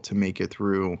material to make it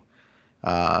through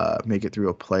a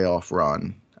playoff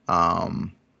run.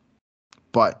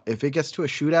 But if it gets to a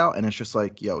shootout and it's just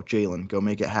like, yo, Jalen, go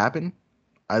make it happen,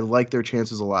 I like their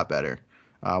chances a lot better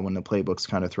when the playbook's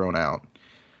kind of thrown out.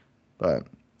 But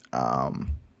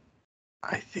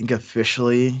I think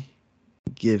officially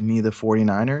give me the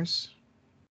 49ers,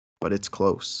 but it's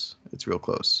close. It's real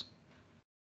close.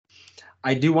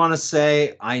 I do want to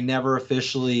say I never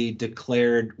officially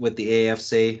declared with the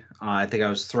AFC. I think I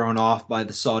was thrown off by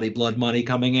the Saudi blood money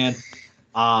coming in.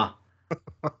 I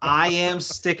am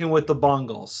sticking with the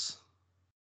Bungles.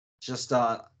 Just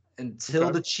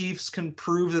until the Chiefs can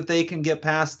prove that they can get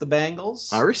past the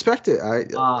Bengals. I respect it. I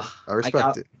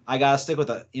respect it. I gotta stick with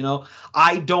it.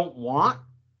 I don't want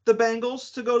the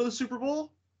Bengals to go to the Super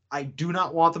Bowl. I do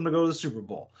not want them to go to the Super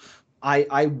Bowl.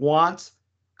 I want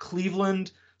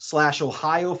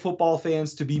Cleveland/Ohio football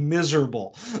fans to be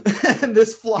miserable. And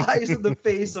this flies in the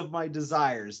face of my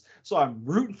desires. So I'm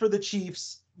rooting for the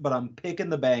Chiefs, but I'm picking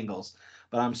the Bengals.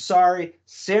 But I'm sorry,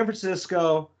 San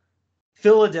Francisco,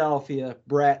 Philadelphia,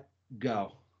 Brett,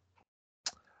 go.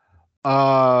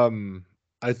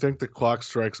 I think the clock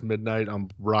strikes midnight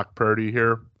on Brock Purdy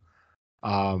here.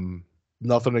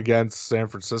 Nothing against San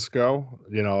Francisco.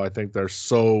 I think they're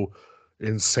so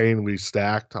insanely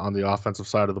stacked on the offensive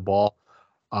side of the ball.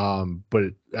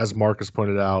 But as Marcus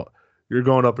pointed out, you're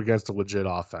going up against a legit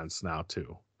offense now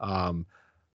too.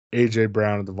 A.J.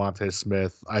 Brown and Devontae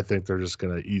Smith, I think they're just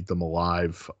going to eat them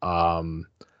alive. It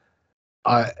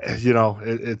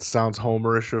sounds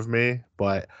homerish of me,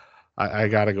 but I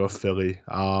got to go Philly.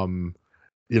 And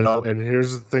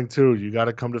here's the thing too, you got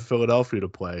to come to Philadelphia to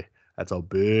play. That's a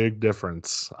big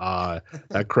difference.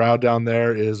 That crowd down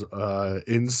there is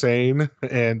insane,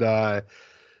 and I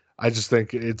just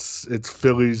think it's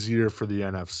Philly's year for the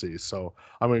NFC. So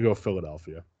I'm going to go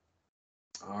Philadelphia.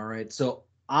 All right. So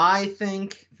I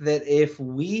think that if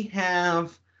we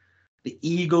have the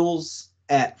Eagles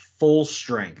at full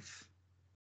strength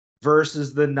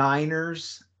versus the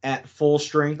Niners at full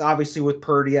strength, obviously with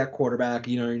Purdy at quarterback,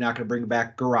 you're not going to bring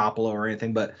back Garoppolo or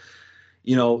anything, but,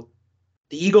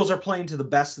 the Eagles are playing to the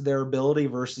best of their ability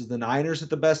versus the Niners at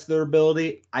the best of their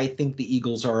ability. I think the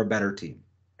Eagles are a better team,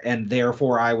 and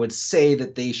therefore I would say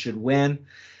that they should win.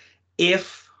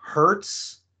 If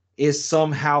Hurts is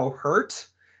somehow hurt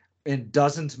and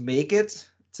doesn't make it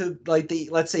to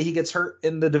let's say he gets hurt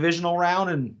in the divisional round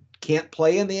and can't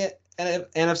play in the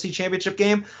NFC Championship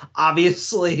game,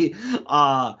 obviously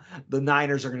the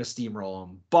Niners are going to steamroll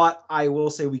them. But I will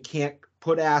say we can't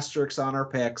put asterisks on our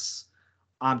picks.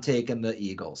 I'm taking the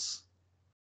Eagles.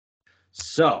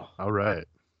 So, all right.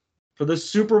 For the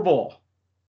Super Bowl,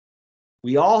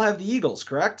 we all have the Eagles,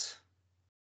 correct?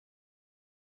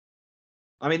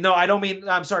 I mean, no, I don't mean,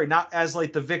 I'm sorry, not as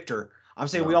like the victor. I'm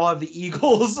saying we all have the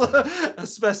Eagles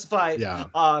specified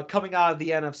coming out of the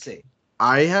NFC.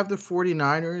 I have the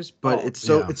 49ers, but it's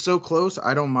so close.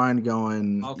 I don't mind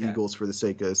going Eagles for the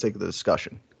sake of the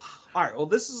discussion. All right. Well,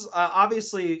 this is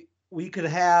obviously we could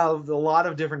have a lot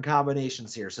of different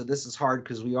combinations here. So this is hard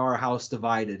because we are a house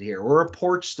divided here. We're a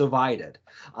porch divided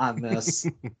on this.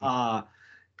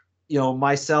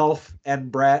 Myself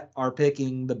and Brett are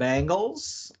picking the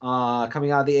Bengals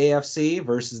coming out of the AFC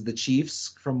versus the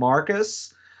Chiefs from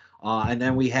Marcus. And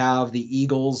then we have the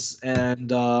Eagles and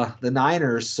the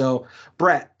Niners. So,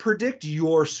 Brett, predict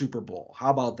your Super Bowl. How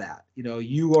about that?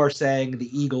 You are saying the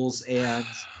Eagles and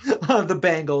the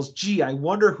Bengals. Gee, I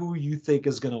wonder who you think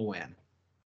is going to win.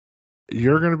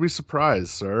 You're going to be surprised,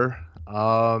 sir.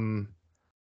 I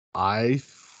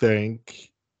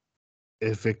think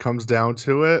if it comes down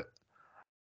to it,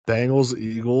 Bengals,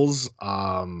 Eagles.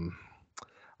 I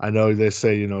know they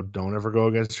say, don't ever go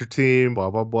against your team, blah,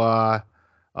 blah, blah.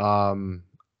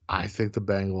 I think the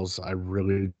Bengals, I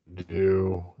really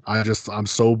do. I'm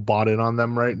so bought in on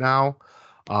them right now.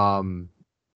 That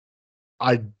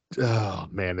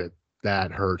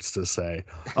hurts to say.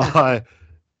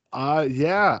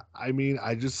 Yeah, I mean,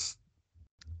 I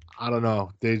don't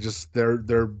know.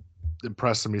 They're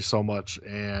impressing me so much,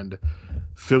 and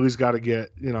Philly's got to get,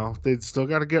 they still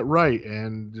got to get right.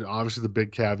 And obviously the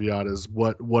big caveat is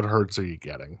what hurts are you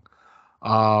getting?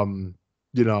 I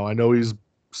know he's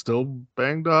still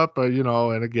banged up, but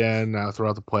and again,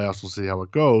 throughout the playoffs, we'll see how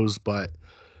it goes. But,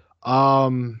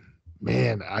 man,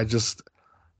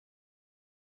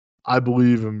 I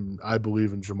believe in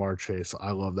Jamar Chase.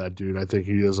 I love that dude. I think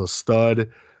he is a stud.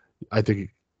 I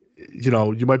think,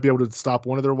 you might be able to stop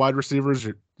one of their wide receivers.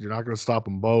 You're not going to stop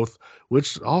them both,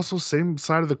 which also same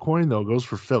side of the coin, though, goes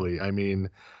for Philly. I mean,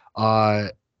 I'll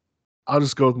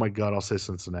just go with my gut. I'll say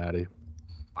Cincinnati.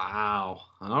 Wow.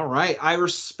 All right. I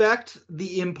respect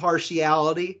the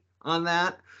impartiality on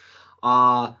that.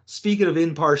 Speaking of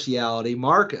impartiality,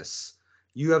 Marcus,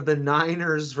 you have the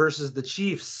Niners versus the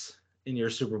Chiefs in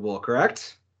your Super Bowl,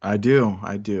 correct? I do.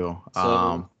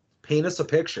 So paint us a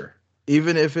picture.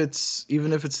 Even if it's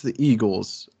the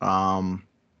Eagles,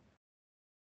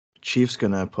 Chiefs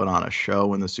gonna put on a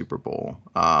show in the Super Bowl.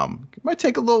 It might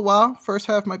take a little while. First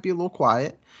half might be a little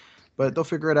quiet, but they'll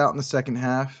figure it out in the second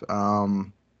half.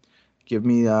 Give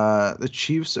me the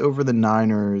Chiefs over the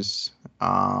Niners.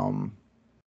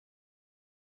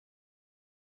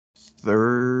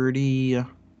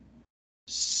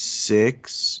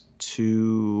 36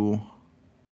 to.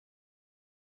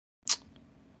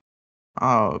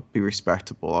 I'll be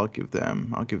respectable. I'll give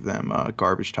them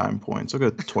garbage time points. I'll go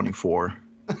 24.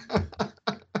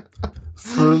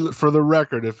 For the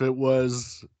record, if it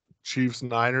was Chiefs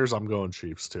Niners, I'm going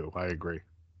Chiefs too. I agree.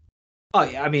 Oh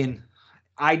yeah, I mean,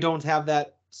 I don't have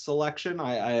that selection.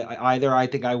 I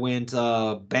think I went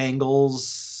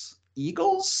Bengals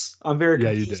Eagles. I'm very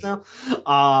confused now.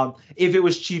 If it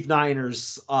was Chief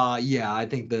Niners, I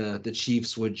think the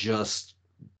Chiefs would just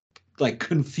like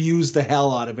confuse the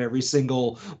hell out of every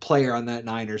single player on that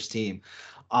Niners team.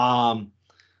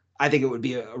 I think it would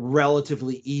be a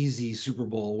relatively easy Super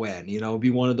Bowl win. It'd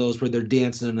be one of those where they're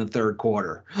dancing in the third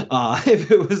quarter. If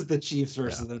it was the Chiefs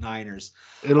versus the Niners,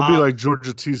 it'll be like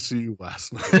Georgia TCU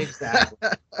last night. Exactly.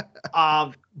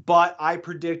 But I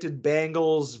predicted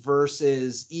Bengals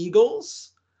versus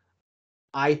Eagles.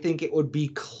 I think it would be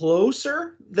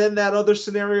closer than that other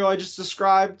scenario I just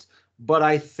described, but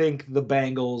I think the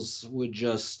Bengals would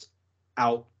just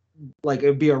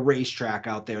it'd be a racetrack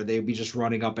out there. They'd be just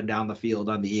running up and down the field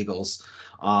on the Eagles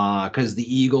because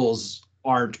the Eagles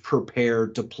aren't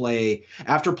prepared to play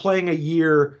after playing a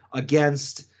year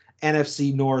against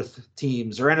NFC North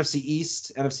teams or NFC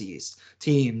East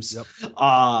teams. Yep.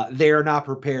 They are not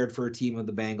prepared for a team of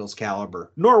the Bengals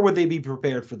caliber, nor would they be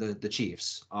prepared for the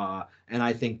Chiefs. And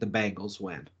I think the Bengals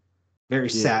win. Very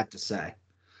sad to say.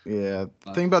 Yeah.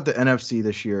 The thing about the NFC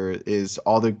this year is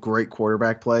all the great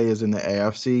quarterback play is in the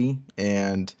AFC.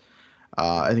 And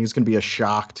I think it's going to be a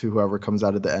shock to whoever comes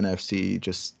out of the NFC.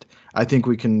 I think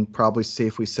we can probably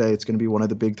safely say it's going to be one of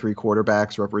the big three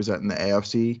quarterbacks representing the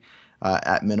AFC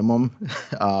at minimum.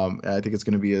 And I think it's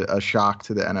going to be a shock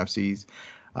to the NFCs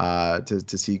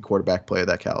to see quarterback play of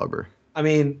that caliber. I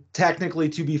mean, technically,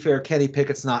 to be fair, Kenny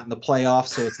Pickett's not in the playoffs,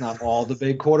 so it's not all the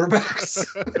big quarterbacks.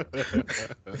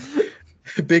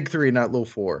 Big three, not little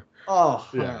four. Oh,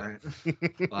 yeah. All right.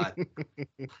 But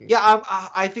yeah,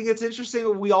 I think it's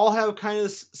interesting. We all have kind of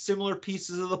similar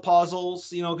pieces of the puzzles,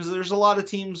 because there's a lot of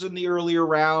teams in the earlier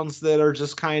rounds that are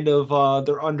just kind of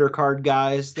they're undercard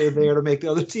guys. They're there to make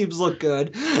the other teams look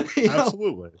good.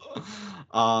 Absolutely.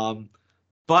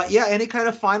 But yeah, any kind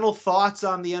of final thoughts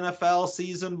on the NFL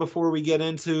season before we get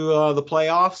into the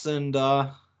playoffs and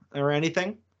or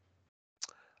anything?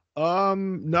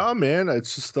 No, man,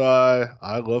 it's just I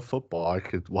love football. I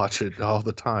could watch it all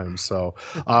the time. So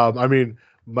I mean,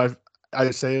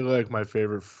 I say like my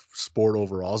favorite sport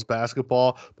overall is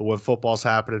basketball, but when football's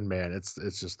happening, man, it's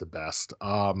just the best.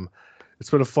 It's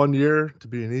been a fun year to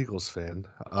be an Eagles fan.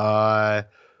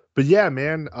 But yeah,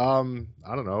 man, I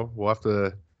don't know. We'll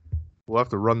have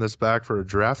to run this back for a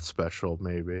draft special,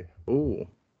 maybe. Ooh.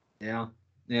 Yeah.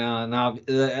 Yeah. Now,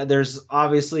 there's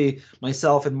obviously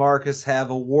myself and Marcus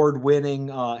have award-winning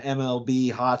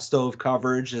MLB hot stove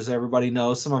coverage, as everybody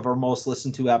knows, some of our most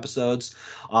listened to episodes.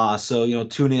 So,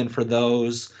 tune in for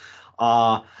those.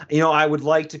 I would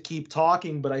like to keep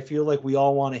talking, but I feel like we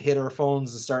all want to hit our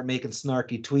phones and start making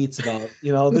snarky tweets about,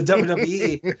 the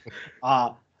WWE.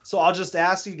 So I'll just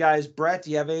ask you guys, Brett,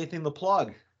 do you have anything to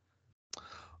plug?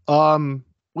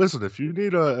 Listen, if you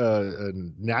need a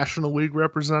National League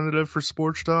representative for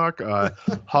Sports Talk,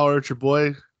 holler at your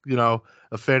boy,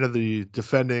 a fan of the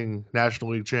defending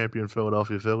National League champion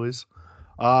Philadelphia Phillies.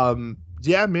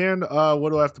 Yeah, man, what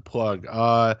do I have to plug?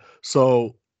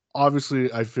 So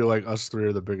obviously I feel like us three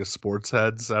are the biggest sports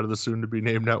heads out of the soon-to-be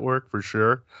named network for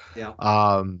sure. Yeah.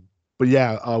 But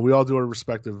yeah, we all do our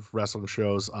respective wrestling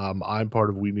shows. I'm part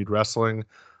of We Need Wrestling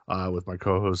with my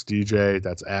co-host DJ.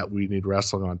 That's at We Need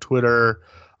Wrestling on Twitter.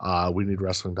 We Need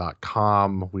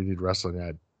Wrestling.com. We Need Wrestling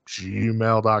at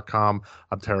gmail.com.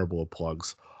 I'm terrible at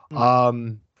plugs.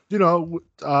 Right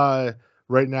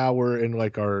now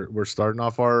we're starting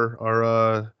off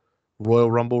our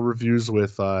Royal Rumble reviews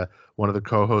with one of the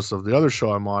co-hosts of the other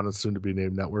show I'm on, and soon to be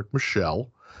named network,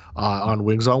 Michelle, on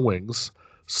Wings on Wings.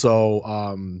 So,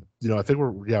 I think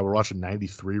we're watching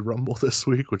 93 Rumble this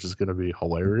week, which is going to be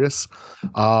hilarious.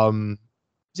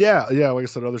 Yeah, like I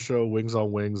said, other show, Wings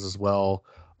on Wings as well.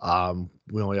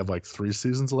 We only have like 3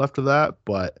 seasons left of that,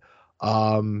 but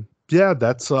yeah,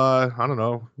 that's I don't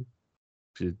know.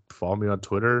 If you follow me on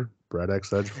Twitter,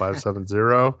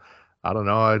 BrettXEdge570. I don't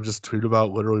know. I just tweet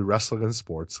about literally wrestling and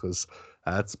sports because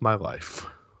that's my life.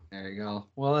 There you go.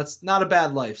 Well, that's not a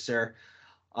bad life, sir.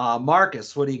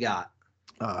 Marcus, what do you got?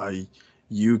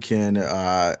 You can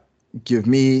give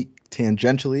me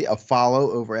tangentially a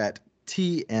follow over at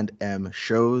T&M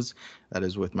Shows. That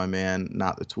is with my man,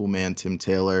 Not the Tool Man, Tim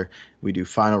Taylor. We do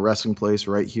Final Wrestling Place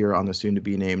right here on the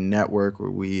soon-to-be-named network,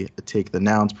 where we take the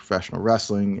nouns professional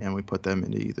wrestling and we put them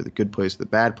into either the good place or the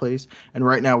bad place. And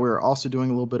right now we're also doing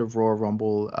a little bit of Royal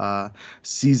Rumble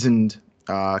seasoned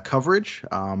coverage,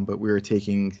 but we're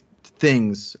taking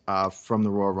things from the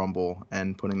Royal Rumble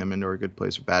and putting them into a good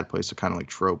place or bad place, so kind of like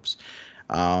tropes.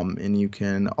 And you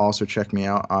can also check me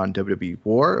out on WWE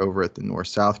War over at the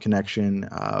North-South Connection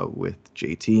with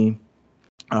JT.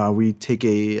 We take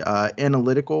a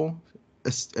analytical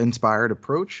inspired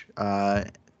approach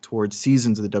towards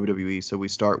seasons of the WWE. So we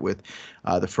start with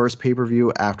the first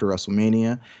pay-per-view after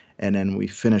WrestleMania, and then we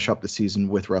finish up the season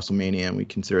with WrestleMania, and we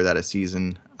consider that a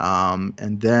season.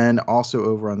 And then also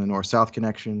over on the North-South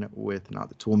Connection with Not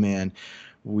the Tool Man,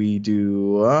 we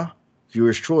do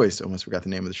Viewer's Choice. Almost forgot the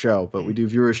name of the show, but we do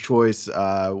Viewer's Choice,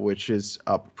 which is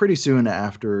up pretty soon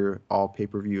after all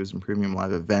pay-per-views and premium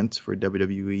live events for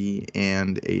WWE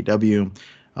and AEW.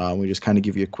 We just kind of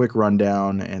give you a quick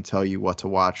rundown and tell you what to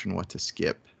watch and what to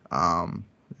skip. And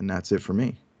that's it for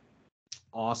me.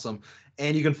 Awesome.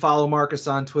 And you can follow Marcus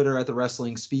on Twitter at the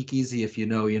Wrestling Speakeasy. If you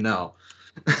know, you know.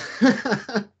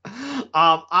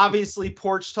 Obviously,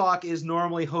 Porch Talk is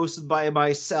normally hosted by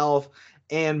myself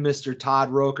and Mr. Todd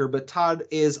Roker, but Todd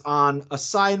is on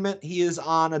assignment. He is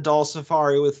on Adult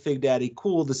Safari with Fig Daddy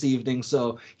Cool this evening,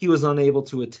 so he was unable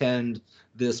to attend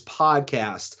this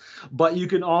podcast. But you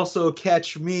can also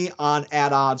catch me on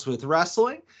At Odds with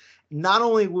Wrestling. Not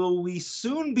only will we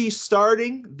soon be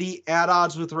starting the At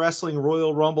Odds with Wrestling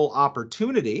Royal Rumble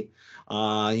opportunity,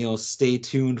 stay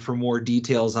tuned for more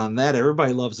details on that.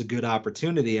 Everybody loves a good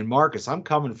opportunity. And Marcus, I'm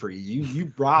coming for you.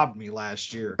 You robbed me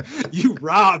last year. You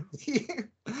robbed me.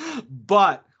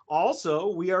 But also,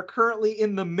 we are currently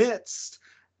in the midst,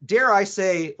 dare I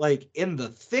say, like in the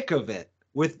thick of it,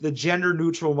 with the gender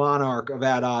neutral monarch of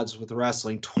At Odds with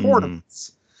Wrestling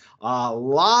tournaments. A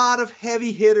lot of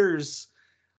heavy hitters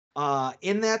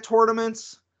in that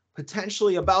tournament,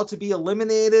 potentially about to be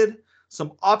eliminated.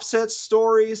 Some upset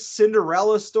stories,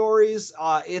 Cinderella stories.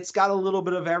 It's got a little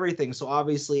bit of everything. So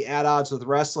obviously At Odds with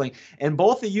Wrestling. And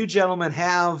both of you gentlemen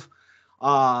have,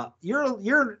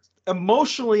 you're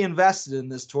emotionally invested in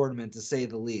this tournament, to say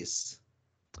the least.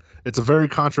 It's a very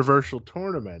controversial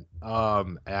tournament.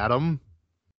 Adam?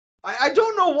 I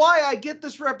don't know why I get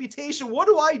this reputation. What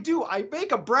do? I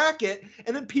make a bracket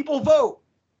and then people vote.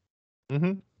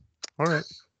 Mm-hmm. All right.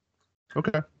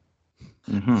 Okay.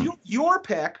 Mm-hmm. Your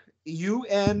pick, you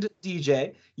and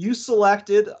DJ, you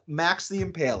selected Max the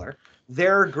Impaler.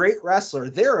 They're a great wrestler.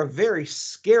 They're a very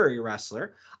scary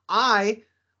wrestler. I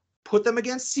put them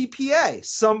against CPA,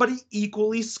 somebody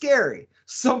equally scary,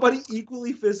 somebody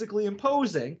equally physically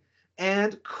imposing,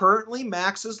 and currently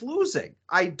Max is losing.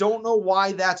 I don't know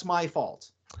why that's my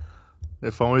fault.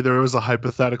 If only there was a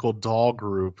hypothetical doll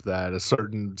group that a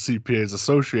certain CPA is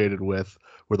associated with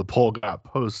where the poll got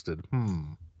posted.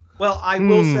 Well, I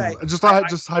will say,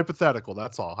 just hypothetical.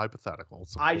 That's all. Hypothetical.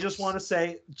 I just want to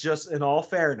say, just in all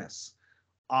fairness,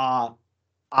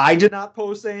 I did not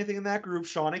post anything in that group.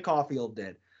 Shawnee Caulfield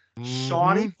did.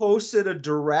 Shawnee posted a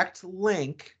direct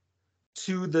link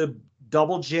to the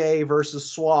Double J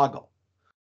versus Swoggle.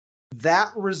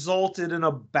 That resulted in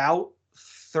about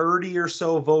 30 or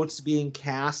so votes being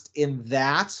cast in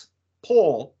that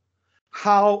poll.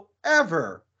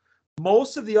 However,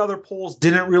 most of the other polls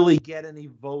didn't really get any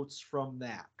votes from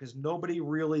that because nobody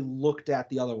really looked at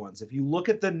the other ones. If you look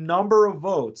at the number of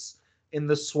votes in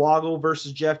the Swoggle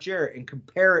versus Jeff Jarrett and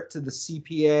compare it to the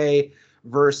CPA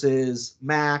versus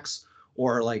Max,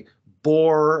 or like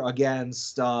Boar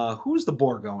against who's the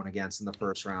Boar going against in the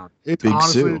first round? It Big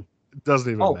honestly Sue.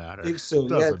 Doesn't even matter. Big Sue.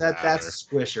 Doesn't Yeah, matter. that's a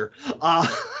squisher.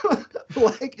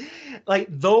 Like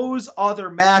those other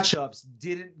matchups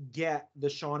didn't get the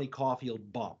Shawnee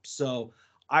Caulfield bump. So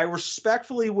I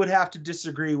respectfully would have to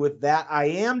disagree with that. I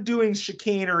am doing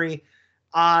chicanery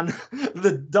on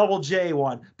the Double J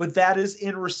one, but that is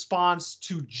in response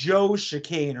to Joe's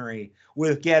chicanery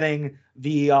with getting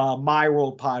the My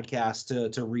World podcast to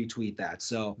retweet that.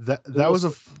 So that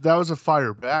was a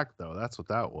fire back though. That's what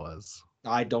that was.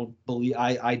 I don't believe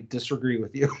I disagree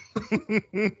with you.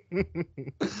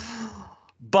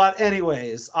 But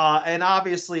anyways, and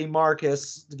obviously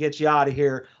Marcus, to get you out of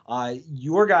here,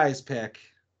 your guys' pick,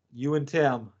 you and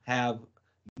Tim have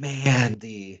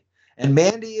Mandy. And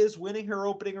Mandy is winning her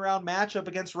opening round matchup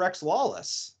against Rex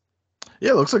Lawless.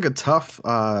 Yeah, it looks like a tough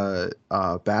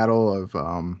battle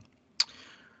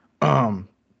of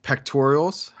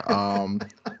pectorals.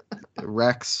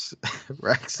 Rex,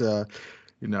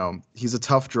 you know, he's a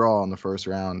tough draw in the first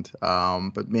round.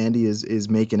 But Mandy is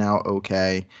making out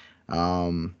okay.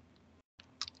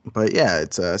 But yeah,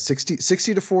 it's 60 to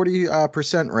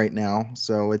 40% right now.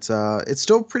 So it's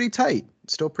still pretty tight.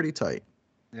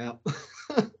 Yeah.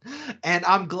 And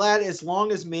I'm glad as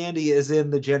long as Mandy is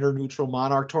in the gender neutral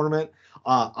Monarch tournament,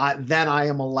 then I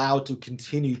am allowed to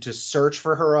continue to search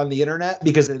for her on the internet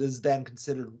because it is then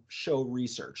considered show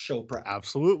research, show prep.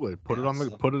 Absolutely. Put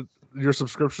your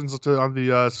subscriptions on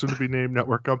the soon to be named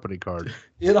network company card.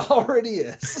 It already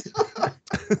is.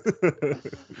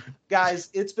 Guys,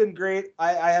 it's been great.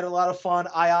 I had a lot of fun.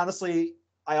 I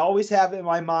always have in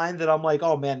my mind that I'm like,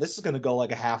 oh man, this is going to go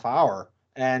like a half hour.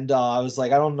 And I was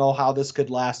like, I don't know how this could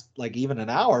last like even an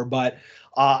hour, but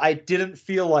I didn't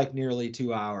feel like nearly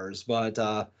 2 hours. But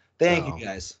thank you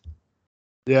guys.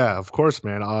 Yeah, of course,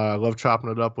 man. I love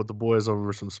chopping it up with the boys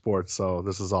over some sports. So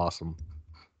this is awesome.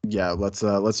 Yeah, let's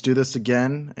do this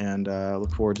again, and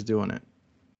look forward to doing it.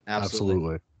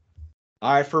 Absolutely.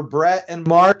 All right, for Brett and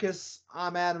Marcus,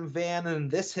 I'm Adam Van, and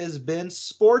this has been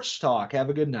Sports Talk. Have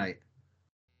a good night.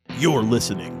 You're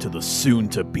listening to the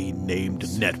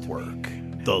soon-to-be-named network,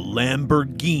 the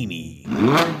Lamborghini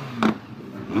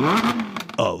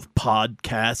of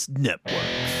Podcast Network.